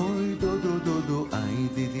 oy do do do do, ay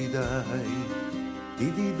dididay,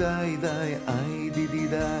 Didi dai dai ai didi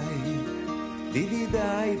dai Didi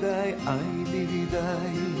dai dai ai didi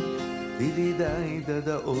dai Didi dai da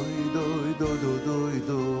da oi doi do do doi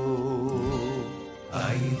do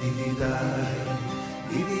Ai didi dai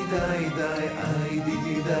Didi dai dai ai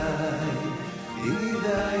didi dai Didi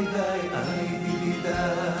dai dai ai didi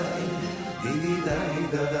dai Didi dai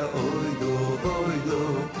da da oi do oi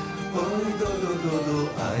do do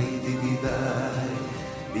ai didi dai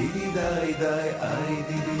Didi dai dai ai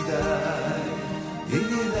didi dai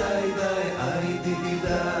Didi dai dai ai didi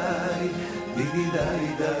dai Didi dai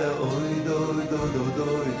da da oi do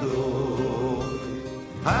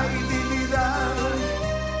ai didi dai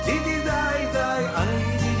Didi dai dai ai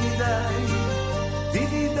didi dai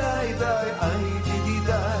Didi dai dai ai didi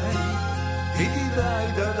dai Didi dai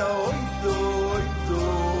da da oi do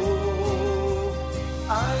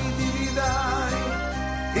ai didi dai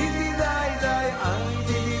Didi dai dai ai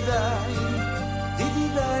didi dai Didi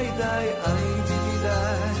dai dai ai didi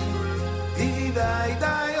dai Didi dai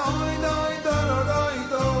dai oi doi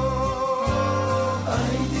do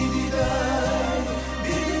ai didi dai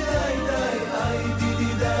Didi dai dai ai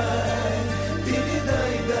didi dai Didi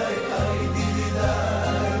dai dai ai didi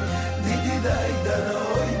dai Didi dai da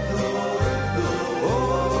oi do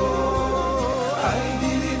ai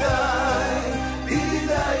didi dai Didi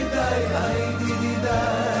dai dai ai didi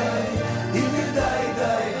dai Didi dai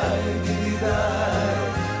dai ai didi dai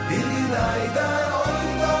Didi dai dai oi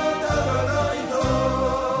do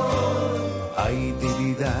ai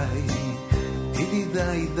didi dai Didi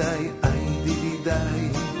dai dai ai didi dai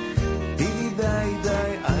Didi dai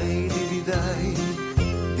dai ai didi dai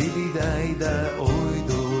Didi dai da oi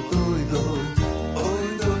do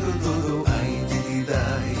ai didi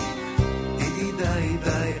dai Didi dai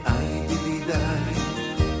dai ai didi dai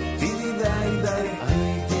Didi dai dai ai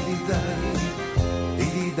didi dai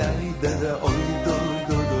Didi dai da da oi do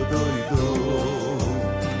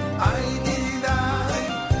ai didi dai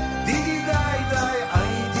Didi dai dai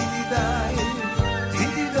ai didi dai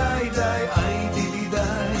Didi dai dai ai didi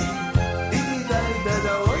dai Didi dai da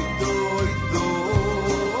da oi do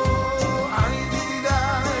ai didi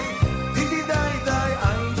dai Didi dai dai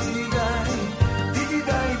ai didi dai Didi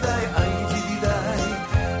dai dai ai didi dai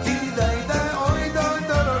Didi dai dai oi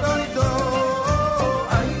do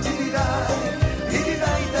ai didi dai Didi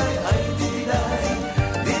dai dai ai didi dai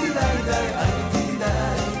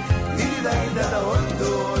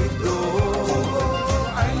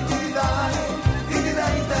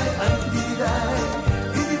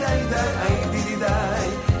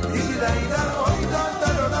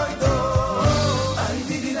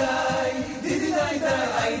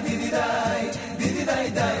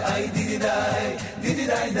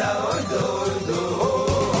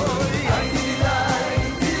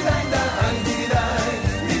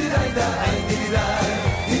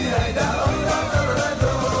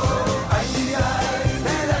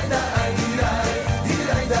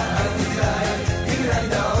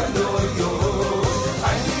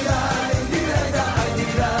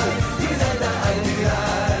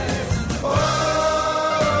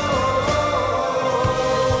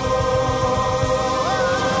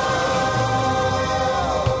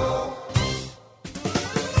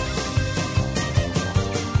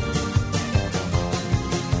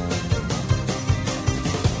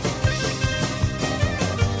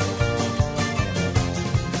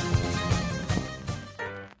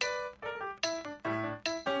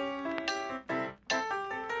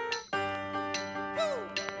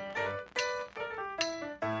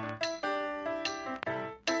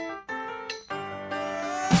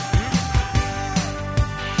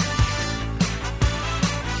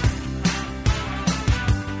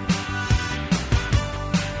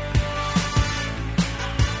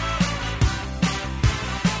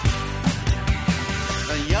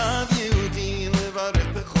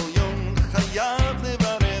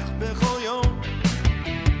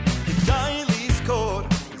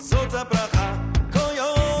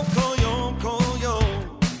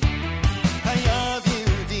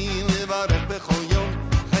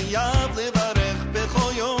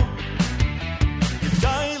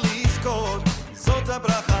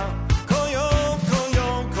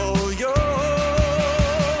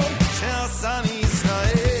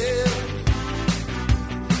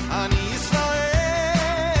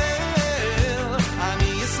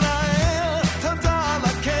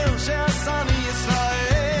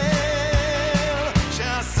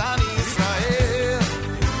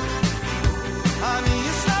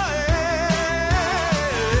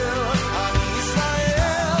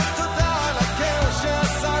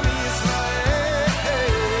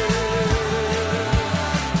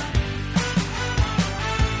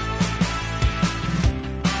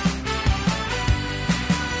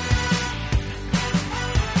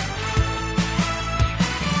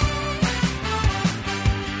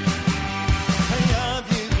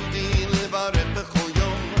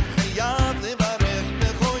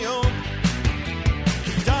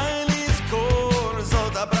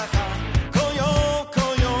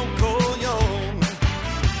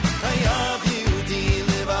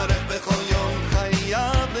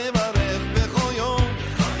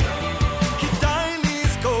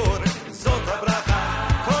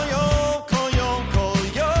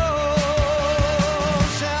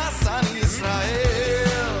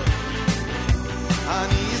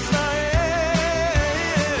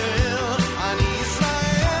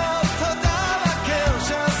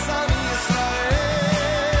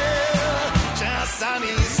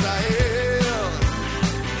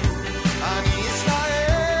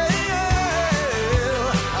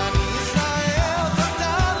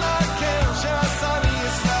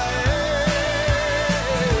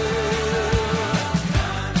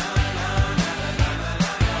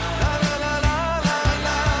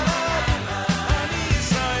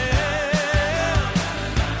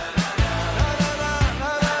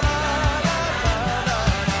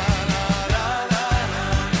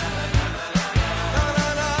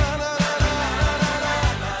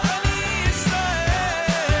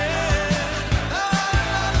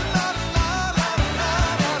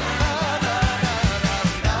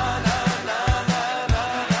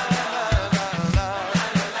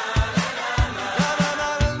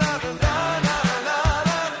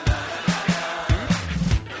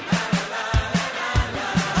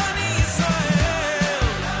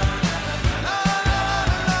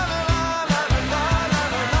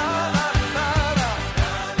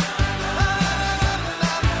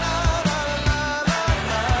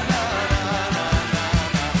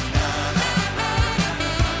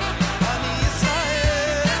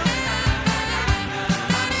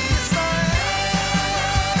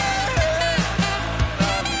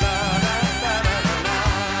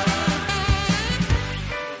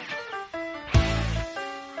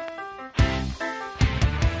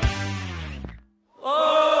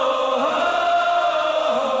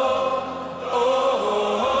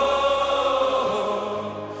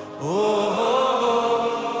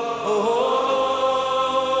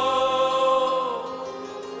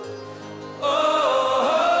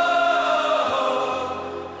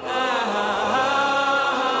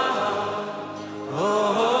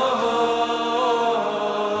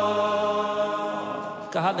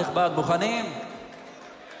הנכבד, מוכנים?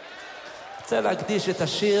 רוצה להקדיש את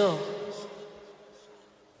השיר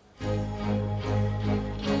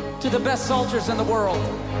To the best soldiers in the world,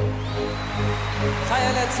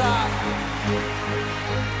 חיילי צה"ל.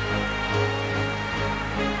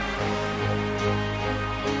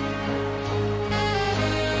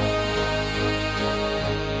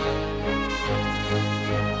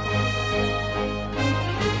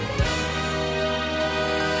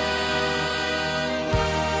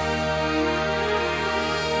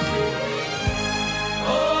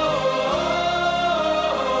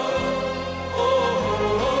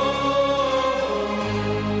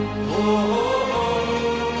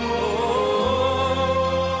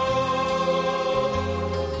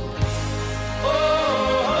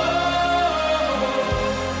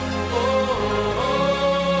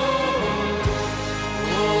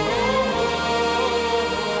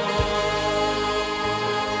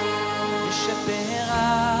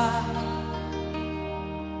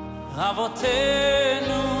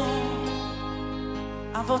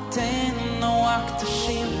 אבותינו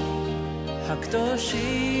הקדושים, הקדושים,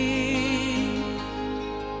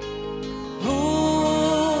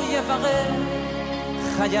 הוא יברך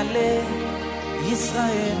חיילי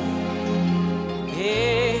ישראל,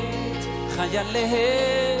 את חיילי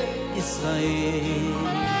ישראל,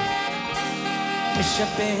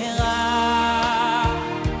 משפרה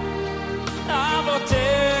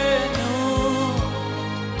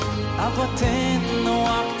אבותינו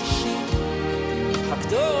הקדושים,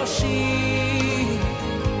 הקדושים,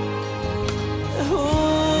 הוא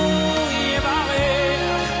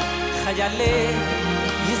יברך חיילי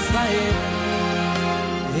ישראל,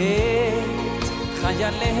 את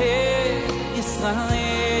חיילי ישראל,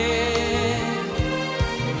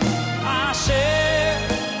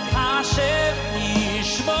 השם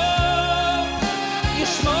ישמור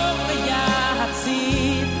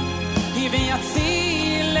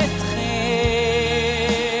ויציל אתכם,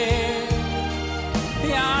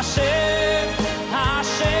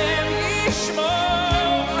 השם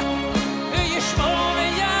ישמור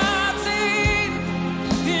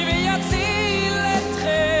ויציל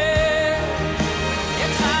אתכם,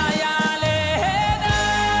 את חיילינו,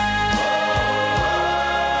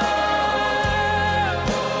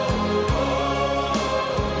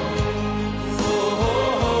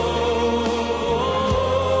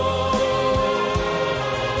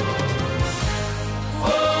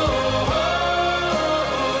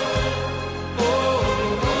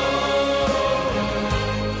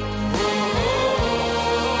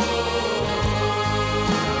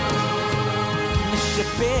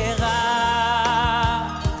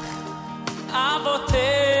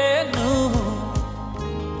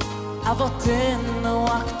 אבותינו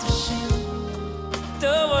הקדושים,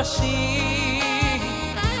 דורשים,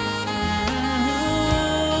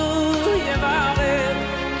 הוא יברך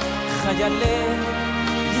חיילי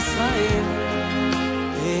ישראל,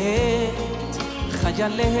 את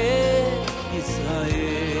חיילי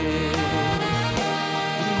ישראל,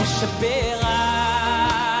 משפרה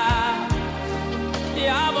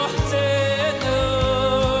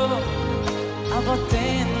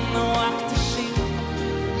אבותינו הקדושים,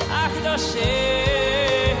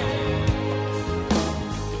 הקדושים,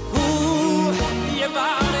 הוא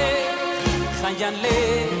יברך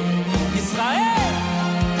חיילי ישראל,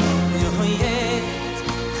 את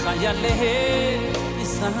חיילי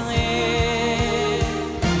ישראל,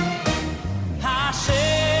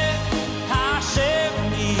 השם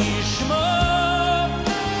ישמור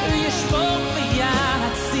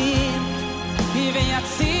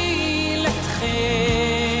ויציל אתכם,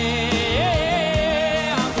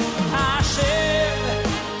 השם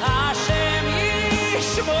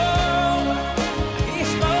ישמור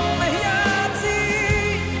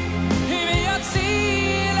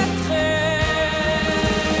ויציל אתכם,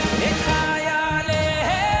 את חיילינו.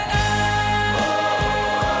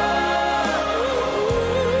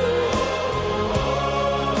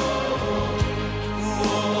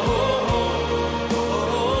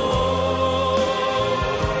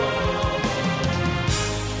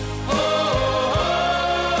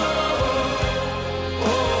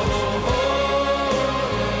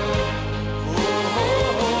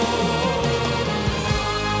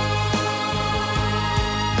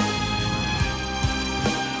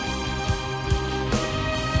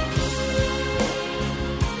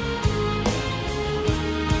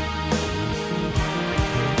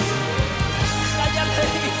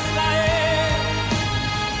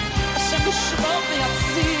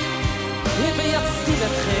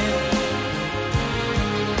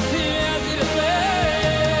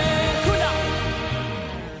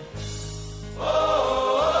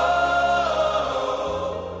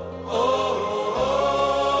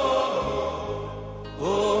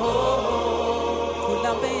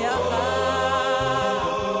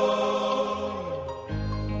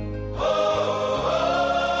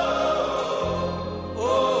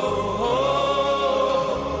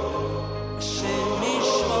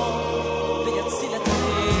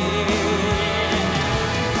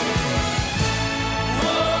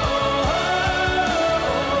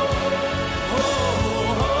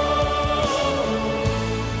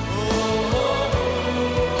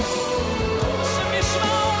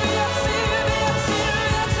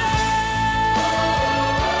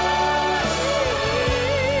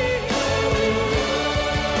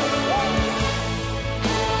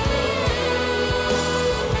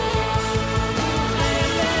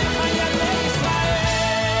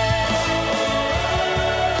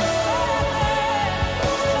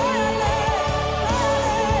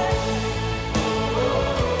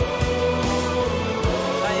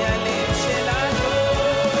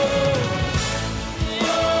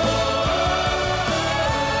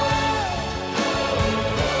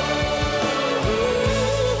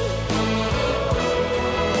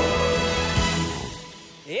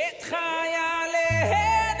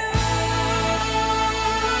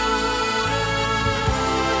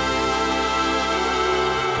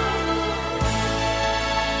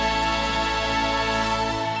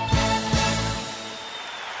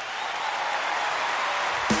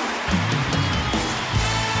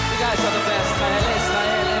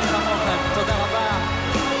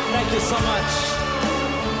 Thank you so much.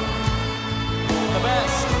 The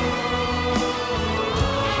best.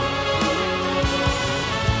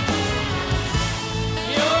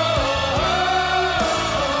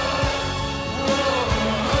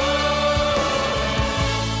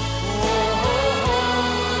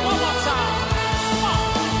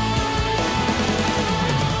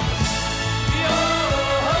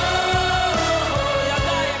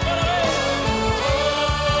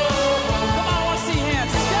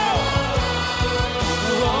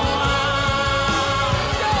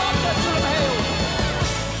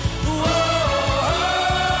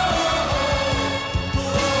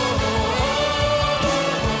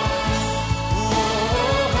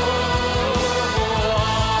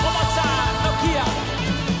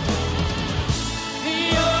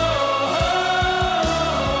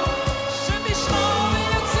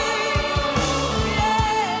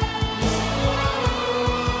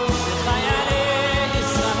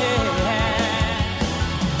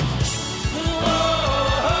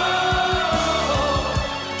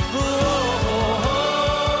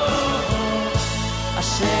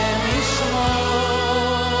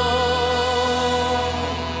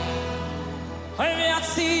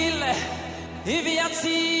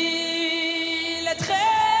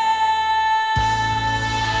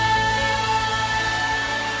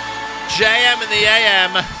 JM in the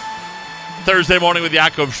AM. Thursday morning with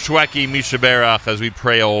Yaakov Shweki, Misha Berach, as we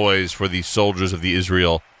pray always for the soldiers of the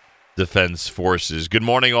Israel Defense Forces. Good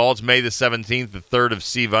morning, all. It's May the 17th, the 3rd of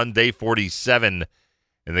Sivan, day 47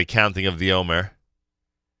 in the counting of the Omer.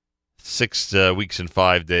 6 weeks and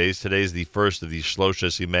 5 days. Today is the first of the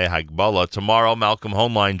Shloshes Yimei Hagbala. Tomorrow, Malcolm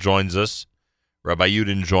Homeline joins us. Rabbi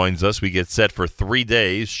Yudin joins us. We get set for 3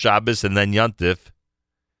 days, Shabbos and then Yontif.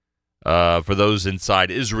 For those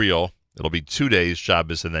inside Israel, it'll be 2 days,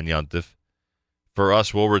 Shabbos and then Yontif. For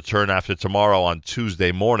us, we'll return after tomorrow on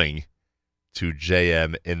Tuesday morning to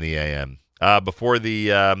JM in the AM. Before the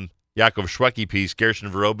Yaakov Shweki piece,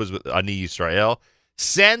 Gershon Verobas with Ani Yisrael.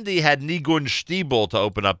 Sandy had Nigun Stiebel to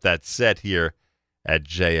open up that set here at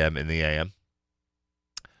JM in the AM.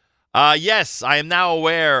 Yes, I am now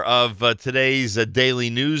aware of today's daily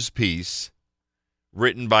news piece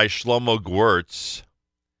written by Shlomo Gewurtz.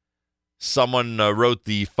 Someone wrote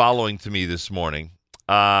the following to me this morning.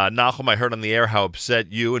 Nachum, I heard on the air how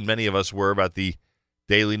upset you and many of us were about the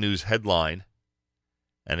daily news headline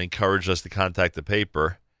and encouraged us to contact the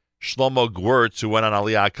paper. Shlomo Gewurtz, who went on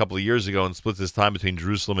Aliyah a couple of years ago and split his time between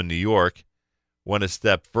Jerusalem and New York, went a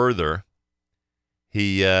step further.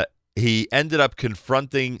 He ended up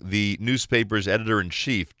confronting the newspaper's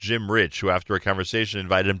editor-in-chief, Jim Rich, who after a conversation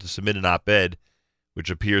invited him to submit an op-ed,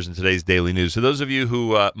 which appears in today's Daily News. So those of you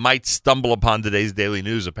who might stumble upon today's Daily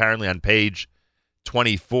News, apparently on page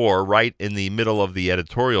 24, right in the middle of the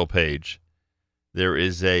editorial page, there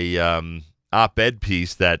is a op-ed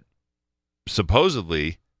piece that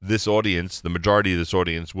supposedly this audience, the majority of this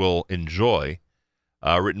audience, will enjoy,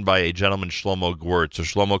 written by a gentleman, Shlomo Gewurtz. So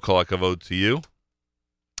Shlomo, kol hakavod to you,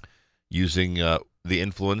 using the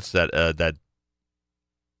influence that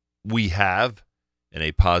we have in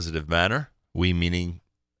a positive manner. We meaning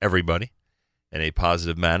everybody, in a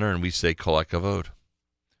positive manner, and we say kol hakavod.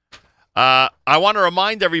 I want to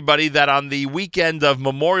remind everybody that on the weekend of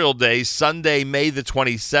Memorial Day, Sunday, May the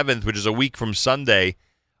 27th, which is a week from Sunday,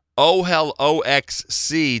 OHEL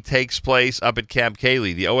OXC takes place up at Camp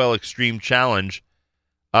Kaylee, the OHEL Extreme Challenge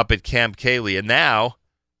up at Camp Kaylee. And now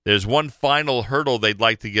there's one final hurdle they'd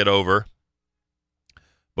like to get over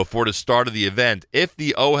before the start of the event. If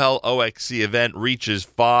the OHEL OXC event reaches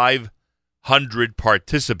 500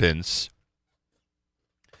 participants,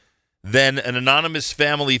 then an anonymous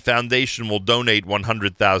family foundation will donate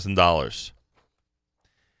 $100,000.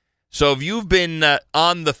 So if you've been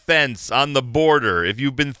on the fence, on the border, if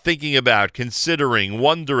you've been thinking about, considering,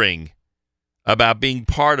 wondering about being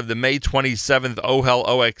part of the May 27th OHEL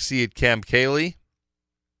OXC at Camp Kaylee,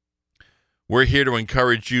 we're here to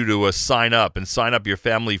encourage you to sign up and sign up your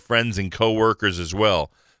family, friends, and coworkers as well.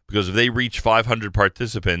 Because if they reach 500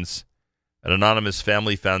 participants, an anonymous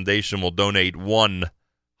family foundation will donate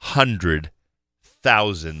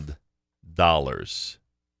 $100,000.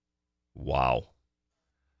 Wow.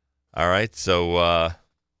 All right, so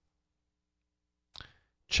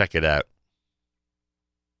check it out.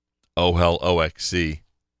 OHEL OXC.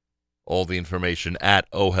 All the information at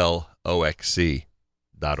oheloxc.org.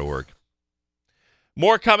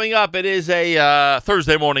 More coming up. It is a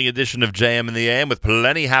Thursday morning edition of JM in the AM with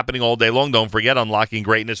plenty happening all day long. Don't forget, Unlocking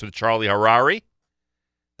Greatness with Charlie Harari.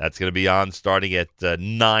 That's going to be on starting at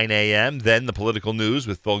 9 a.m. Then the political news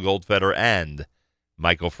with Phil Goldfeder and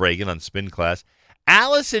Michael Fagin on Spin Class.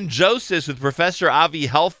 Alice and Joseph with Professor Avi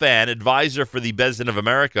Helfand, advisor for the Beis Din of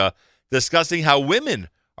America, discussing how women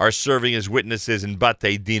are serving as witnesses in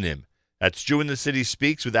Batei Dinim. That's Jew in the City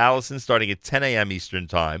Speaks with Allison starting at 10 a.m. Eastern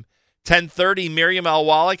Time. 10:30, Miriam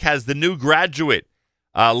Al-Wallach has the new graduate.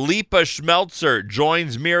 Lipa Schmelzer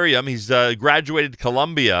joins Miriam. He's graduated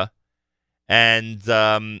Columbia. And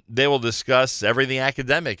they will discuss everything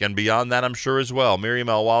academic and beyond that, I'm sure, as well. Miriam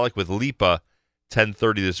Al-Wallach with Lipa,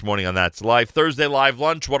 10:30 this morning on That's Live. Thursday Live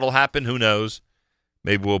Lunch, what'll happen, who knows?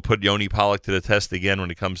 Maybe we'll put Yoni Pollock to the test again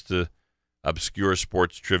when it comes to obscure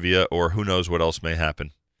sports trivia, or who knows what else may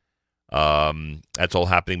happen. That's all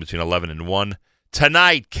happening between 11 and 1.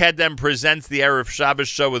 Tonight, Kedem presents the Erev Shabbos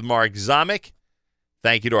show with Mark Zamek.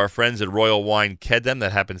 Thank you to our friends at Royal Wine Kedem.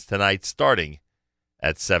 That happens tonight starting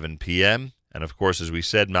at 7 p.m. And, of course, as we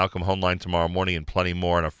said, Malcolm Homeline tomorrow morning and plenty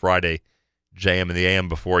more on a Friday, JM in the AM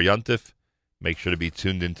before Yontif. Make sure to be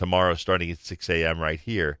tuned in tomorrow starting at 6 a.m. right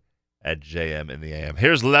here at JM in the AM.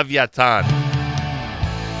 Here's Leviathan.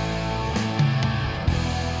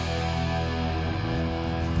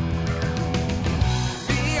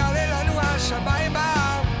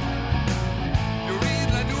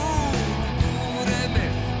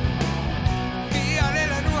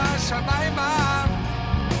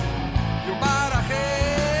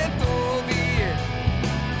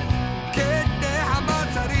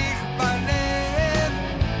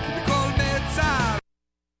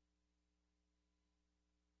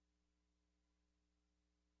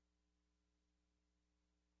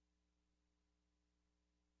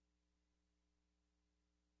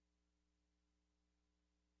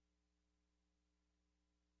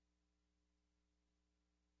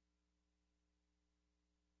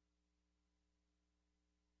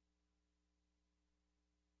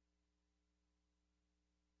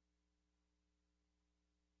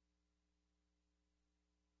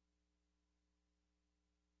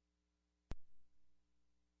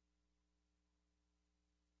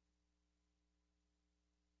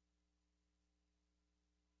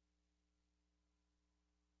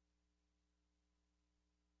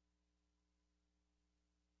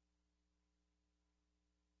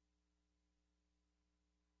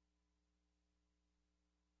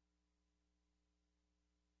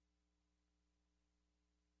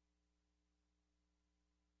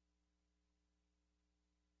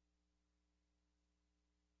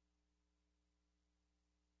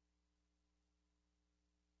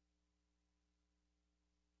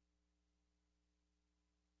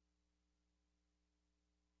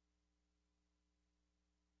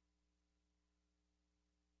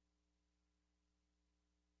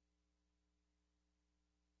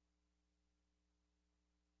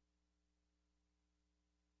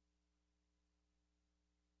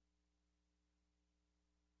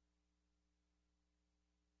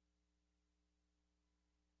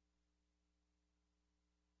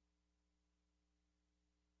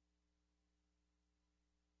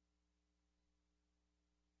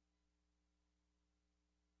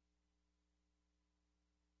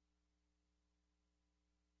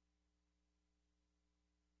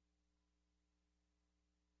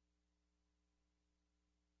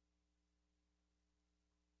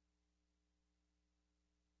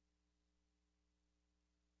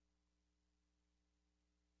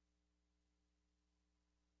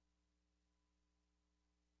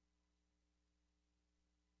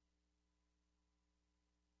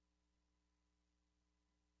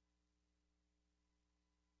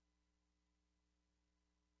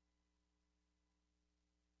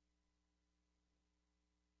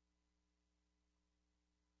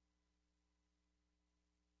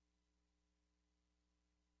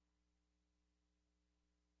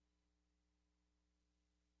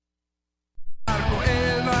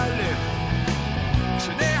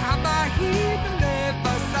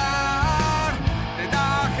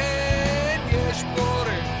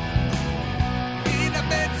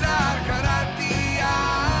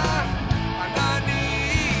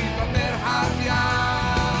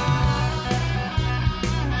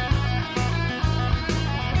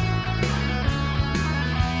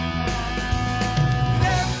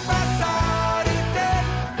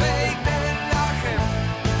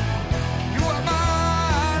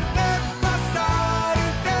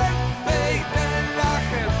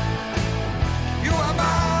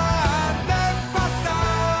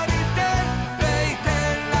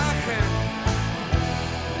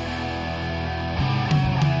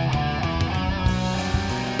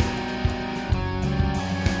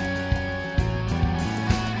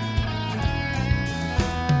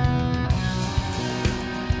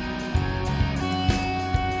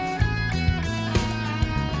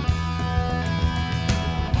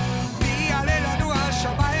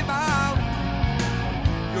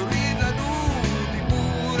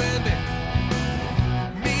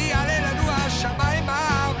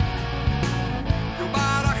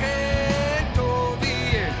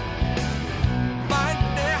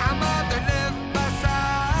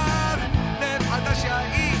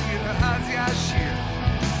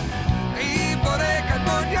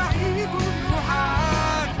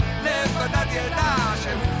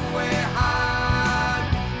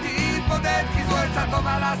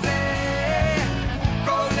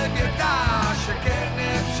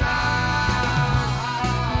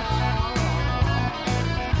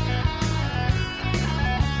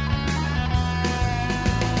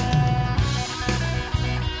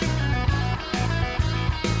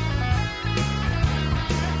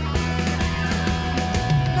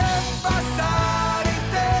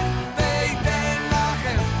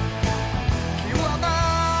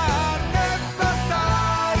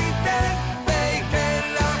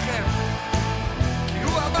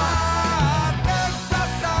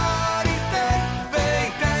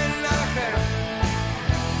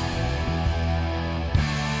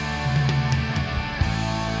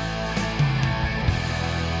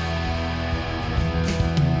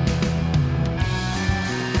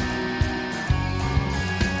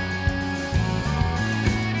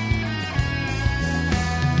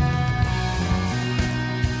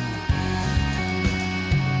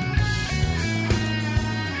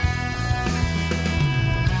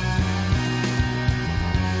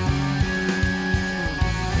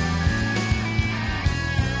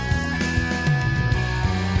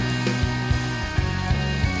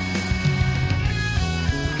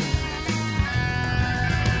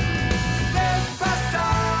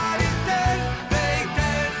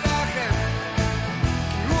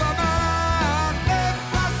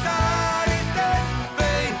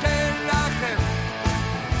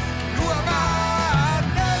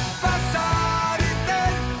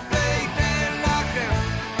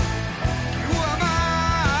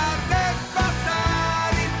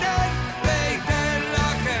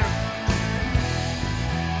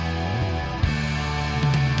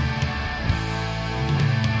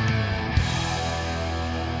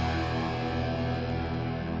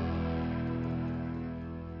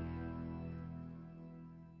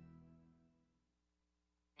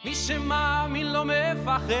 שמאמין לא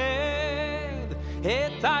מפחד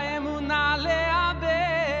את האמונה לאבד,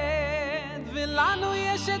 ולנו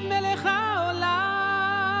יש את מלך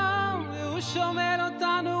העולם והוא שומר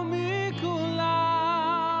אותנו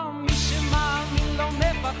מכולם. מי שמאמין לא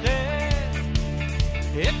מפחד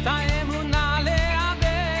את האמונה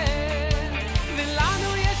לאבד,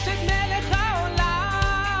 ולנו יש את מלך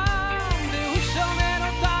העולם והוא שומר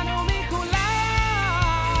אותנו מכולם.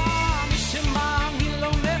 מי שמאמין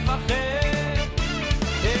לא מפחד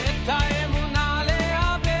את האמונה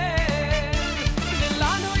לאבד,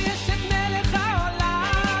 ולנו יש את מלך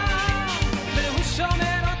העולם והוא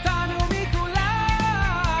שומר אותנו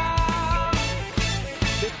מכולם.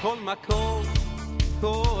 בכל מקום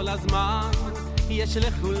כל הזמן יש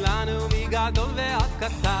לכולנו מגדול ועד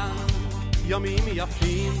קטן, ימים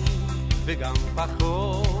יפים וגם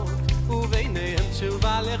פחות, וביניהם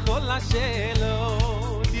תשובה לכל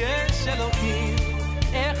השאלות. יש אלוקים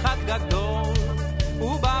אחד גדול,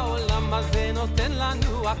 ובעולם הזה נותן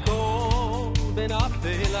לנו הכל, בין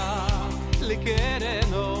אפלה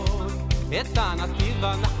לקרן אור. את הנתיב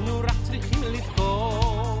אנחנו רק צריכים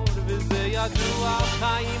לבחור, וזה ידוע,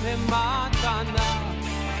 חיים הם מתנה,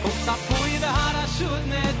 הוא צפוי והרשות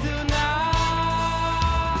נתונה.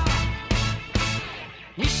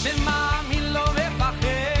 מי שמאמין לא מפחד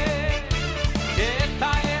את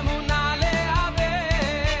האמונה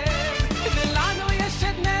לאבד, ולנו יש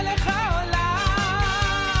את מלך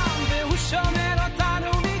העולם והוא שומר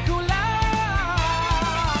אותנו מכולם.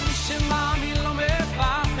 מי שמאמין לא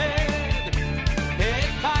מפחד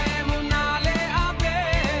את האמונה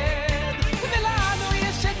לאבד, ולנו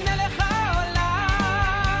יש את מלך העולם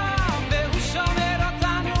והוא שומר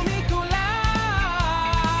אותנו מכולם.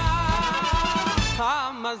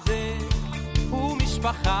 העם הזה הוא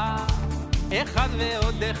משפחה, אחד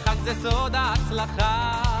ועוד אחד זה סוד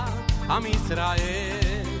ההצלחה. עם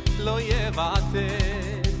ישראל לא יוותר,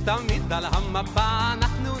 תמיד על המפה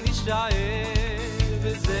אנחנו נשאר,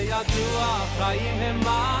 וזה ידוע, חיים הם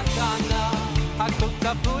מתנה, הכל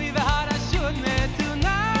צפוי והרשות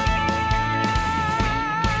נתונה.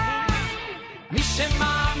 מי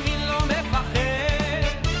שמאמין לא מפחד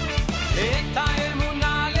את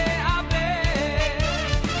האמונה לאבד,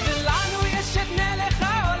 ולנו יש את מלך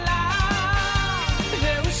העולם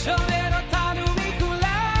והוא שומר אותנו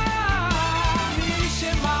מכולם. מי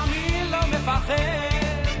שמאמין לא מפחד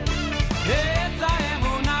את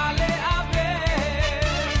האמונה לאבד,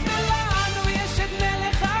 ולנו יש את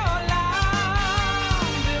מלך העולם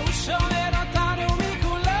והוא שומר אותנו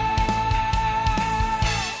מכולם.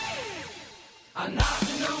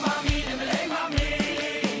 אנחנו מאמינים אלי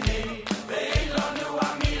מאמינים, ואין לנו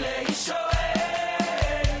המילה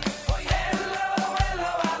שואל. אוי אלו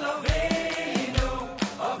אלו על אבינו,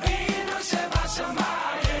 אבינו שבשמיים.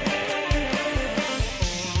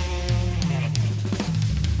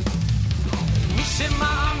 מי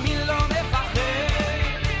שמאמין לא מפחד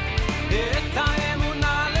את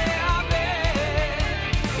האמונה לאבד,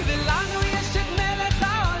 ולנו יש את מלך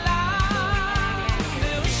העולם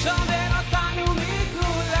והוא שומר אותנו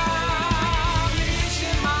מכולם. מי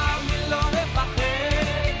שמאמין לא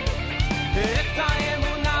מפחד את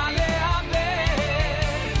האמונה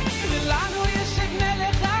לאבד, ולנו יש את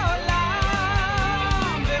מלך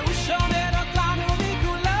העולם והוא שומר אותנו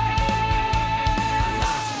מכולם.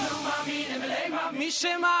 אנחנו מאמינים אלי מאמין, מי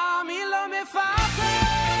שמאמין לא מפחד.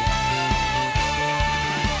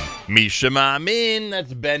 Misha Amin,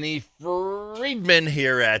 that's Benny Friedman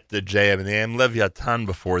here at the JM and the AM. Leviathan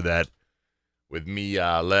before that with me.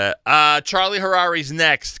 Charlie Harari's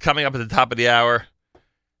next, coming up at the top of the hour.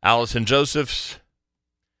 Allison Josephs,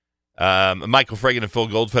 Michael Fagin and Phil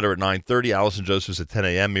Goldfeder at 9:30. Allison Josephs at 10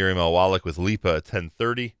 a.m. Miriam Elwalik with Lipa at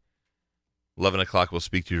 10:30. 11 o'clock, we'll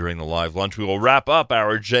speak to you during the live lunch. We will wrap up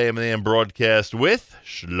our JM and the AM broadcast with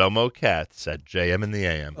Shlomo Katz at JM and the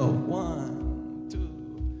AM. Hey,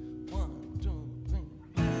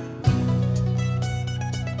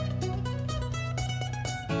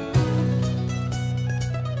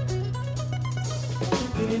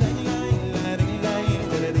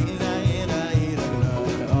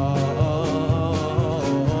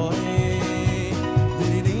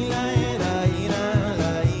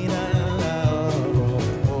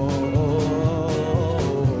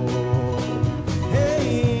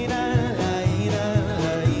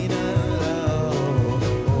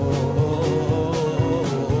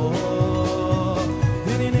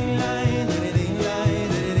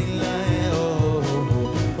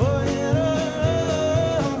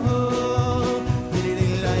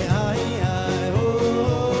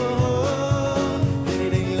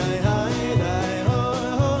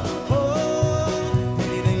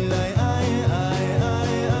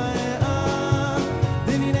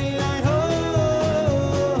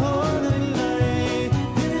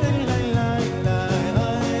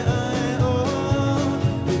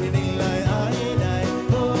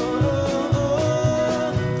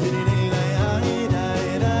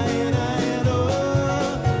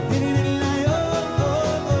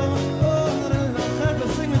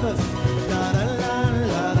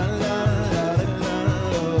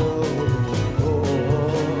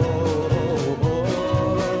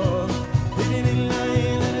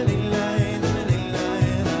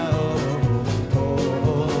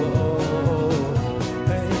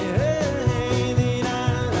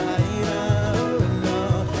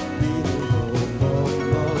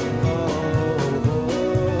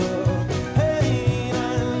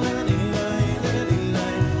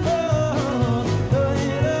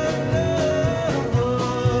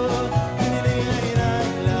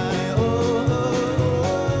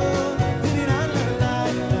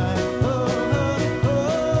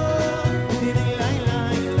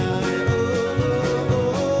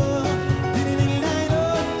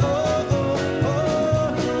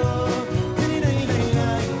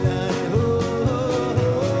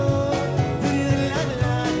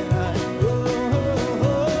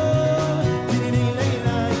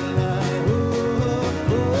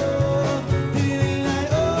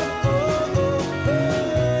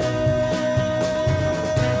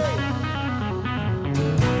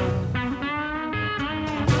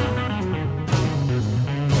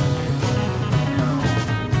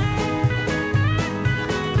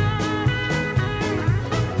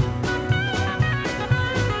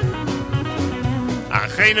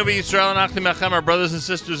 Acheinu B'Yisrael and Achim Achem, our brothers and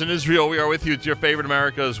sisters in Israel, we are with you. It's your favorite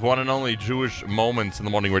America's one and only Jewish Moments in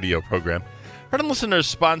the Morning radio program. Heard and listeners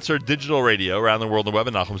sponsor digital radio around the world on the web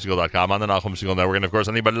at NachumSegal.com, on the Nachum Segal Network, and of course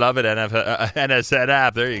on the beloved NSN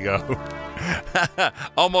app. There you go.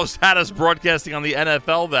 Almost had us broadcasting on the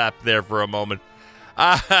NFL app there for a moment.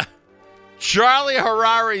 Charlie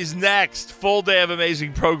Harari's next. Full day of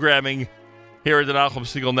amazing programming here at the Nachum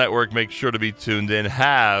Segal Network. Make sure to be tuned in.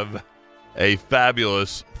 Have a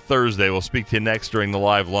fabulous Thursday. We'll speak to you next during the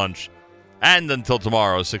live lunch. And until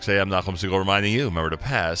tomorrow, 6 a.m., Nachum Segal reminding you, remember the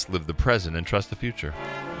past, live the present, and trust the future.